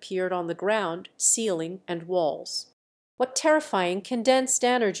then appeared on the ground, ceiling, and walls. What terrifying condensed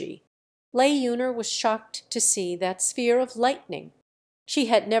energy! Lei Yuner was shocked to see that sphere of lightning. She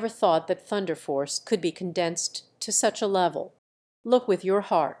had never thought that thunder force could be condensed to such a level. Look with your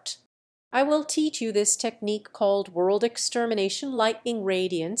heart. I will teach you this technique called World Extermination Lightning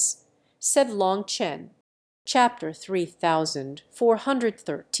Radiance, said Long Chen. Chapter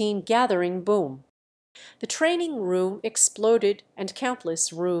 3413 Gathering Boom. The training room exploded and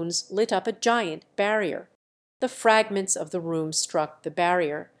countless runes lit up a giant barrier. The fragments of the room struck the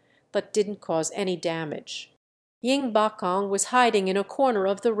barrier, but didn't cause any damage. Ying Bakong was hiding in a corner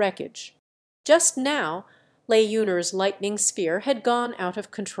of the wreckage. Just now, Lei Yuner's lightning sphere had gone out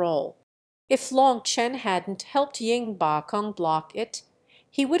of control. If Long Chen hadn't helped Ying Bakong block it,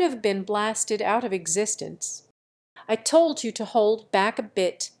 he would have been blasted out of existence. "I told you to hold back a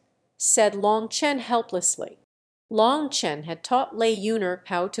bit," said Long Chen helplessly. Long Chen had taught Lei Yuner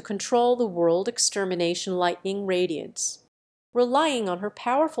how to control the world extermination lightning radiance. Relying on her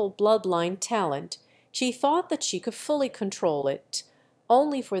powerful bloodline talent, she thought that she could fully control it,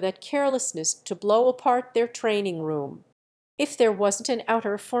 only for that carelessness to blow apart their training room. If there wasn't an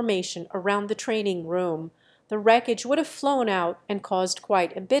outer formation around the training room, the wreckage would have flown out and caused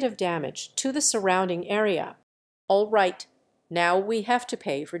quite a bit of damage to the surrounding area. All right, now we have to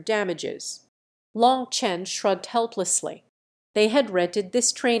pay for damages. Long Chen shrugged helplessly. They had rented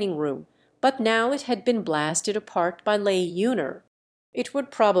this training room, but now it had been blasted apart by Lei Yuner. It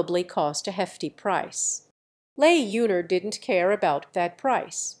would probably cost a hefty price. Lei Yuner didn't care about that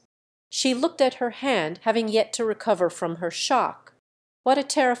price. She looked at her hand, having yet to recover from her shock. What a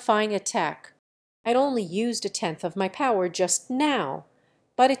terrifying attack! I'd only used 1/10 of my power just now,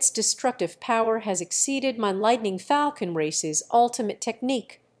 but its destructive power has exceeded my Lightning Falcon race's ultimate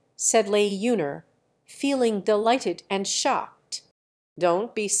technique, said Lei Yuner, feeling delighted and shocked.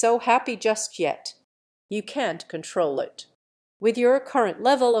 Don't be so happy just yet. You can't control it. With your current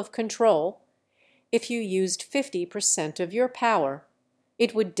level of control, if you used 50% of your power,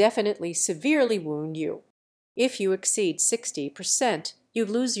 it would definitely severely wound you. If you exceed 60%, you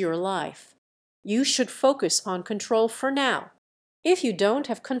lose your life. You should focus on control for now. If you don't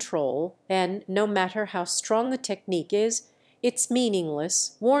have control, then no matter how strong the technique is, it's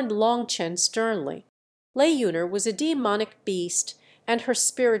meaningless, warned Long Chen sternly. Lei Yuner was a demonic beast, and her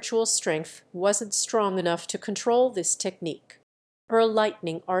spiritual strength wasn't strong enough to control this technique. Her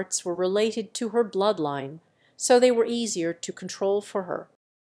lightning arts were related to her bloodline, so they were easier to control for her.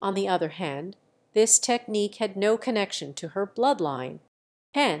 On the other hand, this technique had no connection to her bloodline.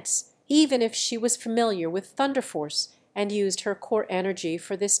 Hence, even if she was familiar with Thunder Force and used her core energy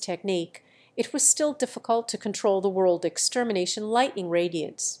for this technique, it was still difficult to control the world extermination lightning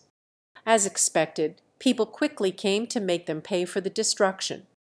radiance. As expected, people quickly came to make them pay for the destruction.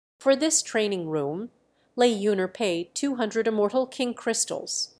 For this training room, Lei Yuner paid 200 Immortal King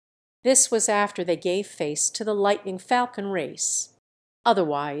crystals. This was after they gave face to the Lightning Falcon race.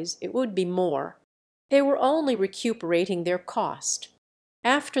 Otherwise, it would be more. They were only recuperating their cost.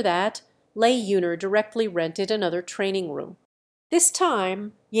 After that, Lei Yuner directly rented another training room. This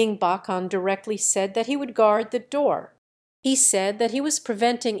time, Ying Bakan directly said that he would guard the door. He said that he was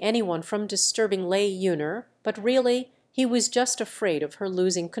preventing anyone from disturbing Lei Yuner, but really he was just afraid of her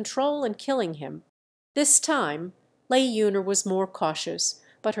losing control and killing him. This time, Lei Yuner was more cautious,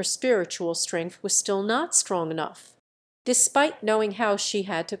 but her spiritual strength was still not strong enough. Despite knowing how she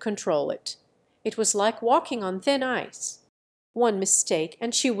had to control it, it was like walking on thin ice. One mistake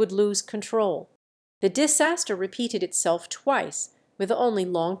and she would lose control. The disaster repeated itself twice, with only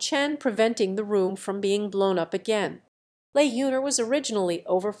Long Chen preventing the room from being blown up again. Lei Yuner was originally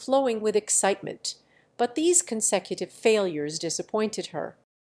overflowing with excitement, but these consecutive failures disappointed her.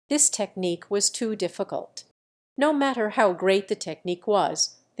 This technique was too difficult. No matter how great the technique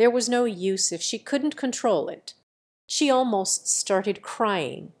was, there was no use if she couldn't control it. She almost started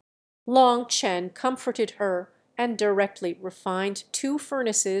crying. Long Chen comforted her and directly refined 2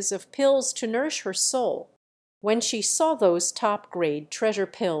 furnaces of pills to nourish her soul. When she saw those top-grade treasure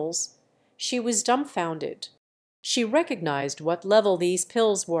pills, she was dumbfounded. She recognized what level these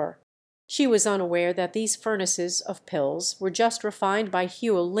pills were. She was unaware that these furnaces of pills were just refined by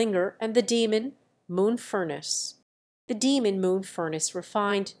Huel Linger and the demon Moon Furnace. The demon Moon Furnace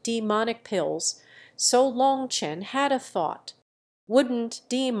refined demonic pills, so Long Chen had a thought. Wouldn't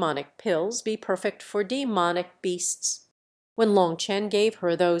demonic pills be perfect for demonic beasts? When Long Chen gave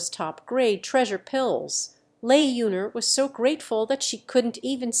her those top-grade treasure pills, Lei Yuner was so grateful that she couldn't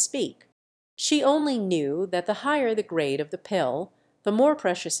even speak. She only knew that the higher the grade of the pill, the more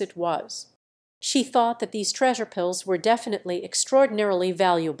precious it was. She thought that these treasure pills were definitely extraordinarily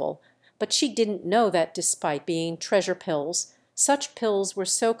valuable, but she didn't know that despite being treasure pills, such pills were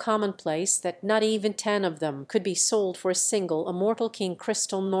so commonplace that not even 10 of them could be sold for a single Immortal King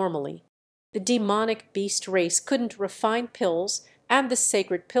crystal normally. The demonic beast race couldn't refine pills, and the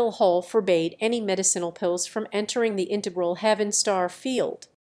sacred pill hall forbade any medicinal pills from entering the integral Heaven Star field.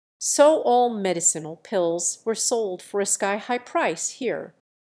 So all medicinal pills were sold for a sky-high price here.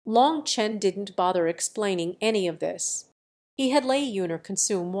 Long Chen didn't bother explaining any of this. He had Lei Yuner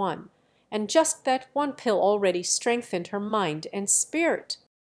consume one, and just that one pill already strengthened her mind and spirit.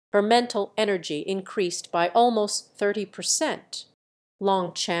 Her mental energy increased by almost 30%.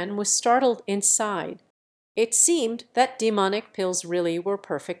 Long Chen was startled inside. It seemed that demonic pills really were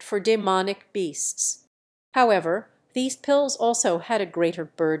perfect for demonic beasts. However, these pills also had a greater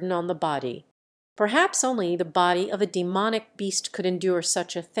burden on the body. Perhaps only the body of a demonic beast could endure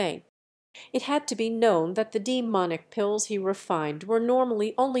such a thing. It had to be known that the demonic pills he refined were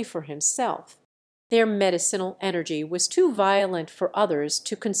normally only for himself. Their medicinal energy was too violent for others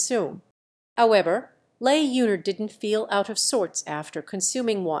to consume. However, Lei Yunner didn't feel out of sorts after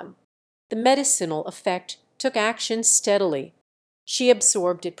consuming one. The medicinal effect took action steadily. She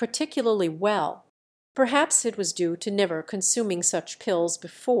absorbed it particularly well. Perhaps it was due to never consuming such pills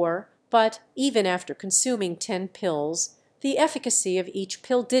before, but even after consuming 10 pills, the efficacy of each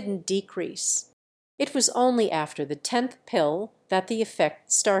pill didn't decrease. It was only after the 10th pill that the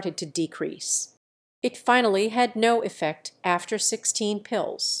effect started to decrease. It finally had no effect after 16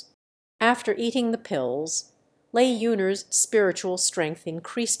 pills. After eating the pills, Lei Yunner's spiritual strength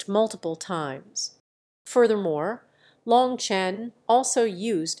increased multiple times. Furthermore, Long Chen also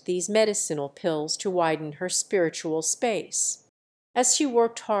used these medicinal pills to widen her spiritual space. As she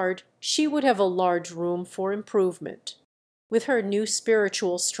worked hard, she would have a large room for improvement. With her new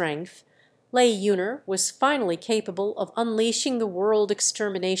spiritual strength, Lei Yunner was finally capable of unleashing the world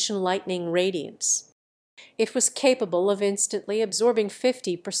extermination lightning radiance. It was capable of instantly absorbing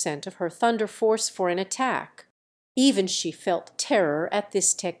 50% of her thunder force for an attack. Even she felt terror at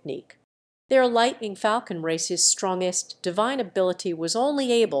this technique. Their lightning falcon race's strongest divine ability was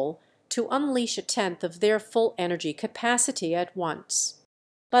only able to unleash a tenth of their full energy capacity at once.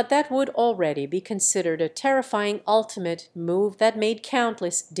 But that would already be considered a terrifying ultimate move that made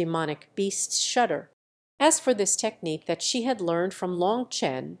countless demonic beasts shudder. As for this technique that she had learned from Long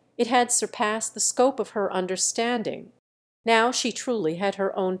Chen, it had surpassed the scope of her understanding. Now she truly had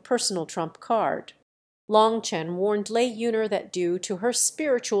her own personal trump card. Long Chen warned Lei Yunner that due to her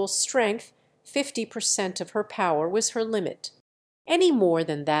spiritual strength, 50% of her power was her limit. Any more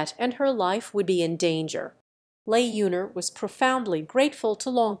than that and her life would be in danger. Lei Yunner was profoundly grateful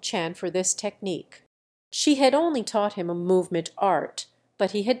to Long Chen for this technique. She had only taught him a movement art,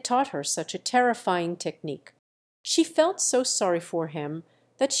 but he had taught her such a terrifying technique. She felt so sorry for him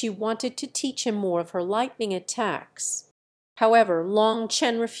that she wanted to teach him more of her lightning attacks. However, Long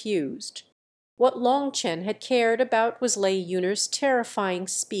Chen refused. What Long Chen had cared about was Lei Yunner's terrifying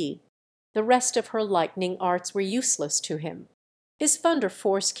speed. The rest of her lightning arts were useless to him. His thunder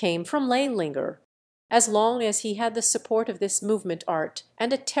force came from Lei Linger. As long as he had the support of this movement art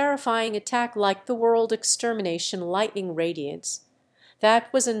and a terrifying attack like the world extermination lightning radiance,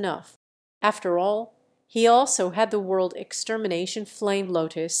 that was enough. After all, he also had the world extermination flame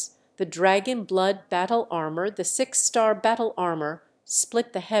lotus, the dragon blood battle armor, the 6-star battle armor,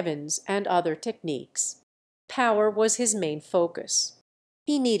 split the heavens, and other techniques. Power was his main focus.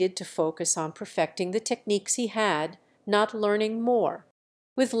 He needed to focus on perfecting the techniques he had, not learning more.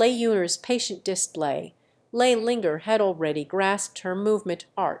 With Lei Yunner's patient display, Lei Linger had already grasped her movement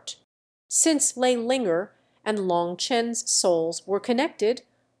art. Since Lei Linger and Long Chen's souls were connected,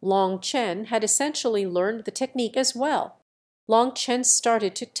 Long Chen had essentially learned the technique as well. Long Chen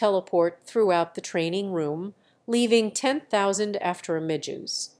started to teleport throughout the training room, leaving 10,000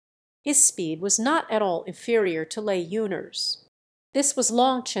 afterimidges. His speed was not at all inferior to Lei Yunner's. This was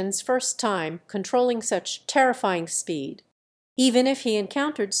Long Chen's first time controlling such terrifying speed. Even if he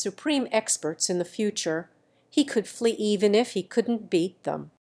encountered supreme experts in the future, he could flee even if he couldn't beat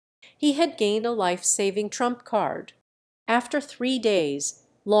them. He had gained a life-saving trump card. After 3 days,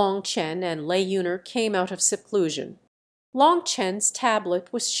 Long Chen and Lei Yunner came out of seclusion. Long Chen's tablet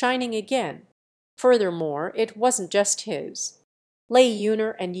was shining again. Furthermore, it wasn't just his. Lei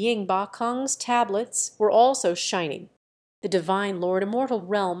Yunner and Ying Bakong's tablets were also shining. The Divine Lord Immortal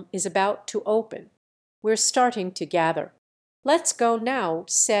Realm is about to open. We're starting to gather. "Let's go now,"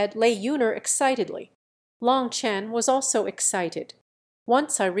 said Lei Yunner excitedly. Long Chen was also excited.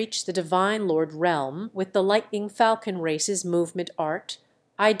 "Once I reach the Divine Lord Realm with the Lightning Falcon race's movement art,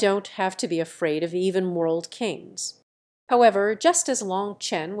 I don't have to be afraid of even world kings." However, just as Long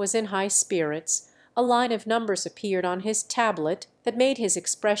Chen was in high spirits, a line of numbers appeared on his tablet that made his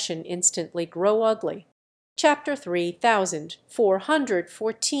expression instantly grow ugly. Chapter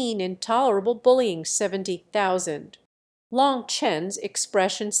 3414 Intolerable Bullying 70,000. Long Chen's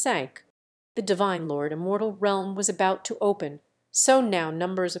expression sank. The Divine Lord Immortal Realm was about to open, so now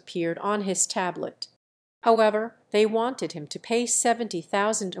numbers appeared on his tablet. However, they wanted him to pay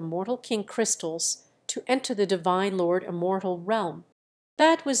 70,000 Immortal King crystals to enter the Divine Lord Immortal Realm.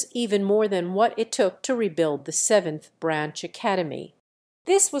 That was even more than what it took to rebuild the 7th Branch Academy.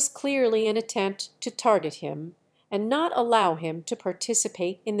 This was clearly an attempt to target him and not allow him to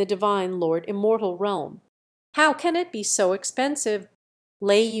participate in the Divine Lord Immortal Realm. How can it be so expensive?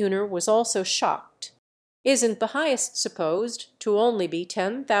 Lei Yunner was also shocked. Isn't the highest supposed to only be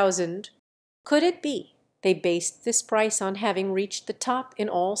 10,000? Could it be They based this price on having reached the top in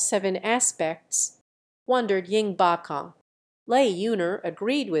all 7 aspects, wondered Ying Bakang. Lei Yuner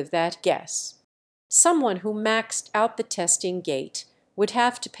agreed with that guess. Someone who maxed out the testing gate would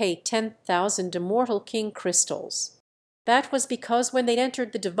have to pay 10,000 Immortal King crystals. That was because when they'd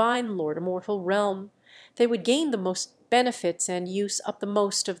entered the Divine Lord Immortal realm, they would gain the most benefits and use up the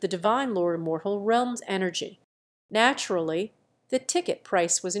most of the Divine Lord Immortal realm's energy. Naturally, the ticket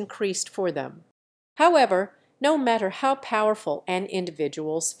price was increased for them. However, no matter how powerful an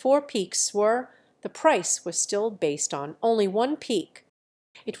individual's 4 peaks were, the price was still based on only 1 peak.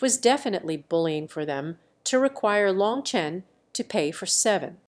 It was definitely bullying for them to require Long Chen to pay for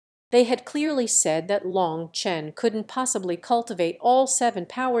 7. They had clearly said that Long Chen couldn't possibly cultivate all 7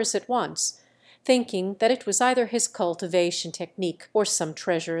 powers at once, thinking that it was either his cultivation technique or some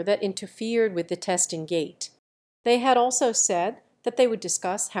treasure that interfered with the testing gate. They had also said that they would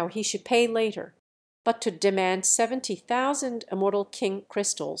discuss how he should pay later, but to demand 70,000 Immortal King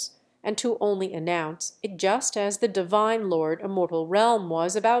crystals and to only announce it just as the Divine Lord Immortal Realm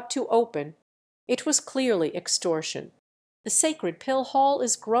was about to open, it was clearly extortion. The Sacred Pill Hall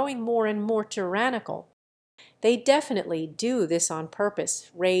is growing more and more tyrannical. They definitely do this on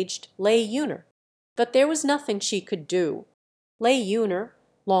purpose, raged Lei Yuner. But there was nothing she could do. Lei Yuner,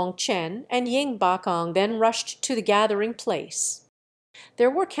 Long Chen, and Ying Bakong then rushed to the gathering place.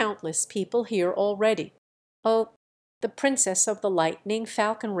 There were countless people here already. Oh, the Princess of the Lightning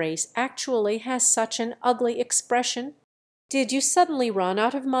Falcon race actually has such an ugly expression. Did you suddenly run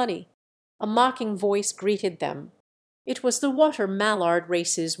out of money? A mocking voice greeted them. It was the Water Mallard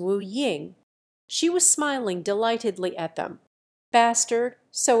race's Wu Ying. She was smiling delightedly at them. Bastard,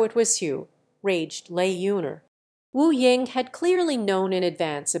 so it was you, raged Lei Yuner. Wu Ying had clearly known in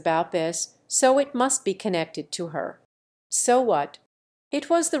advance about this, so it must be connected to her. So what? It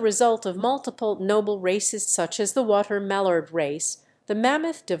was the result of multiple noble races such as the Water Mallard race, the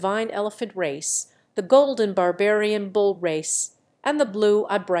Mammoth Divine Elephant race, the Golden Barbarian Bull race, and the Blue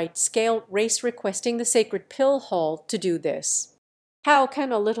Bright Scale race requesting the Sacred Pill Hall to do this. How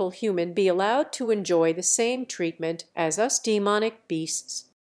can a little human be allowed to enjoy the same treatment as us demonic beasts?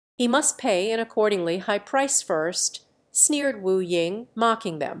 He must pay an accordingly high price first, sneered Wu Ying,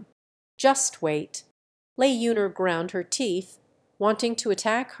 mocking them. Just wait. Lei Yuner ground her teeth, wanting to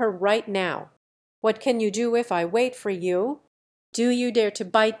attack her right now. What can you do if I wait for you? Do you dare to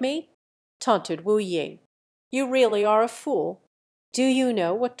bite me? Taunted Wu Ying. You really are a fool. Do you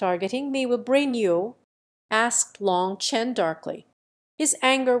know what targeting me will bring you? Asked Long Chen darkly. His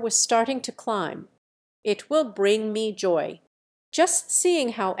anger was starting to climb. It will bring me joy. Just seeing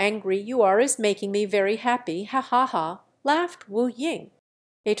how angry you are is making me very happy, ha ha ha, laughed Wu Ying.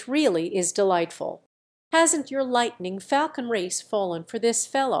 It really is delightful. Hasn't your lightning falcon race fallen for this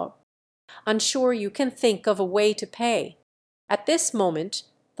fellow? I'm sure you can think of a way to pay. At this moment,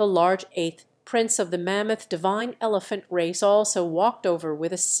 the large 8th Prince of the Mammoth Divine Elephant race also walked over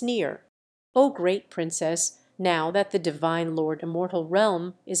with a sneer. O great princess, now that the Divine Lord Immortal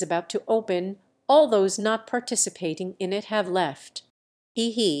Realm is about to open, all those not participating in it have left.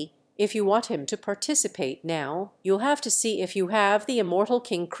 He, if you want him to participate now, you'll have to see if you have the Immortal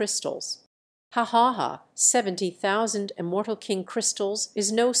King crystals. Ha ha ha, 70,000 Immortal King crystals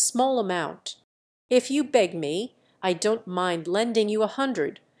is no small amount. If you beg me, I don't mind lending you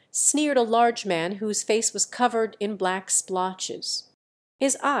 100, sneered a large man whose face was covered in black splotches.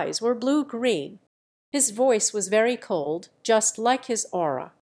 His eyes were blue-green. His voice was very cold, just like his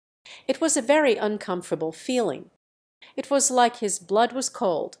aura. It was a very uncomfortable feeling. It was like his blood was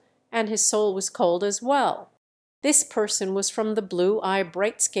cold, and his soul was cold as well. This person was from the Blue-Eye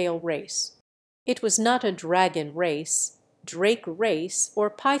Bright Scale race. It was not a dragon race, drake race, or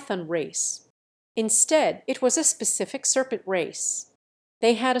python race. Instead, it was a specific serpent race.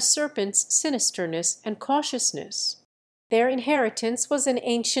 They had a serpent's sinisterness and cautiousness. Their inheritance was an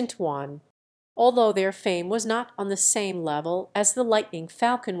ancient one. Although their fame was not on the same level as the lightning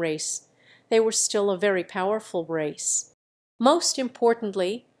falcon race, they were still a very powerful race. Most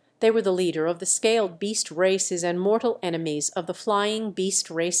importantly, they were the leader of the scaled beast races and mortal enemies of the flying beast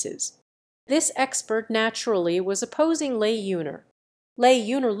races. This expert naturally was opposing Lei Yuner. Lei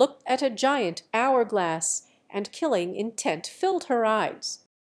Yuner looked at a giant hourglass, and killing intent filled her eyes.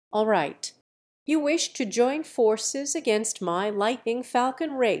 All right. You wish to join forces against my lightning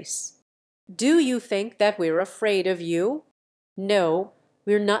falcon race. Do you think that we're afraid of you? No,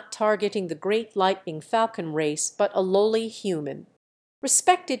 we're not targeting the great lightning falcon race, but a lowly human.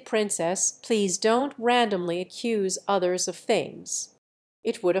 Respected princess, please don't randomly accuse others of things.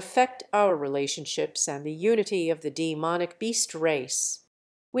 It would affect our relationships and the unity of the demonic beast race.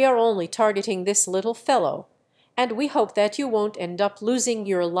 We are only targeting this little fellow, and we hope that you won't end up losing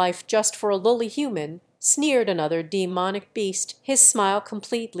your life just for a lowly human," sneered another demonic beast, his smile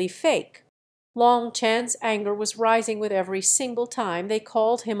completely fake. Long Chen's anger was rising with every single time they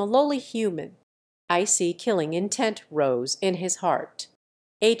called him a lowly human. Icy killing intent rose in his heart.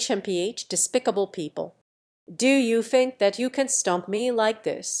 HMPH, despicable people. Do you think that you can stump me like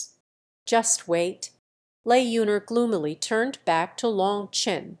this? Just wait. Lei Yun'er gloomily turned back to Long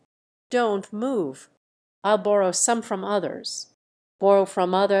Chen. Don't move. I'll borrow some from others. Borrow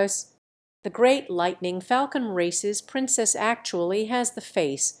from others? The great lightning falcon race's princess actually has the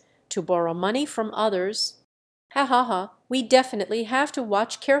face to borrow money from others. Ha ha ha, we definitely have to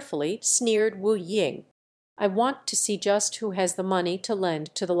watch carefully, sneered Wu Ying. I want to see just who has the money to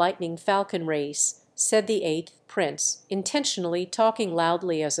lend to the lightning falcon race, said the eighth prince, intentionally talking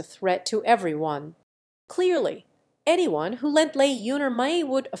loudly as a threat to everyone. Clearly, anyone who lent Lei Yun'er money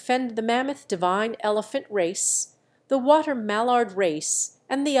would offend the mammoth divine elephant race, the water mallard race,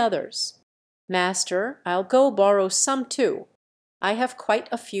 and the others. Master, I'll go borrow some too. I have quite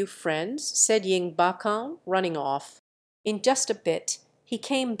a few friends, said Ying Bakang, running off. In just a bit he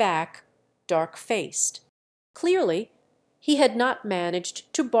came back, dark-faced. Clearly, he had not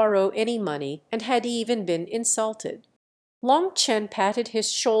managed to borrow any money and had even been insulted. Long Chen patted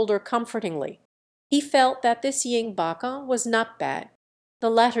his shoulder comfortingly. He felt that this Ying Bakang was not bad. The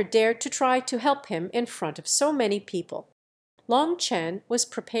latter dared to try to help him in front of so many people. Long Chen was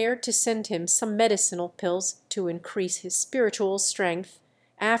prepared to send him some medicinal pills to increase his spiritual strength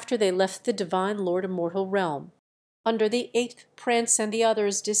after they left the divine Lord Immortal realm. Under the eighth prince and the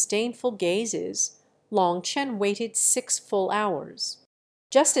others' disdainful gazes, Long Chen waited 6 full hours.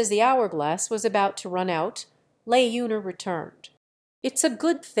 Just as the hourglass was about to run out, Lei Yun'er returned. It's a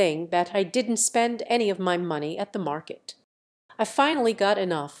good thing that I didn't spend any of my money at the market. I finally got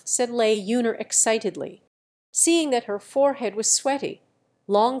enough, said Lei Yun'er excitedly. Seeing that her forehead was sweaty,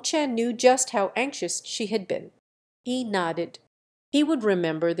 Long Chen knew just how anxious she had been. He nodded. He would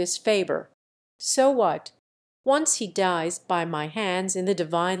remember this favor. So what? Once he dies by my hands in the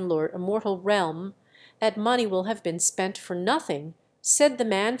divine Lord Immortal realm, that money will have been spent for nothing, said the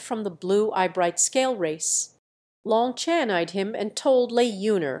man from the blue eyebright scale race. Long Chen eyed him and told Lei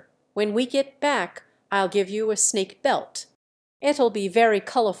Yun'er, when we get back, I'll give you a snake belt. It'll be very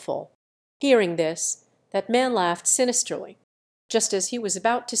colorful. Hearing this, that man laughed sinisterly. Just as he was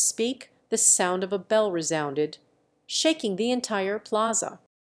about to speak, the sound of a bell resounded, shaking the entire plaza.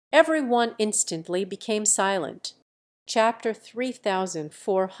 Everyone instantly became silent. Chapter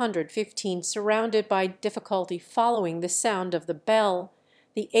 3415. Surrounded by difficulty following the sound of the bell,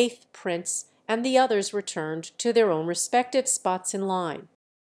 the eighth prince and the others returned to their own respective spots in line.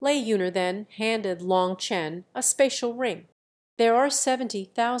 Lei Yun'er then handed Long Chen a spatial ring. There are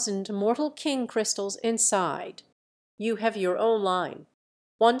 70,000 mortal king crystals inside. You have your own line.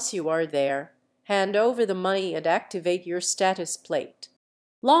 Once you are there, hand over the money and activate your status plate.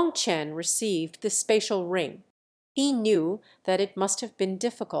 Long Chen received the spatial ring. He knew that it must have been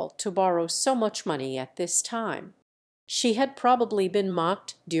difficult to borrow so much money at this time. She had probably been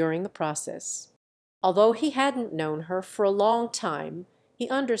mocked during the process. Although he hadn't known her for a long time, he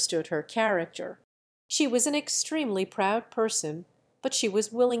understood her character. She was an extremely proud person, but she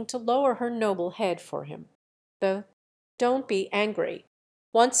was willing to lower her noble head for him. Don't be angry.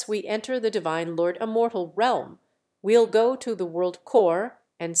 Once we enter the divine Lord Immortal realm, we'll go to the world core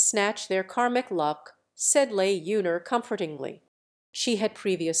and snatch their karmic luck, said Lei Yun'er comfortingly. She had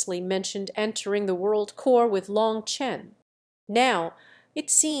previously mentioned entering the world core with Long Chen. Now, it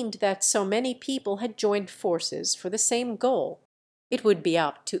seemed that so many people had joined forces for the same goal. It would be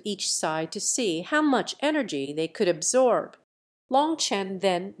up to each side to see how much energy they could absorb. Long Chen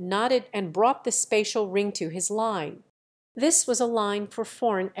then nodded and brought the spatial ring to his line. This was a line for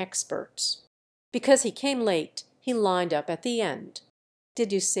foreign experts. Because he came late, he lined up at the end.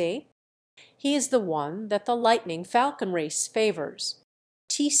 Did you see? He is the one that the lightning falcon race favors.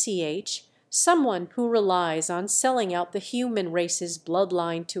 TCH, someone who relies on selling out the human race's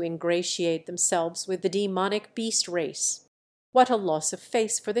bloodline to ingratiate themselves with the demonic beast race. What a loss of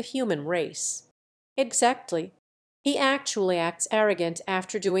face for the human race. Exactly. He actually acts arrogant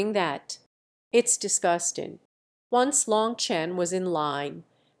after doing that. It's disgusting. Once Long Chen was in line,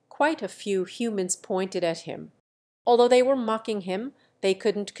 quite a few humans pointed at him. Although they were mocking him, they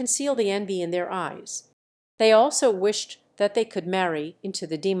couldn't conceal the envy in their eyes. They also wished that they could marry into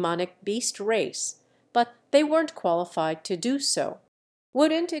the demonic beast race, but they weren't qualified to do so.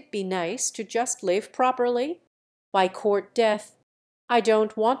 Wouldn't it be nice to just live properly? Why court death? I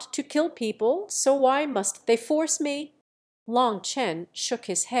don't want to kill people, so why must they force me? Long Chen shook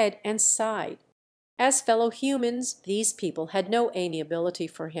his head and sighed. As fellow humans, these people had no amiability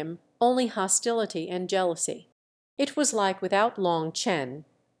for him, only hostility and jealousy. It was like without Long Chen,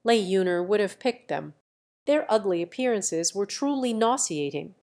 Lei Yuner would have picked them. Their ugly appearances were truly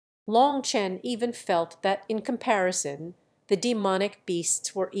nauseating. Long Chen even felt that in comparison the demonic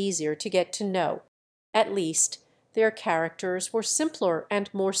beasts were easier to get to know. At least, their characters were simpler and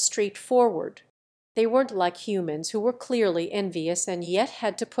more straightforward. They weren't like humans who were clearly envious and yet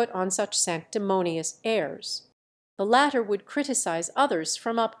had to put on such sanctimonious airs. The latter would criticize others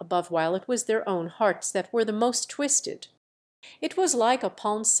from up above while it was their own hearts that were the most twisted. It was like a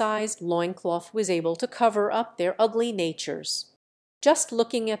palm-sized loincloth was able to cover up their ugly natures. Just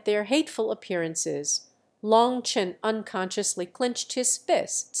looking at their hateful appearances, Long Chen unconsciously clenched his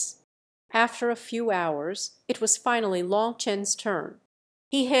fists. After a few hours, it was finally Long Chen's turn.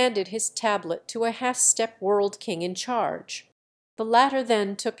 He handed his tablet to a half-step world king in charge. The latter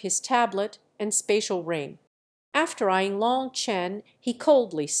then took his tablet and spatial ring. After eyeing Long Chen, he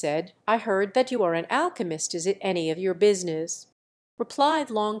coldly said, "I heard that you are an alchemist. Is it any of your business?"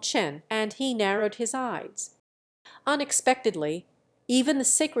 Replied Long Chen, and he narrowed his eyes. Unexpectedly, even the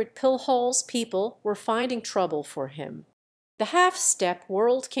sacred pill-hole's people were finding trouble for him. The half-step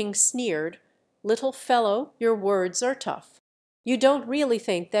world king sneered, "Little fellow, your words are tough. You don't really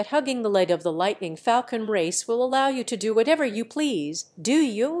think that hugging the leg of the lightning falcon race will allow you to do whatever you please, do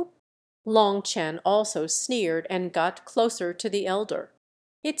you?" Long Chen also sneered and got closer to the elder.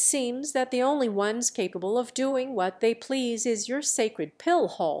 "It seems that the only ones capable of doing what they please is your sacred pill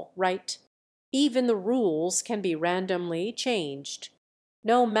hole, right? Even the rules can be randomly changed.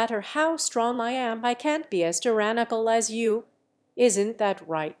 No matter how strong I am, I can't be as tyrannical as you. Isn't that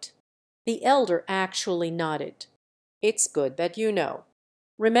right?" The elder actually nodded. "It's good that you know.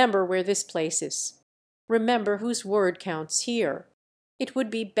 Remember where this place is. Remember whose word counts here. It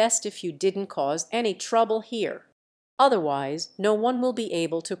would be best if you didn't cause any trouble here. Otherwise, no one will be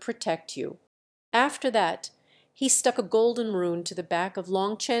able to protect you." After that, he stuck a golden rune to the back of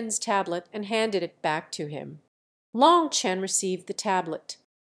Long Chen's tablet and handed it back to him. Long Chen received the tablet.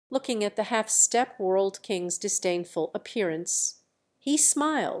 Looking at the half-step world king's disdainful appearance, he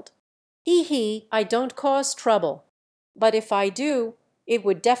smiled. "He, I don't cause trouble. But if I do, it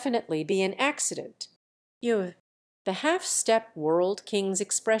would definitely be an accident." "You." The half-step world king's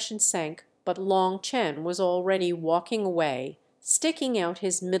expression sank, but Long Chen was already walking away, sticking out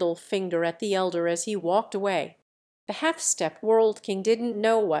his middle finger at the elder as he walked away. The half-step world king didn't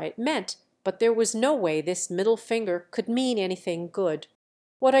know what it meant, but there was no way this middle finger could mean anything good.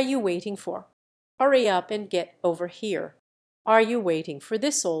 "What are you waiting for? Hurry up and get over here. Are you waiting for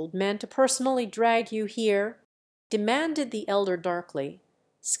this old man to personally drag you here?" demanded the elder darkly,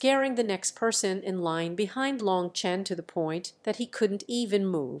 scaring the next person in line behind Long Chen to the point that he couldn't even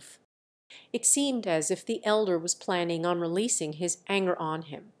move. It seemed as if the elder was planning on releasing his anger on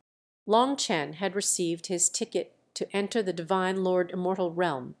him. Long Chen had received his ticket to enter the divine Lord Immortal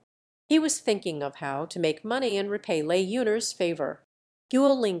Realm. He was thinking of how to make money and repay Lei Yuner's favor.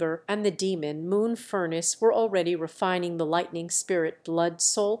 Guolinger and the demon Moon Furnace were already refining the lightning spirit blood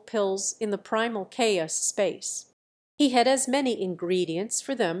soul pills in the primal chaos space. He had as many ingredients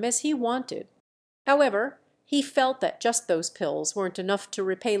for them as he wanted. However, he felt that just those pills weren't enough to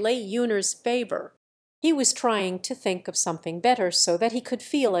repay Lei Yuner's favor. He was trying to think of something better so that he could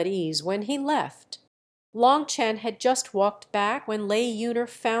feel at ease when he left. Long Chen had just walked back when Lei Yuner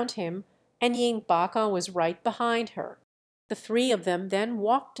found him, and Ying Baka was right behind her. The three of them then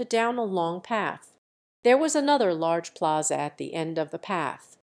walked down a long path. There was another large plaza at the end of the path.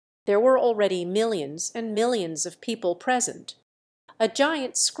 There were already millions and millions of people present. A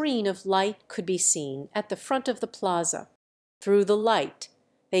giant screen of light could be seen at the front of the plaza. Through the light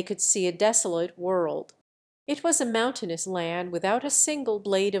they could see a desolate world. It was a mountainous land without a single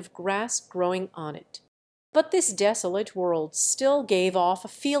blade of grass growing on it. But this desolate world still gave off a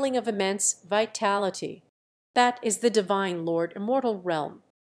feeling of immense vitality. That is the divine Lord Immortal Realm.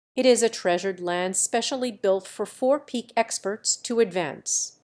 It is a treasured land specially built for 4-peak experts to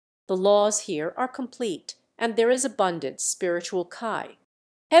advance. The laws here are complete, and there is abundant spiritual kai.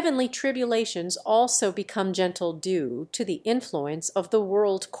 Heavenly tribulations also become gentle due to the influence of the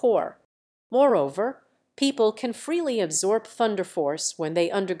world core. Moreover, people can freely absorb thunder force when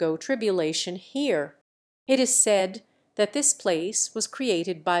they undergo tribulation here. It is said that this place was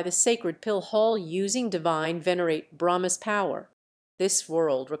created by the sacred pill hall using divine venerate Brahma's power. This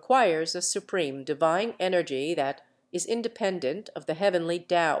world requires a supreme divine energy that is independent of the heavenly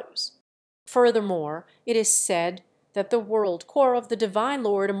Taos. Furthermore, it is said that the world core of the Divine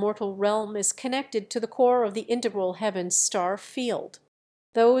Lord Immortal Realm is connected to the core of the integral heaven's star field.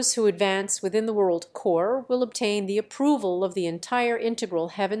 Those who advance within the world core will obtain the approval of the entire integral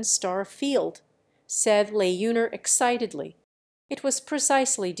heaven star field, said Layuner excitedly. It was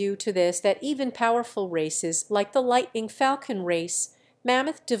precisely due to this that even powerful races like the Lightning Falcon race,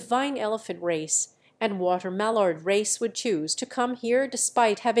 Mammoth Divine Elephant race, and Water Mallard race would choose to come here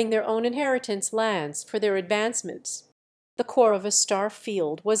despite having their own inheritance lands for their advancements. The core of a star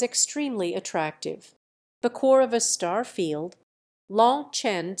field was extremely attractive. The core of a star field. Long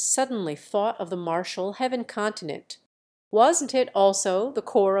Chen suddenly thought of the Martial Heaven continent. Wasn't it also the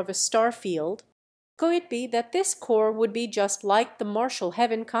core of a star field? Could it be that this core would be just like the Martial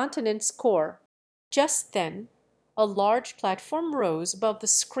Heaven continent's core? Just then, a large platform rose above the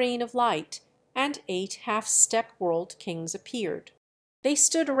screen of light, and 8 half-step world kings appeared. They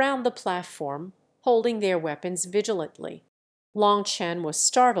stood around the platform, holding their weapons vigilantly. Long Chen was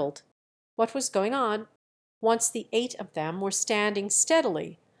startled. What was going on? Once the 8 of them were standing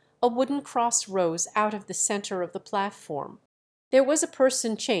steadily, a wooden cross rose out of the center of the platform. There was a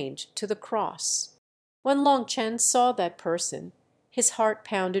person chained to the cross. When Long Chen saw that person, his heart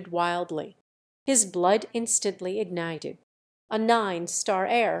pounded wildly. His blood instantly ignited. A 9-star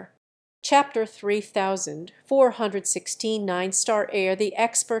heir. Chapter 3416 9-star heir, the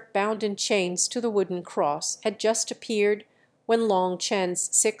expert bound in chains to the wooden cross, had just appeared when Long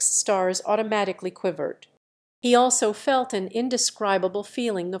Chen's 6 stars automatically quivered. He also felt an indescribable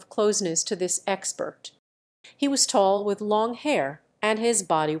feeling of closeness to this expert. He was tall with long hair, and his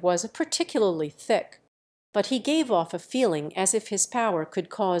body was particularly thick, but he gave off a feeling as if his power could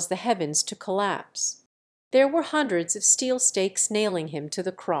cause the heavens to collapse. There were hundreds of steel stakes nailing him to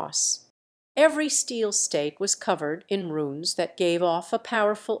the cross. Every steel stake was covered in runes that gave off a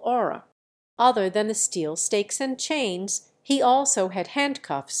powerful aura. Other than the steel stakes and chains, he also had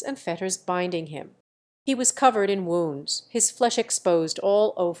handcuffs and fetters binding him. He was covered in wounds, his flesh exposed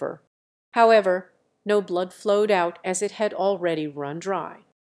all over. However, no blood flowed out as it had already run dry.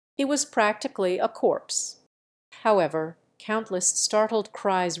 He was practically a corpse. However, countless startled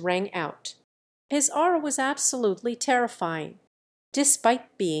cries rang out. His aura was absolutely terrifying.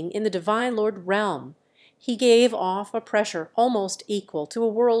 Despite being in the Divine Lord realm, he gave off a pressure almost equal to a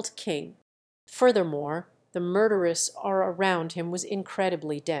world king. Furthermore, the murderous aura around him was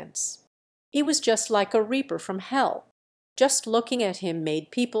incredibly dense. He was just like a reaper from hell. Just looking at him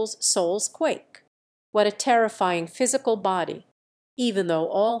made people's souls quake. What a terrifying physical body. Even though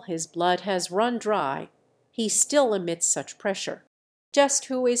all his blood has run dry, he still emits such pressure. Just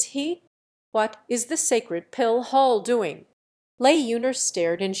who is he? What is the sacred pill Hall doing? Layuner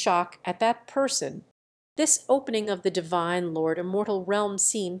stared in shock at that person. This opening of the Divine Lord Immortal Realm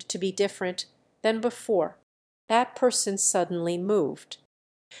seemed to be different than before. That person suddenly moved.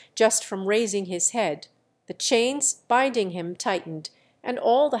 Just from raising his head, the chains binding him tightened, and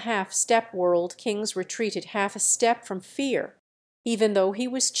all the half-step world kings retreated half a step from fear. Even though he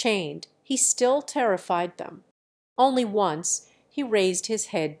was chained, he still terrified them. Only once he raised his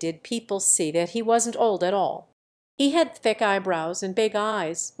head did people see that he wasn't old at all. He had thick eyebrows and big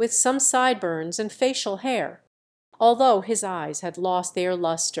eyes, with some sideburns and facial hair. Although his eyes had lost their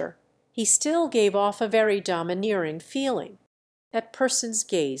luster, he still gave off a very domineering feeling. That person's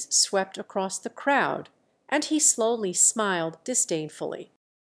gaze swept across the crowd, and he slowly smiled disdainfully.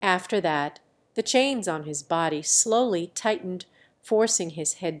 After that, the chains on his body slowly tightened, forcing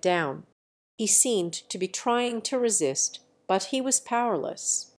his head down. He seemed to be trying to resist, but he was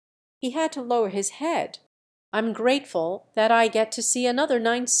powerless. He had to lower his head. "I'm grateful that I get to see another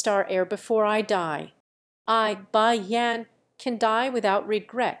 9-star heir before I die. I, Bai Yan, can die without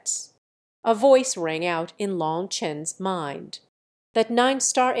regrets." A voice rang out in Long Chen's mind. That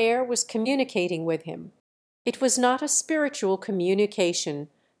 9-star heir was communicating with him. It was not a spiritual communication,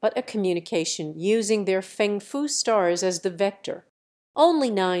 but a communication using their Feng Fu stars as the vector.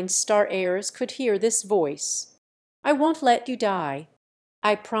 Only 9-star heirs could hear this voice. "I won't let you die.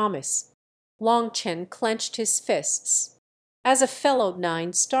 I promise." Long Chen clenched his fists. As a fellow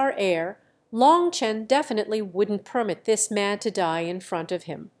 9-star heir, Long Chen definitely wouldn't permit this man to die in front of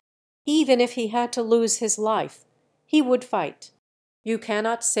him. Even if he had to lose his life, he would fight. "You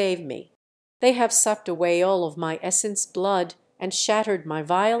cannot save me. They have sucked away all of my essence blood and shattered my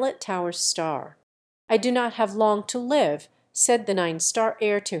violet tower star. I do not have long to live," said the 9-star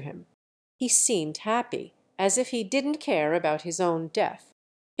heir to him. He seemed happy, as if he didn't care about his own death.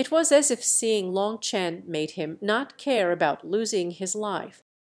 It was as if seeing Long Chen made him not care about losing his life.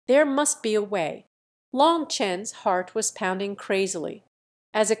 There must be a way. Long Chen's heart was pounding crazily.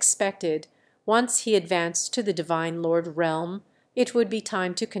 As expected, Once he advanced to the Divine Lord realm, it would be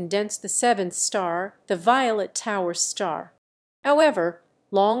time to condense the seventh star, the Violet Tower star. However,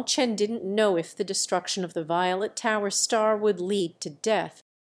 Long Chen didn't know if the destruction of the Violet Tower star would lead to death.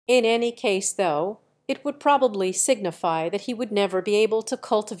 In any case, though, it would probably signify that he would never be able to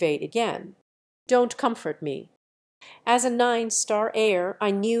cultivate again. Don't comfort me. As a 9-star heir,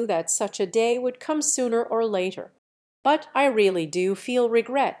 I knew that such a day would come sooner or later. But I really do feel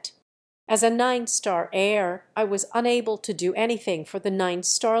regret. As a 9-star heir, I was unable to do anything for the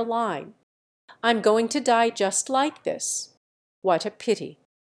 9-star line. I'm going to die just like this. What a pity.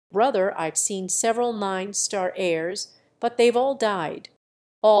 Brother, I've seen several 9-star heirs, but they've all died.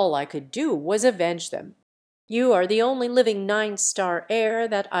 All I could do was avenge them. You are the only living 9-star heir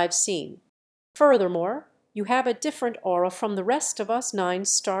that I've seen. Furthermore, you have a different aura from the rest of us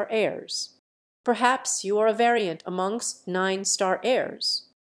 9-star heirs. Perhaps you are a variant amongst 9-star heirs.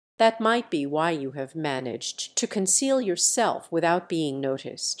 That might be why you have managed to conceal yourself without being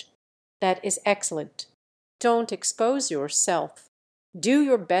noticed. That is excellent. Don't expose yourself. Do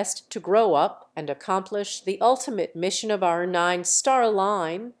your best to grow up and accomplish the ultimate mission of our 9-star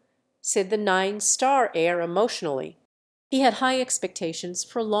line, said the 9-star heir emotionally. He had high expectations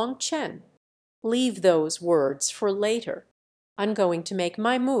for Long Chen. Leave those words for later. I'm going to make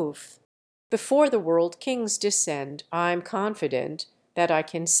my move. Before the World Kings descend, I'm confident that I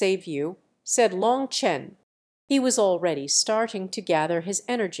can save you, said Long Chen. He was already starting to gather his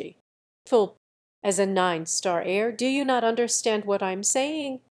energy. Full. As a 9-star heir, do you not understand what I'm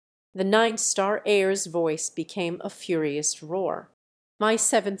saying? The 9-star heir's voice became a furious roar. My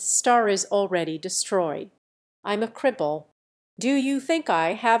 7th star is already destroyed. I'm a cripple. Do you think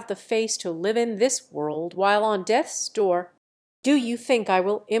I have the face to live in this world while on death's door? Do you think I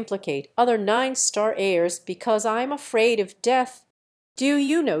will implicate other 9-star heirs because I'm afraid of death? Do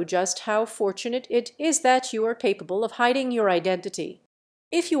you know just how fortunate it is that you are capable of hiding your identity?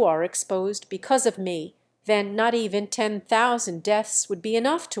 If you are exposed because of me, then not even 10,000 deaths would be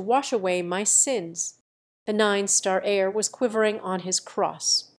enough to wash away my sins. The 9-star heir was quivering on his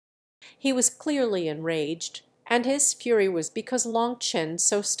cross. He was clearly enraged, and his fury was because Long Chen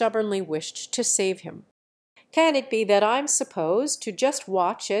so stubbornly wished to save him. Can it be that I'm supposed to just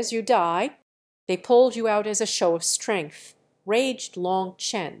watch as you die? They pulled you out as a show of strength, raged Long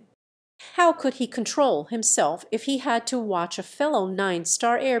Chen. How could he control himself if he had to watch a fellow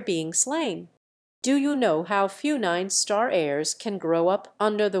 9-star heir being slain? Do you know how few 9-star heirs can grow up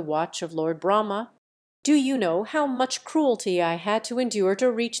under the watch of Lord Brahma? Do you know how much cruelty I had to endure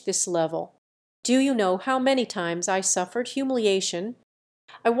to reach this level? Do you know how many times I suffered humiliation?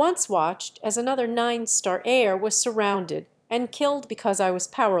 I once watched as another 9-star heir was surrounded and killed because I was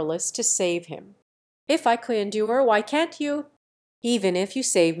powerless to save him. If I could endure, why can't you? Even if you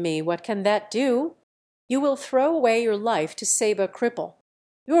save me, what can that do? You will throw away your life to save a cripple.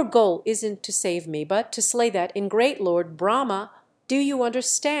 Your goal isn't to save me, but to slay that ingrate Lord Brahma. Do you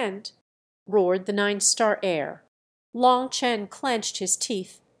understand? Roared the 9-star heir. Long Chen clenched his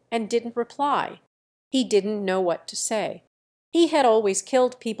teeth and didn't reply. He didn't know what to say. He had always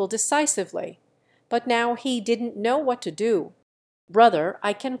killed people decisively, but now he didn't know what to do. Brother,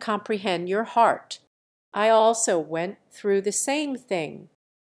 I can comprehend your heart. I also went through the same thing.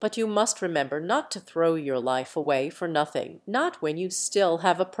 But you must remember not to throw your life away for nothing, not when you still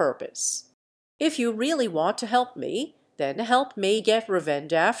have a purpose. If you really want to help me, then help me get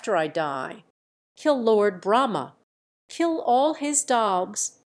revenge after I die. Kill Lord Brahma. Kill all his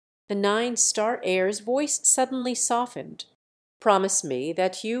dogs. The 9-star heir's voice suddenly softened. Promise me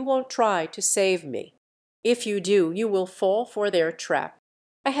that you won't try to save me. If you do, you will fall for their trap.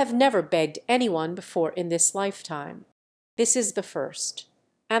 I have never begged anyone before in this lifetime. This is the first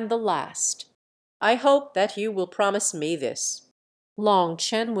and the last. I hope that you will promise me this. Long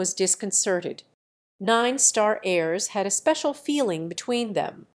Chen was disconcerted. 9-star heirs had a special feeling between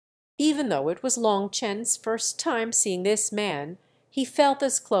them. Even though it was Long Chen's first time seeing this man, he felt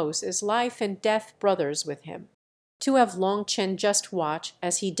as close as life and death brothers with him. To have Long Chen just watch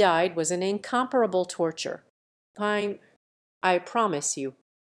as he died was an incomparable torture. I promise you.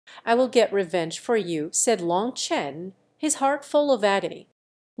 I will get revenge for you, said Long Chen, his heart full of agony.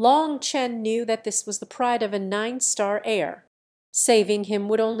 Long Chen knew that this was the pride of a 9-star heir. Saving him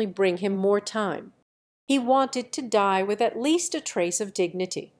would only bring him more time. He wanted to die with at least a trace of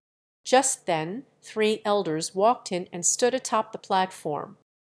dignity. Just then, 3 elders walked in and stood atop the platform.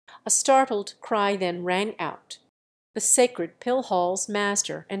 A startled cry then rang out. The sacred pill hall's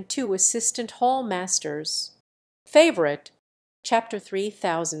master and 2 assistant hall masters. Favorite, Chapter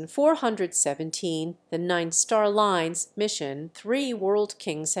 3417, the 9-star line's mission. 3 world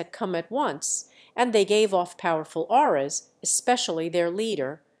kings had come at once, and they gave off powerful auras, especially their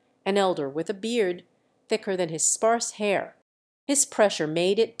leader, an elder with a beard thicker than his sparse hair. His pressure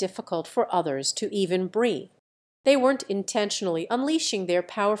made it difficult for others to even breathe. They weren't intentionally unleashing their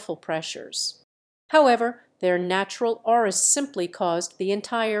powerful pressures. However, their natural auras simply caused the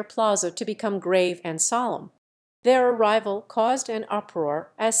entire plaza to become grave and solemn. Their arrival caused an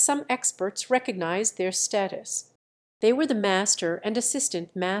uproar as some experts recognized their status. They were the master and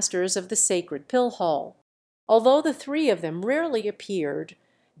assistant masters of the sacred pill hall. Although the 3 of them rarely appeared,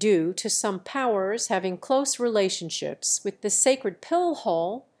 due to some powers having close relationships with the sacred pill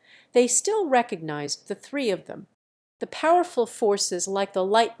hall, they still recognized the 3 of them. The powerful forces like the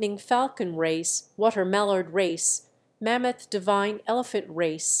lightning falcon race, water mallard race, mammoth divine elephant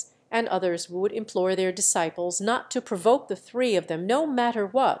race, and others would implore their disciples not to provoke the 3 of them no matter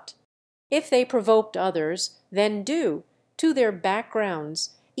what. If they provoked others, then to their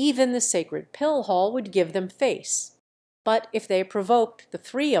backgrounds, even the sacred pill hall would give them face. But if they provoked the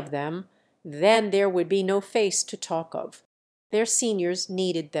 3 of them, then there would be no face to talk of. Their seniors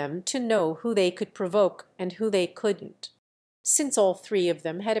needed them to know who they could provoke and who they couldn't. Since all 3 of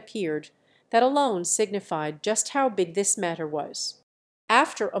them had appeared, that alone signified just how big this matter was.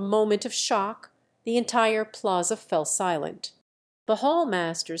 After a moment of shock, the entire plaza fell silent. The hall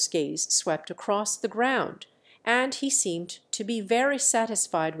master's gaze swept across the ground, and he seemed to be very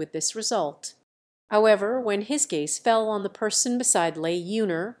satisfied with this result. However, when his gaze fell on the person beside Lei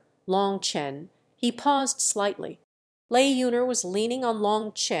Yun'er, Long Chen, he paused slightly. Lei Yun'er was leaning on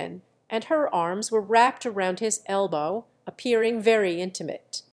Long Chen, and her arms were wrapped around his elbow, appearing very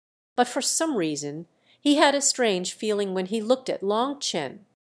intimate. But for some reason he had a strange feeling when he looked at Long Chen.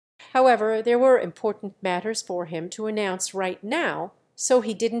 However, there were important matters for him to announce right now, so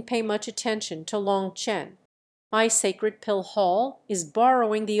he didn't pay much attention to Long Chen. My sacred pill hall is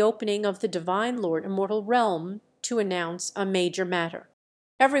borrowing the opening of the Divine Lord Immortal Realm to announce a major matter.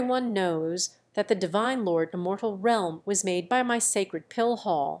 Everyone knows that the Divine Lord Immortal Realm was made by my sacred pill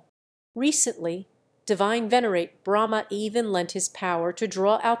hall. Recently, Divine Venerate Brahma even lent his power to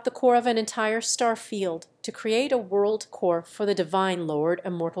draw out the core of an entire star field to create a world core for the Divine Lord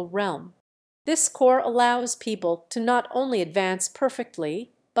Immortal Realm. This core allows people to not only advance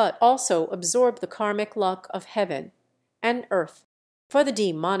perfectly, but also absorb the karmic luck of heaven and earth. For the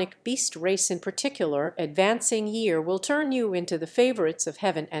demonic beast race in particular, advancing year will turn you into the favorites of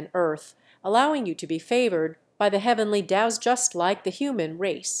heaven and earth, allowing you to be favored by the heavenly Tao's just like the human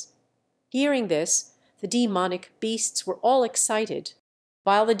race. Hearing this, the demonic beasts were all excited.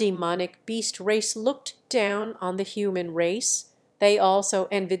 While the demonic beast race looked down on the human race, they also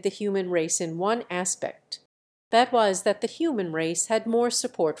envied the human race in one aspect. That was that the human race had more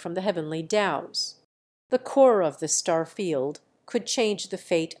support from the heavenly Taos. The core of the star field could change the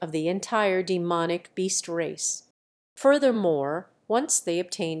fate of the entire demonic beast race. Furthermore, once they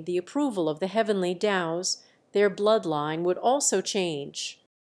obtained the approval of the heavenly Taos, their bloodline would also change.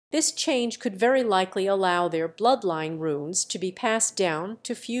 This change could very likely allow their bloodline runes to be passed down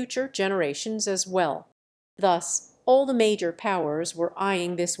to future generations as well. Thus, all the major powers were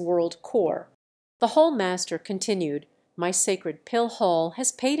eyeing this world core. The Hall Master continued, "My sacred pill hall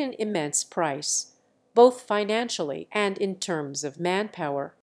has paid an immense price, both financially and in terms of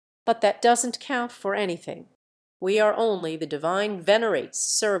manpower. But that doesn't count for anything. We are only the Divine Venerate's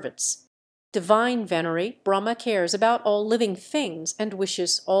servants. Divine Venerate Brahma cares about all living things and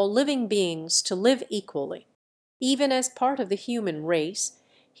wishes all living beings to live equally. Even as part of the human race,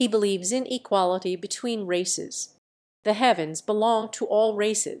 he believes in equality between races. The heavens belong to all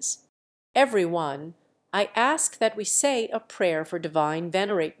races. Everyone, I ask that we say a prayer for Divine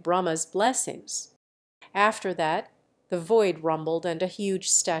Venerate Brahma's blessings." After that, the void rumbled and a huge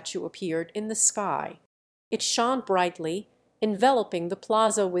statue appeared in the sky. It shone brightly, enveloping the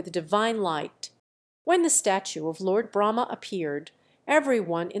plaza with divine light. When the statue of Lord Brahma appeared,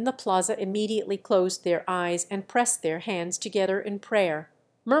 everyone in the plaza immediately closed their eyes and pressed their hands together in prayer,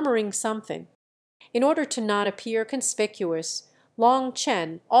 murmuring something. In order to not appear conspicuous, Long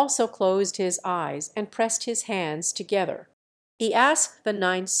Chen also closed his eyes and pressed his hands together. He asked the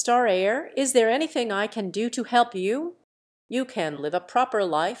 9-star heir, "Is there anything I can do to help you? You can live a proper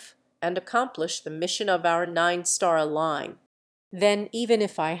life and accomplish the mission of our 9-star line." "Then even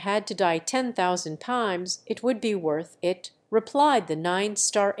if I had to die 10,000 times, it would be worth it," replied the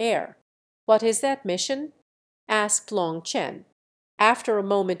 9-star heir. "What is that mission?" asked Long Chen. After a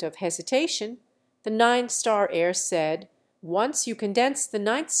moment of hesitation, the 9-star heir said, "Once you condense the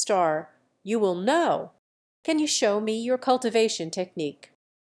 9th star, you will know." Can you show me your cultivation technique?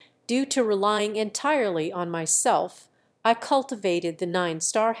 Due to relying entirely on myself, I cultivated the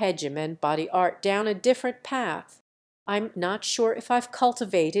 9-star hegemon body art down a different path. I'm not sure if I've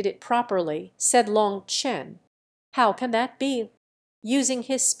cultivated it properly, said Long Chen. How can that be? Using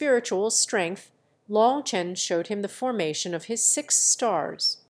his spiritual strength, Long Chen showed him the formation of his 6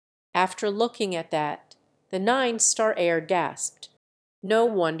 stars. After looking at that, the 9-star heir gasped. No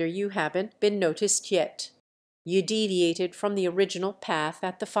wonder you haven't been noticed yet. You deviated from the original path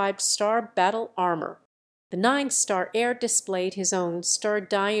at the 5-star battle armor. The 9-star heir displayed his own star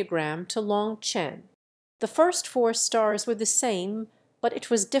diagram to Long Chen. The first 4 stars were the same, but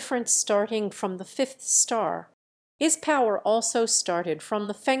it was different starting from the 5th star. His power also started from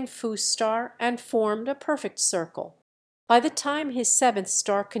the Feng Fu star and formed a perfect circle. By the time his 7th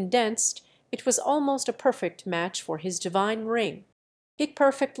star condensed, it was almost a perfect match for his divine ring. It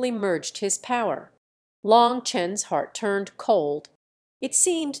perfectly merged his power. Long Chen's heart turned cold. It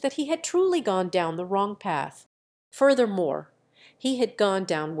seemed that he had truly gone down the wrong path. Furthermore, he had gone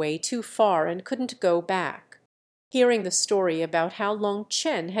down way too far and couldn't go back. Hearing the story about how Long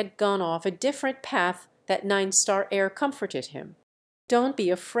Chen had gone off a different path, that 9-star heir comforted him. Don't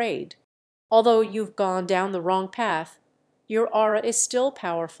be afraid. Although you've gone down the wrong path, your aura is still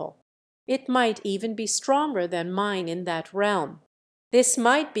powerful. It might even be stronger than mine in that realm. This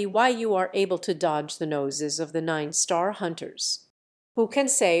might be why you are able to dodge the noses of the 9-star hunters. Who can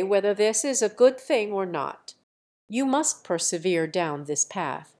say whether this is a good thing or not? You must persevere down this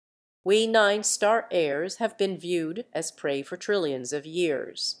path. We 9-star heirs have been viewed as prey for trillions of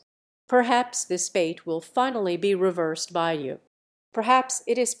years. Perhaps this fate will finally be reversed by you. Perhaps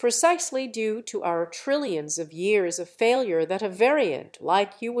it is precisely due to our trillions of years of failure that a variant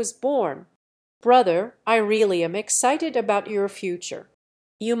like you was born. Brother, I really am excited about your future.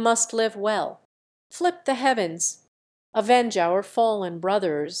 You must live well. Flip the heavens. Avenge our fallen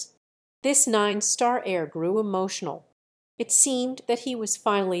brothers. This 9-star heir grew emotional. It seemed that he was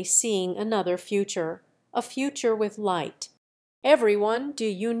finally seeing another future, a future with light. Everyone, do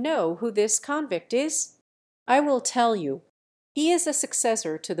you know who this convict is? I will tell you. He is a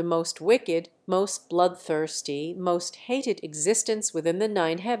successor to the most wicked, most bloodthirsty, most hated existence within the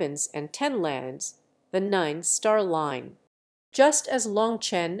 9 heavens and 10 lands, the 9-star line. Just as Long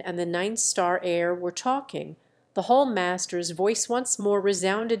Chen and the 9-star heir were talking, the Hall Master's voice once more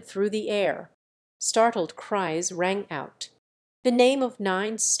resounded through the air. Startled cries rang out. The name of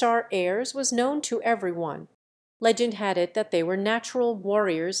 9-star heirs was known to everyone. Legend had it that they were natural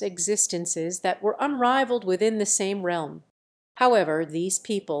warriors' existences that were unrivaled within the same realm. However, these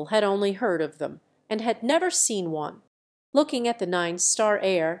people had only heard of them, and had never seen one. Looking at the 9-star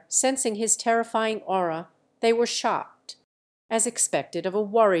heir, sensing his terrifying aura, they were shocked, as expected of a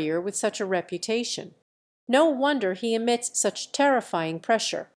warrior with such a reputation. No wonder he emits such terrifying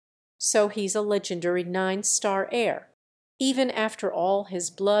pressure. So he's a legendary 9-star heir. Even after all his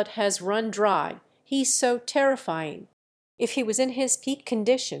blood has run dry, he's so terrifying. If he was in his peak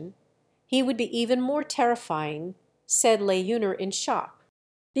condition, he would be even more terrifying, said Layuner in shock.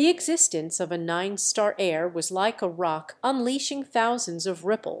 The existence of a 9-star heir was like a rock unleashing thousands of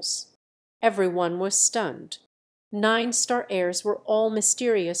ripples. Everyone was stunned. 9-star heirs were all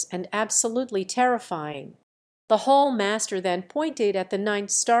mysterious and absolutely terrifying. The Hall Master then pointed at the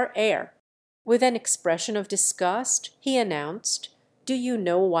 9-star heir. With an expression of disgust, he announced, "Do you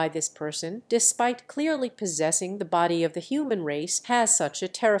know why this person, despite clearly possessing the body of the human race, has such a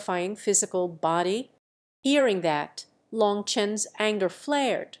terrifying physical body?" Hearing that, Long Chen's anger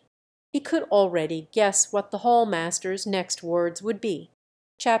flared. He could already guess what the Hall Master's next words would be.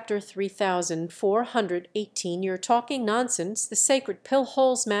 Chapter 3418. You're talking nonsense. The sacred pill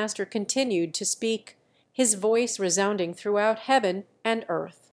Hall's Master continued to speak, his voice resounding throughout heaven and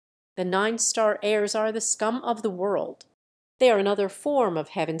earth. The 9-star heirs are the scum of the world. They are another form of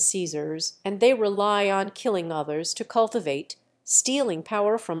heaven Caesars, and they rely on killing others to cultivate, stealing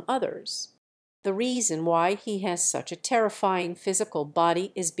power from others. The reason why he has such a terrifying physical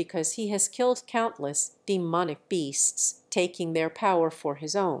body is because he has killed countless demonic beasts, taking their power for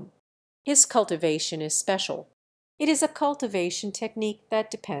his own. His cultivation is special. It is a cultivation technique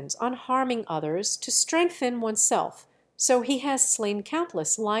that depends on harming others to strengthen oneself, so he has slain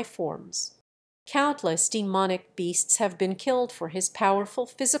countless life forms. Countless demonic beasts have been killed for his powerful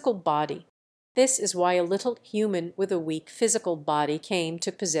physical body. This is why a little human with a weak physical body came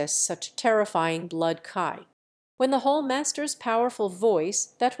to possess such terrifying blood chi. When the Hall Master's powerful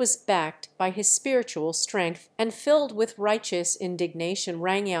voice, that was backed by his spiritual strength and filled with righteous indignation,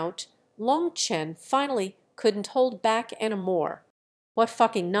 rang out, Long Chen finally couldn't hold back anymore. What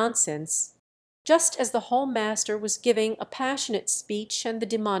fucking nonsense. Just as the Hall Master was giving a passionate speech and the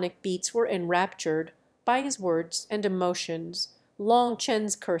demonic beats were enraptured by his words and emotions, Long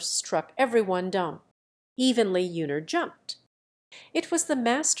Chen's curse struck everyone dumb. Even Lei Yun'er jumped. It was the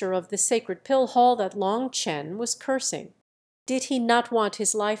master of the sacred pill hall that Long Chen was cursing. Did he not want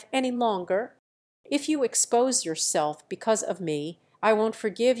his life any longer? If you expose yourself because of me, I won't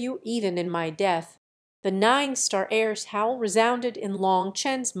forgive you even in my death. The 9-star heir's howl resounded in Long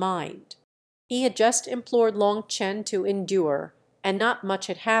Chen's mind. He had just implored Long Chen to endure, and not much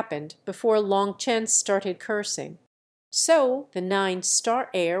had happened before Long Chen started cursing. So the 9-star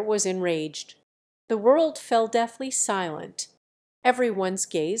heir was enraged. The world fell deathly silent. Everyone's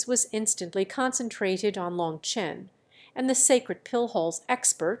gaze was instantly concentrated on Long Chen, and the sacred pill hall's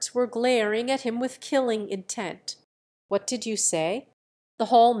experts were glaring at him with killing intent. "What did you say?" The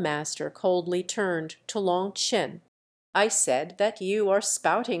hall master coldly turned to Long Chen. "I said that you are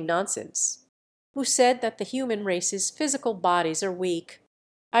spouting nonsense." "Who said that the human race's physical bodies are weak?"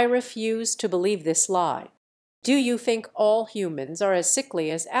 "I refuse to believe this lie." "Do you think all humans are as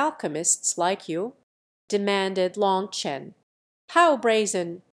sickly as alchemists like you?" demanded Long Chen. "How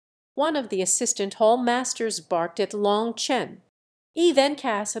brazen!" One of the assistant hall masters barked at Long Chen. He then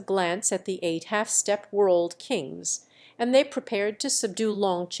cast a glance at the 8 half-step world kings, and they prepared to subdue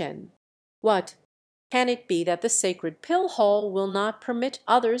Long Chen. "What? Can it be that the sacred pill hall will not permit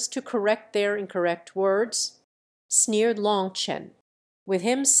others to correct their incorrect words?" sneered Long Chen. With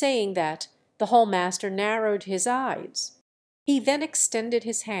him saying that, the hall master narrowed his eyes. He then extended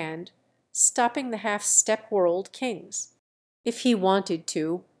his hand, stopping the half-step world kings. If he wanted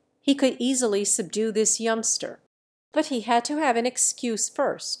to, he could easily subdue this youngster. But he had to have an excuse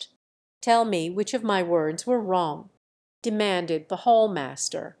first. "Tell me which of my words were wrong," demanded the hall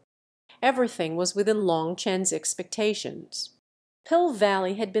master. Everything was within Long Chen's expectations. Pill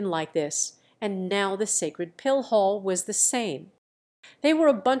Valley had been like this, and now the sacred pill hall was the same. They were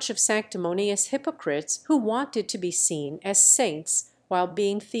a bunch of sanctimonious hypocrites who wanted to be seen as saints while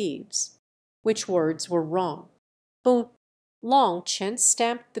being thieves. Which words were wrong? Boom! Long Chen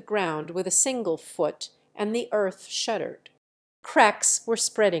stamped the ground with a single foot, and the earth shuddered. Cracks were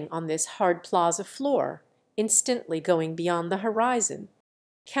spreading on this hard plaza floor, instantly going beyond the horizon.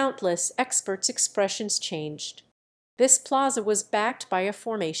 Countless experts' expressions changed. This plaza was backed by a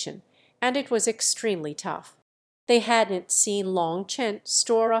formation, and it was extremely tough. They hadn't seen Long Chen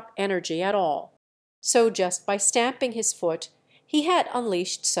store up energy at all. So just by stamping his foot, he had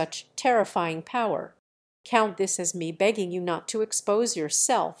unleashed such terrifying power. "Count this as me begging you not to expose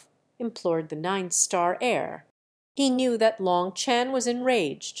yourself," implored the 9-star heir. He knew that Long Chen was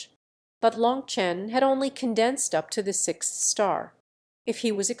enraged. But Long Chen had only condensed up to the 6th star. If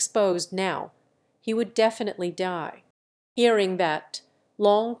he was exposed now, he would definitely die. Hearing that,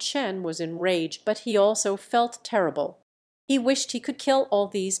 Long Chen was enraged, but he also felt terrible. He wished he could kill all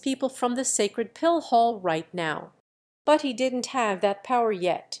these people from the sacred pill hall right now. But he didn't have that power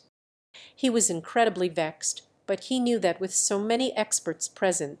yet. He was incredibly vexed, but he knew that with so many experts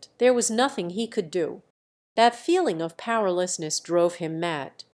present, there was nothing he could do. That feeling of powerlessness drove him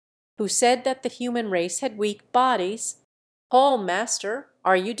mad. Who said that the human race had weak bodies? "Hall Master,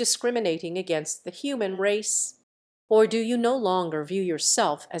 are you discriminating against the human race? Or do you no longer view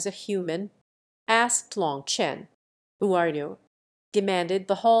yourself as a human?" asked Long Chen. "Who are you?" demanded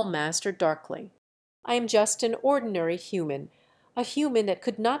the Hall Master darkly. "I am just an ordinary human, a human that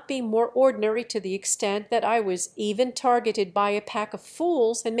could not be more ordinary to the extent that I was even targeted by a pack of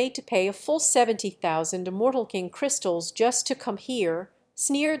fools and made to pay a full 70,000 Immortal King crystals just to come here,"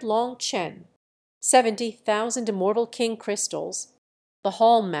 sneered Long Chen. 70,000 Immortal King crystals. The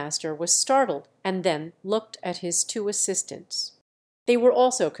hall master was startled and then looked at his 2 assistants. They were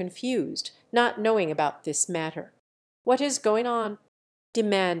also confused, not knowing about this matter. "What is going on?"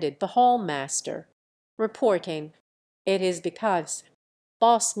 demanded the hall master. Reporting. "It is because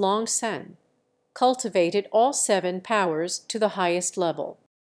Boss Long San cultivated all 7 powers to the highest level.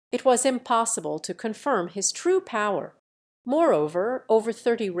 It was impossible to confirm his true power. Moreover, over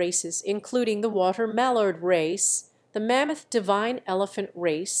 30 races, including the water mallard race, the mammoth divine elephant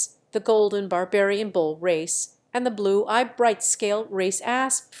race, the golden barbarian bull race, and the blue eye bright scale race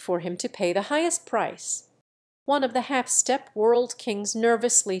asked for him to pay the highest price." One of the half-step world kings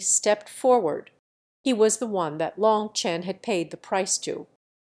nervously stepped forward. He was the one that Long Chen had paid the price to.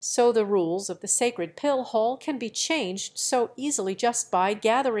 So the rules of the sacred pill hall can be changed so easily just by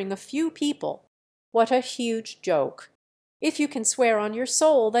gathering a few people. What a huge joke. If you can swear on your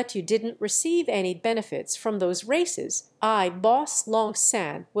soul that you didn't receive any benefits from those races, I, Boss Long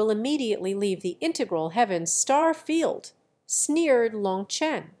San, will immediately leave the integral heaven star field, sneered Long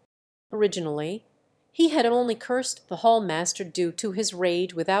Chen. Originally, he had only cursed the hall master due to his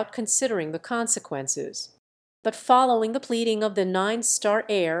rage without considering the consequences. But following the pleading of the 9-star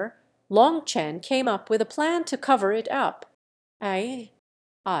heir, Long Chen came up with a plan to cover it up. That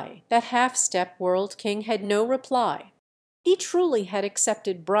half-step world king had no reply. He truly had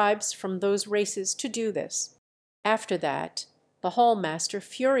accepted bribes from those races to do this. After that, the hall master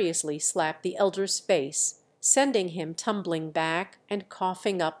furiously slapped the elder's face, sending him tumbling back and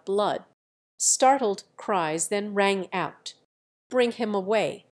coughing up blood. Startled cries then rang out, "Bring him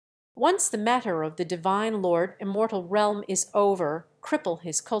away! Once the matter of the divine lord immortal realm is over, cripple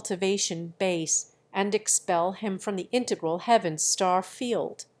his cultivation base, and expel him from the integral heaven's star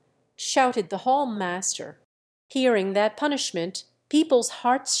field," shouted the hall master. Hearing that punishment, people's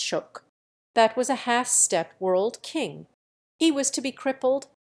hearts shook. That was a half-step world king. He was to be crippled.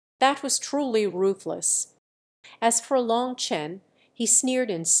 That was truly ruthless. As for Long Chen, he sneered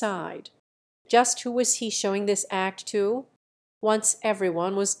inside. Just who was he showing this act to? Once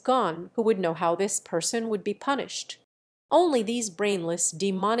everyone was gone who would know how this person would be punished. Only these brainless,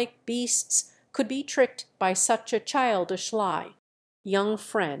 demonic beasts could be tricked by such a childish lie. Young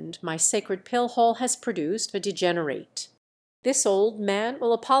friend, my sacred pill hall has produced a degenerate. This old man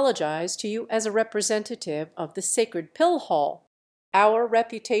will apologize to you as a representative of the sacred pill hall. Our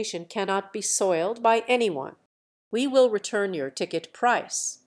reputation cannot be soiled by anyone. We will return your ticket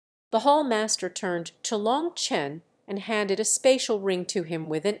price. The hall master turned to Long Chen and handed a spatial ring to him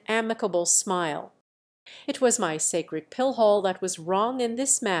with an amicable smile. It was my sacred pill hall that was wrong in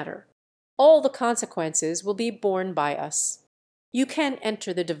this matter. All the consequences will be borne by us. You can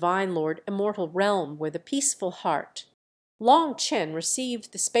enter the divine lord immortal realm with a peaceful heart. Long Chen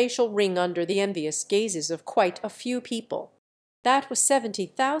received the spatial ring under the envious gazes of quite a few people. That was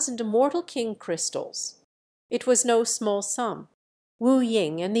 70,000 immortal king crystals. It was no small sum. Wu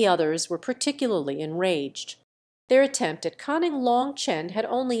Ying and the others were particularly enraged. Their attempt at conning Long Chen had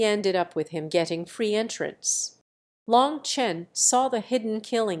only ended up with him getting free entrance. Long Chen saw the hidden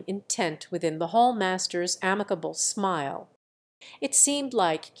killing intent within the hall master's amicable smile. It seemed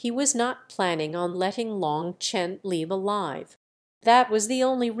like he was not planning on letting Long Chen leave alive. That was the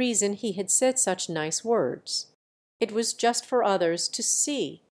only reason he had said such nice words. It was just for others to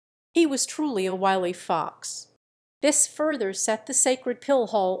see. He was truly a wily fox. This further set the sacred pill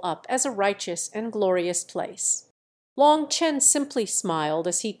hall up as a righteous and glorious place. Long Chen simply smiled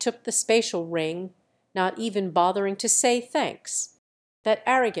as he took the spatial ring, not even bothering to say thanks. That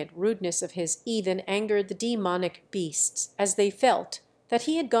arrogant rudeness of his even angered the demonic beasts, as they felt that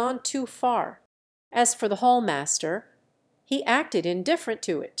he had gone too far. As for the hall master, he acted indifferent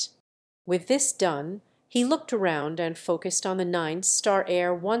to it. With this done, he looked around and focused on the 9-star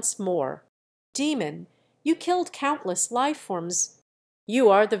heir once more. "Demon, you killed countless life forms. You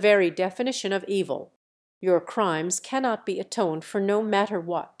are the very definition of evil. Your crimes cannot be atoned for no matter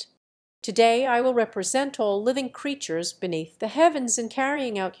what. Today I will represent all living creatures beneath the heavens in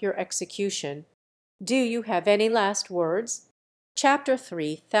carrying out your execution. Do you have any last words?" Chapter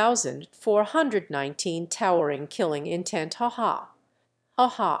 3419 Towering Killing Intent. Ha ha. Ha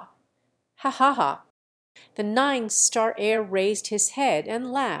ha. Ha ha ha. The 9-star heir raised his head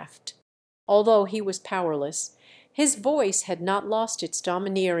and laughed. Although he was powerless, his voice had not lost its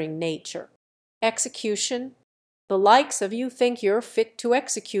domineering nature. "Execution? The likes of you think you're fit to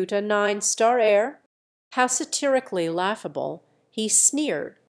execute a 9-star heir?" How satirically laughable. He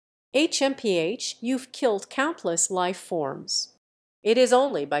sneered. "HMPH, you've killed countless life forms. It is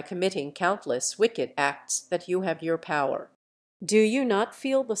only by committing countless wicked acts that you have your power. Do you not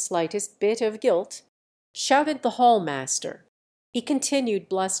feel the slightest bit of guilt?" shouted the hall master. He continued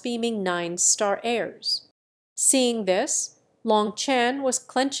blaspheming 9-star heirs. Seeing this, Long Chen was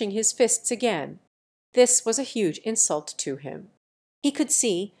clenching his fists again. This was a huge insult to him. He could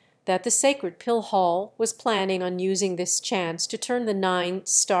see that the sacred pill hall was planning on using this chance to turn the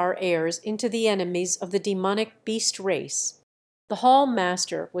 9-star heirs into the enemies of the demonic beast race. The hall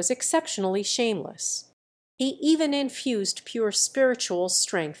master was exceptionally shameless. He even infused pure spiritual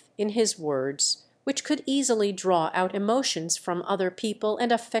strength in his words, which could easily draw out emotions from other people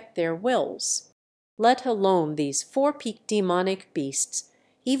and affect their wills. Let alone these four-peaked demonic beasts.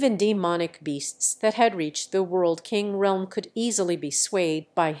 Even demonic beasts that had reached the World King realm could easily be swayed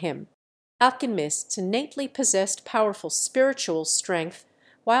by him. Alchemists innately possessed powerful spiritual strength,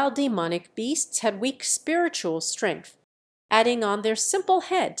 while demonic beasts had weak spiritual strength. Adding on their simple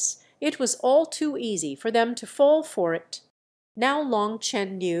heads, it was all too easy for them to fall for it. Now Long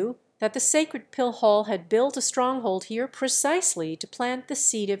Chen knew that the sacred pill hall had built a stronghold here precisely to plant the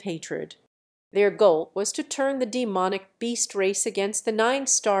seed of hatred. Their goal was to turn the demonic beast race against the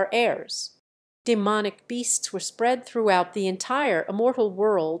 9-star heirs. Demonic beasts were spread throughout the entire immortal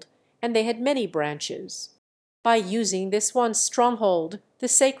world, and they had many branches. By using this one stronghold, the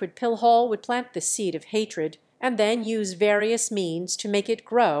sacred pill hall would plant the seed of hatred and then use various means to make it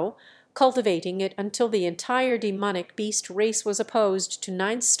grow, cultivating it until the entire demonic beast race was opposed to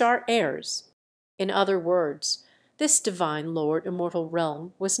 9-star heirs. In other words, this divine Lord Immortal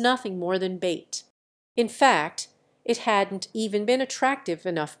Realm was nothing more than bait. In fact, it hadn't even been attractive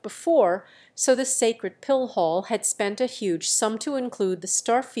enough before, so the sacred pill hall had spent a huge sum to include the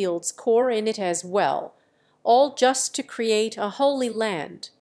Starfield's core in it as well, all just to create a holy land.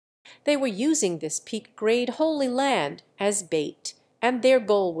 They were using this peak-grade holy land as bait, and their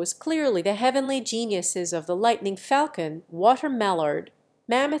goal was clearly the heavenly geniuses of the lightning falcon, water mallard,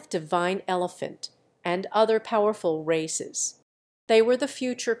 mammoth divine elephant, and other powerful races. They were the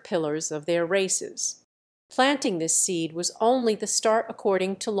future pillars of their races. Planting this seed was only the start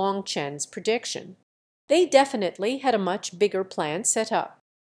according to Long Chen's prediction. They definitely had a much bigger plan set up,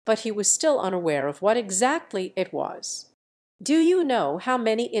 but he was still unaware of what exactly it was. Do you know how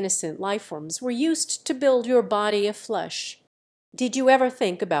many innocent lifeforms were used to build your body of flesh? Did you ever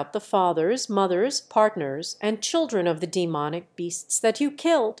think about the fathers, mothers, partners, and children of the demonic beasts that you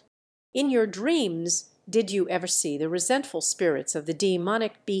killed? In your dreams, did you ever see the resentful spirits of the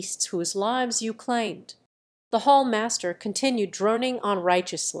demonic beasts whose lives you claimed? The Hall Master continued droning on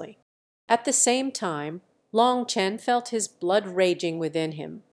righteously. At the same time, Long Chen felt his blood raging within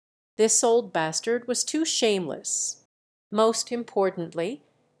him. This old bastard was too shameless. Most importantly,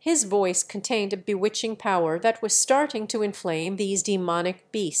 his voice contained a bewitching power that was starting to inflame these demonic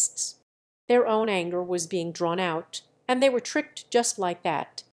beasts. Their own anger was being drawn out, and they were tricked just like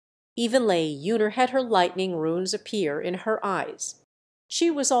that. Even Lei Yuner had her lightning runes appear in her eyes.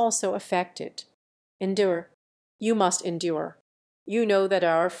 She was also affected. Endure. You must endure. You know that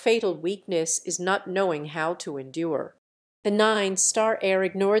our fatal weakness is not knowing how to endure. The 9-star heir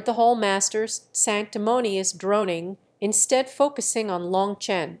ignored the Hall Master's sanctimonious droning, instead focusing on Long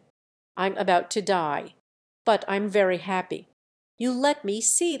Chen. I'm about to die, but I'm very happy. You let me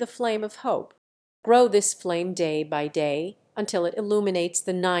see the flame of hope. Grow this flame day by day until it illuminates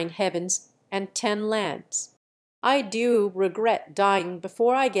the 9 heavens and 10 lands. I do regret dying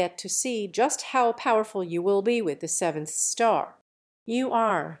before I get to see just how powerful you will be with the 7th star. You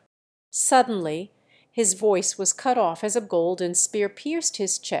are. Suddenly, his voice was cut off as a golden spear pierced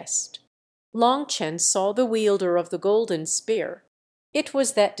his chest. Long Chen saw the wielder of the golden spear. It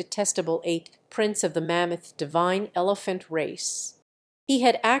was that detestable 8th prince of the mammoth divine elephant race. He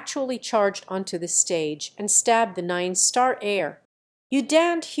had actually charged onto the stage and stabbed the 9-star heir. You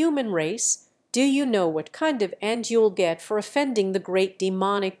damned human race! Do you know what kind of end you'll get for offending the great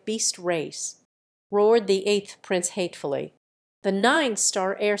demonic beast race? Roared the 8th prince hatefully. The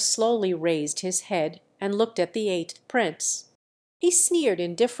 9-star heir slowly raised his head and looked at the 8th prince. He sneered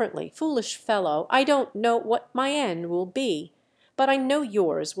indifferently. Foolish fellow, I don't know what my end will be, but I know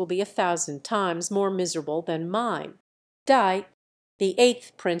yours will be 1,000 times more miserable than mine. Die! The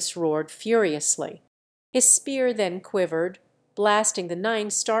 8th prince roared furiously. His spear then quivered, blasting the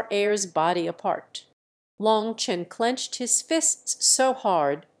 9-star heir's body apart. Long Chen clenched his fists so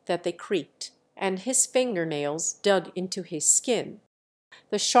hard that they creaked, and his fingernails dug into his skin.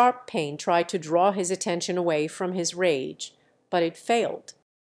 The sharp pain tried to draw his attention away from his rage, but it failed.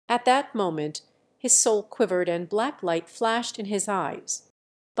 At that moment his soul quivered and black light flashed in his eyes.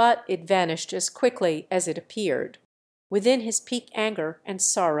 But it vanished as quickly as it appeared. Within his peak anger and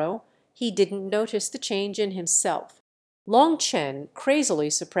sorrow he didn't notice the change in himself. Long Chen crazily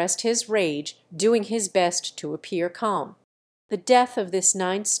suppressed his rage, doing his best to appear calm. The death of this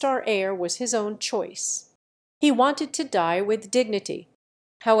 9-star heir was his own choice. He wanted to die with dignity.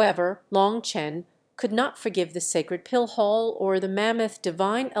 However, Long Chen could not forgive the sacred pill hall or the mammoth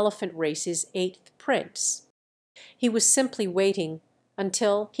divine elephant race's 8th prince. He was simply waiting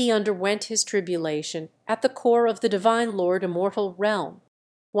until he underwent his tribulation at the core of the divine Lord Immortal Realm.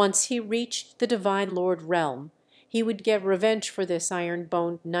 Once he reached the divine Lord Realm, he would get revenge for this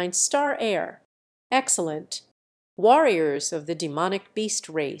iron-boned 9-star heir. Excellent. Warriors of the demonic beast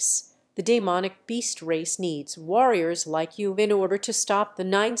race. The demonic beast race needs warriors like you in order to stop the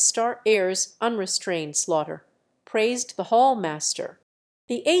 9-star heir's unrestrained slaughter, praised the Hall Master.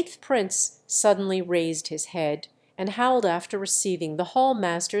 The 8th prince suddenly raised his head and howled after receiving the Hall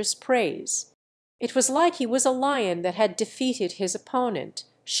Master's praise. It was like he was a lion that had defeated his opponent,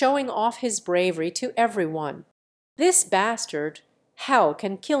 showing off his bravery to everyone. This bastard, how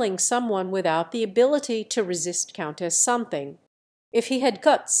can killing someone without the ability to resist count as something? If he had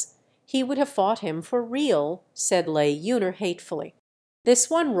guts, He would have fought him for real, said Lei Yuner hatefully. This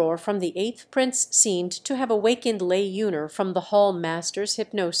one roar from the eighth prince seemed to have awakened Lei Yuner from the hall master's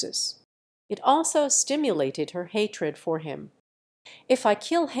hypnosis. It also stimulated her hatred for him. "If I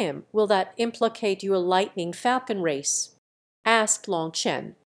kill him, will that implicate your lightning falcon race?" asked Long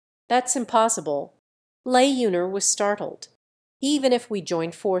Chen. "That's impossible." Lei Yuner was startled. "Even if we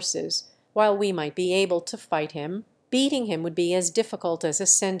joined forces, while we might be able to fight him, beating him would be as difficult as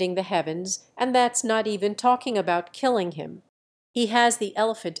ascending the heavens, and that's not even talking about killing him. He has the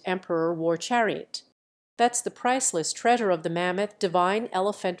Elephant Emperor war chariot. That's the priceless treasure of the mammoth divine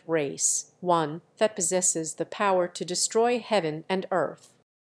elephant race, one that possesses the power to destroy heaven and earth.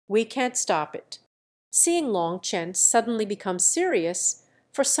 We can't stop it." Seeing Long Chen suddenly become serious,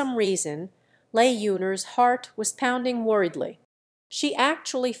 for some reason, Lei Yuner's heart was pounding worriedly. She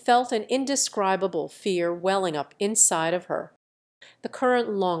actually felt an indescribable fear welling up inside of her. The current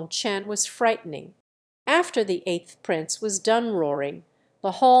Long Chen was frightening. After the eighth prince was done roaring,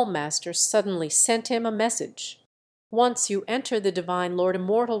 the hall master suddenly sent him a message. "Once you enter the Divine Lord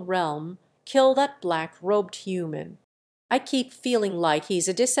Immortal realm, kill that black-robed human. I keep feeling like he's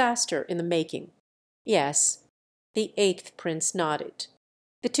a disaster in the making." "Yes." The eighth prince nodded.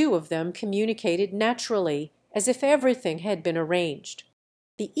 The two of them communicated naturally, as if everything had been arranged.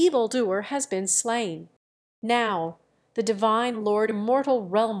 "The evildoer has been slain. Now the Divine Lord Immortal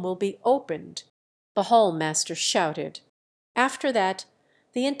realm will be opened," the hall master shouted. After that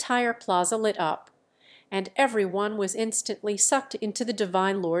the entire plaza lit up, and every one was instantly sucked into the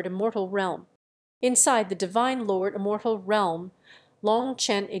Divine Lord Immortal realm. Inside the Divine Lord Immortal realm, Long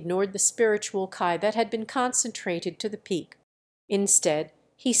Chen ignored the spiritual Kai that had been concentrated to the peak. Instead,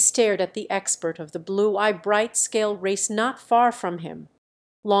 he stared at the expert of the blue-eye bright scale race not far from him.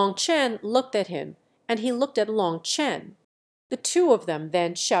 Long Chen looked at him, and he looked at Long Chen. The two of them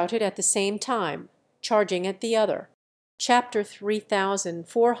then shouted at the same time, charging at the other. Chapter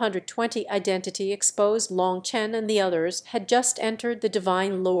 3420 Identity exposed. Long Chen and the others had just entered the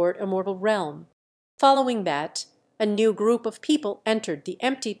Divine Lord Immortal realm. Following that, a new group of people entered the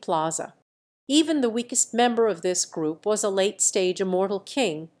empty plaza. Even the weakest member of this group was a late-stage immortal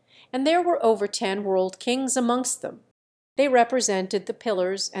king, and there were over 10 world kings amongst them. They represented the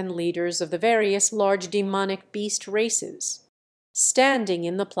pillars and leaders of the various large demonic beast races. Standing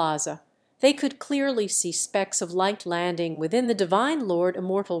in the plaza, they could clearly see specks of light landing within the Divine Lord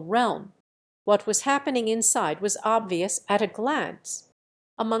Immortal realm. What was happening inside was obvious at a glance.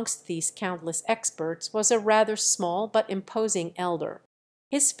 Amongst these countless experts was a rather small but imposing elder.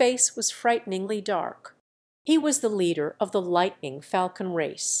 His face was frighteningly dark. He was the leader of the Lightning Falcon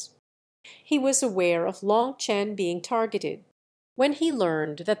race. He was aware of Long Chen being targeted. When he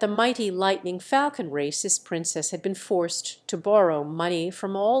learned that the mighty Lightning Falcon race's princess had been forced to borrow money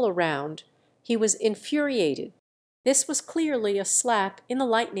from all around, he was infuriated. This was clearly a slap in the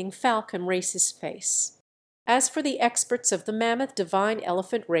Lightning Falcon race's face. As for the experts of the Mammoth Divine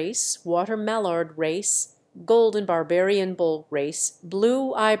Elephant race, Water Mallard race, Golden Barbarian Bull race,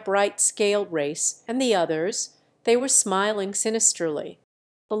 Blue Eye Bright Scale race, and the others, they were smiling sinisterly.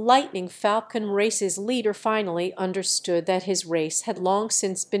 The Lightning Falcon race's leader finally understood that his race had long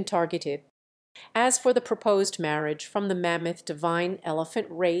since been targeted. As for the proposed marriage from the Mammoth Divine Elephant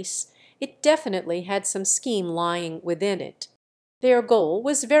race, it definitely had some scheme lying within it. Their goal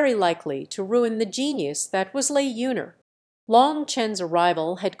was very likely to ruin the genius that was Lei Yuner. Long Chen's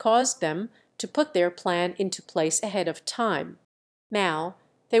arrival had caused them to put their plan into place ahead of time. Now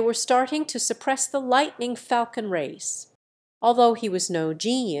they were starting to suppress the Lightning Falcon race. Although he was no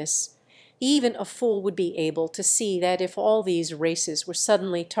genius, even a fool would be able to see that if all these races were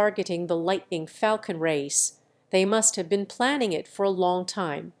suddenly targeting the Lightning Falcon race, they must have been planning it for a long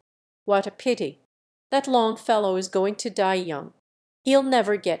time. What a pity. That long fellow is going to die young. He'll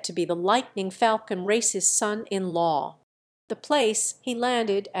never get to be the Lightning Falcon race's son-in-law. The place he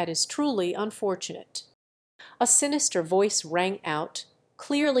landed at is truly unfortunate. A sinister voice rang out,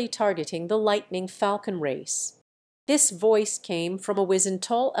 clearly targeting the Lightning Falcon race. This voice came from a wizened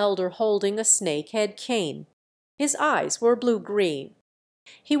tall elder holding a snake-head cane. His eyes were blue-green.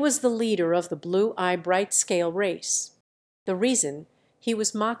 He was the leader of the Blue-Eye Bright Scale race. The reason he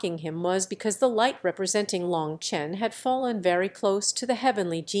was mocking him was because the light representing Long Chen had fallen very close to the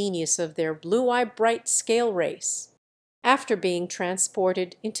heavenly genius of their Blue-Eye Bright Scale race. After being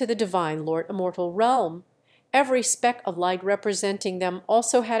transported into the Divine Lord Immortal realm, every speck of light representing them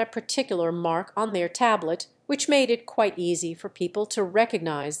also had a particular mark on their tablet, which made it quite easy for people to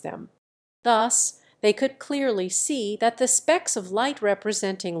recognize them. Thus, They could clearly see that the specks of light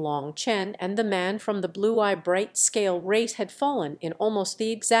representing Long Chen and the man from the blue-eye bright scale race had fallen in almost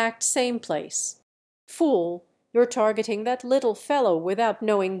the exact same place. "Fool, you're targeting that little fellow without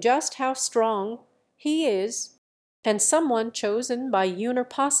knowing just how strong he is. Can someone chosen by Uner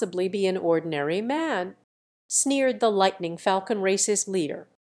possibly be an ordinary man?" sneered the Lightning Falcon race's leader.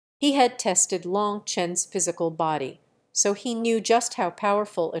 He had tested Long Chen's physical body, so he knew just how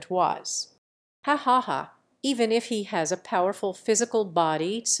powerful it was. "Ha ha ha, even if he has a powerful physical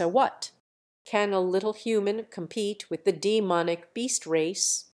body, so what? Can a little human compete with the demonic beast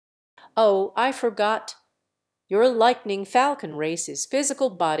race? Oh, I forgot. Your Lightning Falcon race's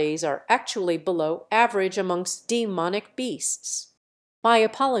physical bodies are actually below average amongst demonic beasts. My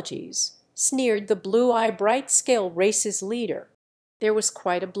apologies," sneered the blue-eye bright scale race's leader. There was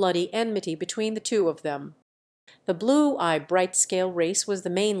quite a bloody enmity between the two of them. The blue-eye bright scale race was the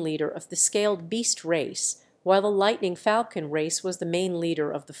main leader of the scaled beast race, while the Lightning Falcon race was the main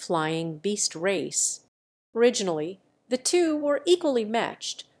leader of the flying beast race. Originally, the two were equally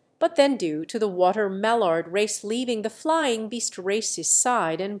matched, but then due to the water mallard race leaving the flying beast race's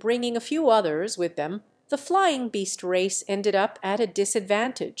side and bringing a few others with them, the flying beast race ended up at a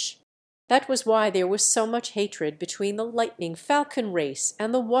disadvantage. That was why there was so much hatred between the Lightning Falcon race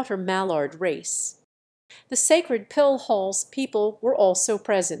and the water mallard race. The Sacred Pill Hall's people were also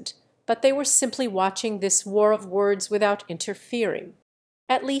present, but they were simply watching this war of words without interfering.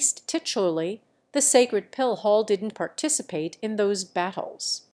 At least titularly, the Sacred Pill Hall didn't participate in those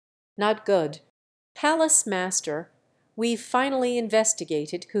battles. Not good. "Palace Master, we've finally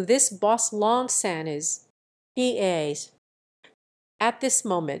investigated who this boss Long San is. He is." At this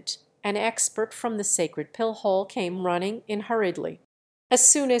moment, an expert from the Sacred Pill Hall came running in hurriedly. As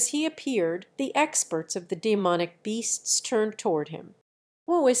soon as he appeared, the experts of the demonic beasts turned toward him.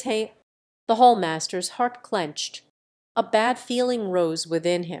 "Who is he?" The Hall Master's heart clenched. A bad feeling rose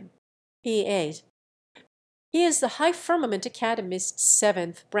within him. "He is the High Firmament Academy's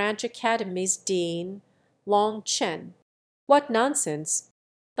 7th Branch Academy's Dean, Long Chen." "What nonsense!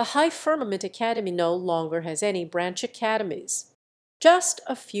 The High Firmament Academy no longer has any branch academies. Just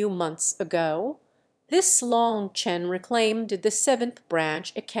a few months ago, this Long Chen reclaimed the 7th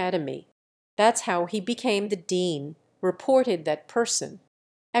Branch Academy. That's how he became the dean," reported that person.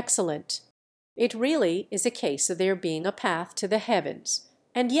 "Excellent. It really is a case of there being a path to the heavens,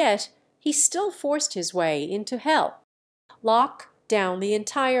 and yet he still forced his way into hell. Lock down the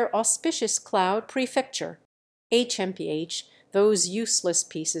entire auspicious Cloud Prefecture. HMPH, those useless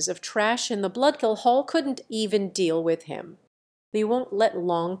pieces of trash in the Bloodkill Hall couldn't even deal with him." "We won't let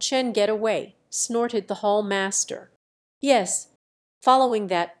Long Chen get away," snorted the Hall Master. Yes. Following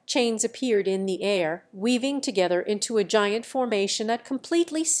that, chains appeared in the air, weaving together into a giant formation that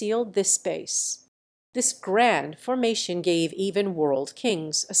completely sealed this space. This grand formation gave even world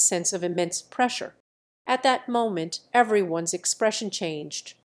kings a sense of immense pressure. At that moment, everyone's expression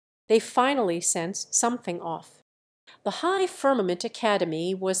changed. They finally sensed something off. The High Firmament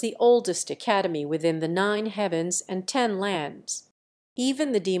Academy was the oldest academy within the 9 heavens and 10 lands.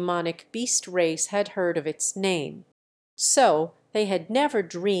 Even the demonic beast race had heard of its name. So they had never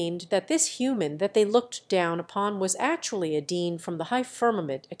dreamed that this human that they looked down upon was actually a dean from the High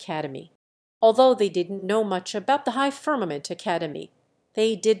Firmament Academy. Although they didn't know much about the High Firmament Academy,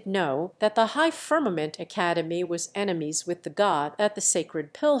 they did know that the High Firmament Academy was enemies with the god that the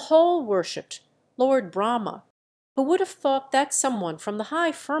Sacred Pill Hall worshipped, Lord Brahma. Who would have thought that someone from the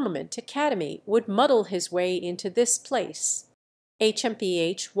High Firmament Academy would muddle his way into this place?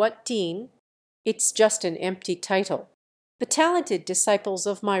 HMPH, what dean? It's just an empty title. The talented disciples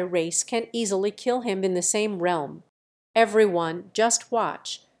of my race can easily kill him in the same realm. Everyone, just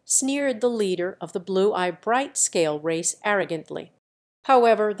watch, sneered the leader of the blue-eye bright scale race arrogantly.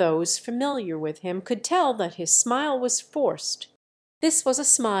 However, those familiar with him could tell that his smile was forced. This was a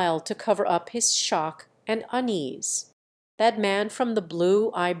smile to cover up his shock and unease. That man from the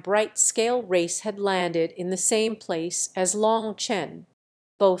blue-eye bright scale race had landed in the same place as Long Chen.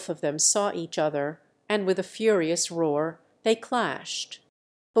 Both of them saw each other, and with a furious roar, they clashed.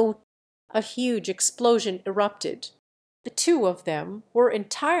 Boom! A huge explosion erupted. The two of them were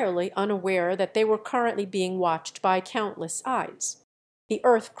entirely unaware that they were currently being watched by countless eyes. The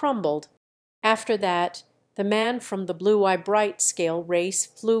earth crumbled. After that, the man from the blue-eye bright scale race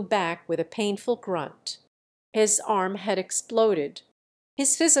flew back with a painful grunt. His arm had exploded.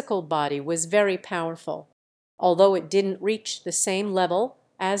 His physical body was very powerful, although it didn't reach the same level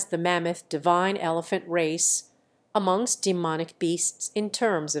as the mammoth divine elephant race. Amongst demonic beasts in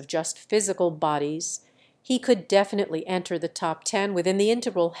terms of just physical bodies, he could definitely enter the top 10 within the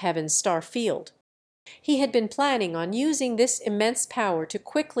integral heaven star field. He had been planning on using this immense power to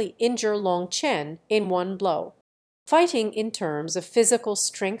quickly injure Long Chen in one blow. Fighting in terms of physical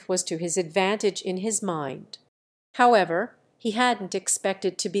strength was to his advantage in his mind. However, he hadn't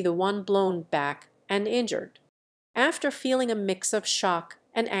expected to be the one blown back and injured. After feeling a mix of shock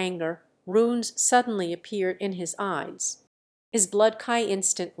and anger, runes suddenly appeared in his eyes. His blood chi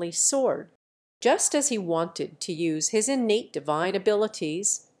instantly soared. Just as he wanted to use his innate divine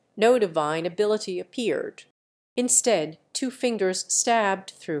abilities, no divine ability appeared. Instead, two fingers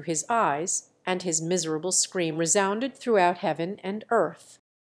stabbed through his eyes, and his miserable scream resounded throughout heaven and earth.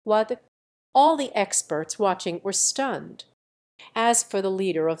 What? All the experts watching were stunned. As for the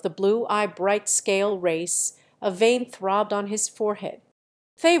leader of the blue-eye bright scale race, a vein throbbed on his forehead.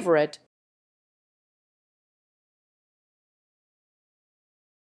 Favorite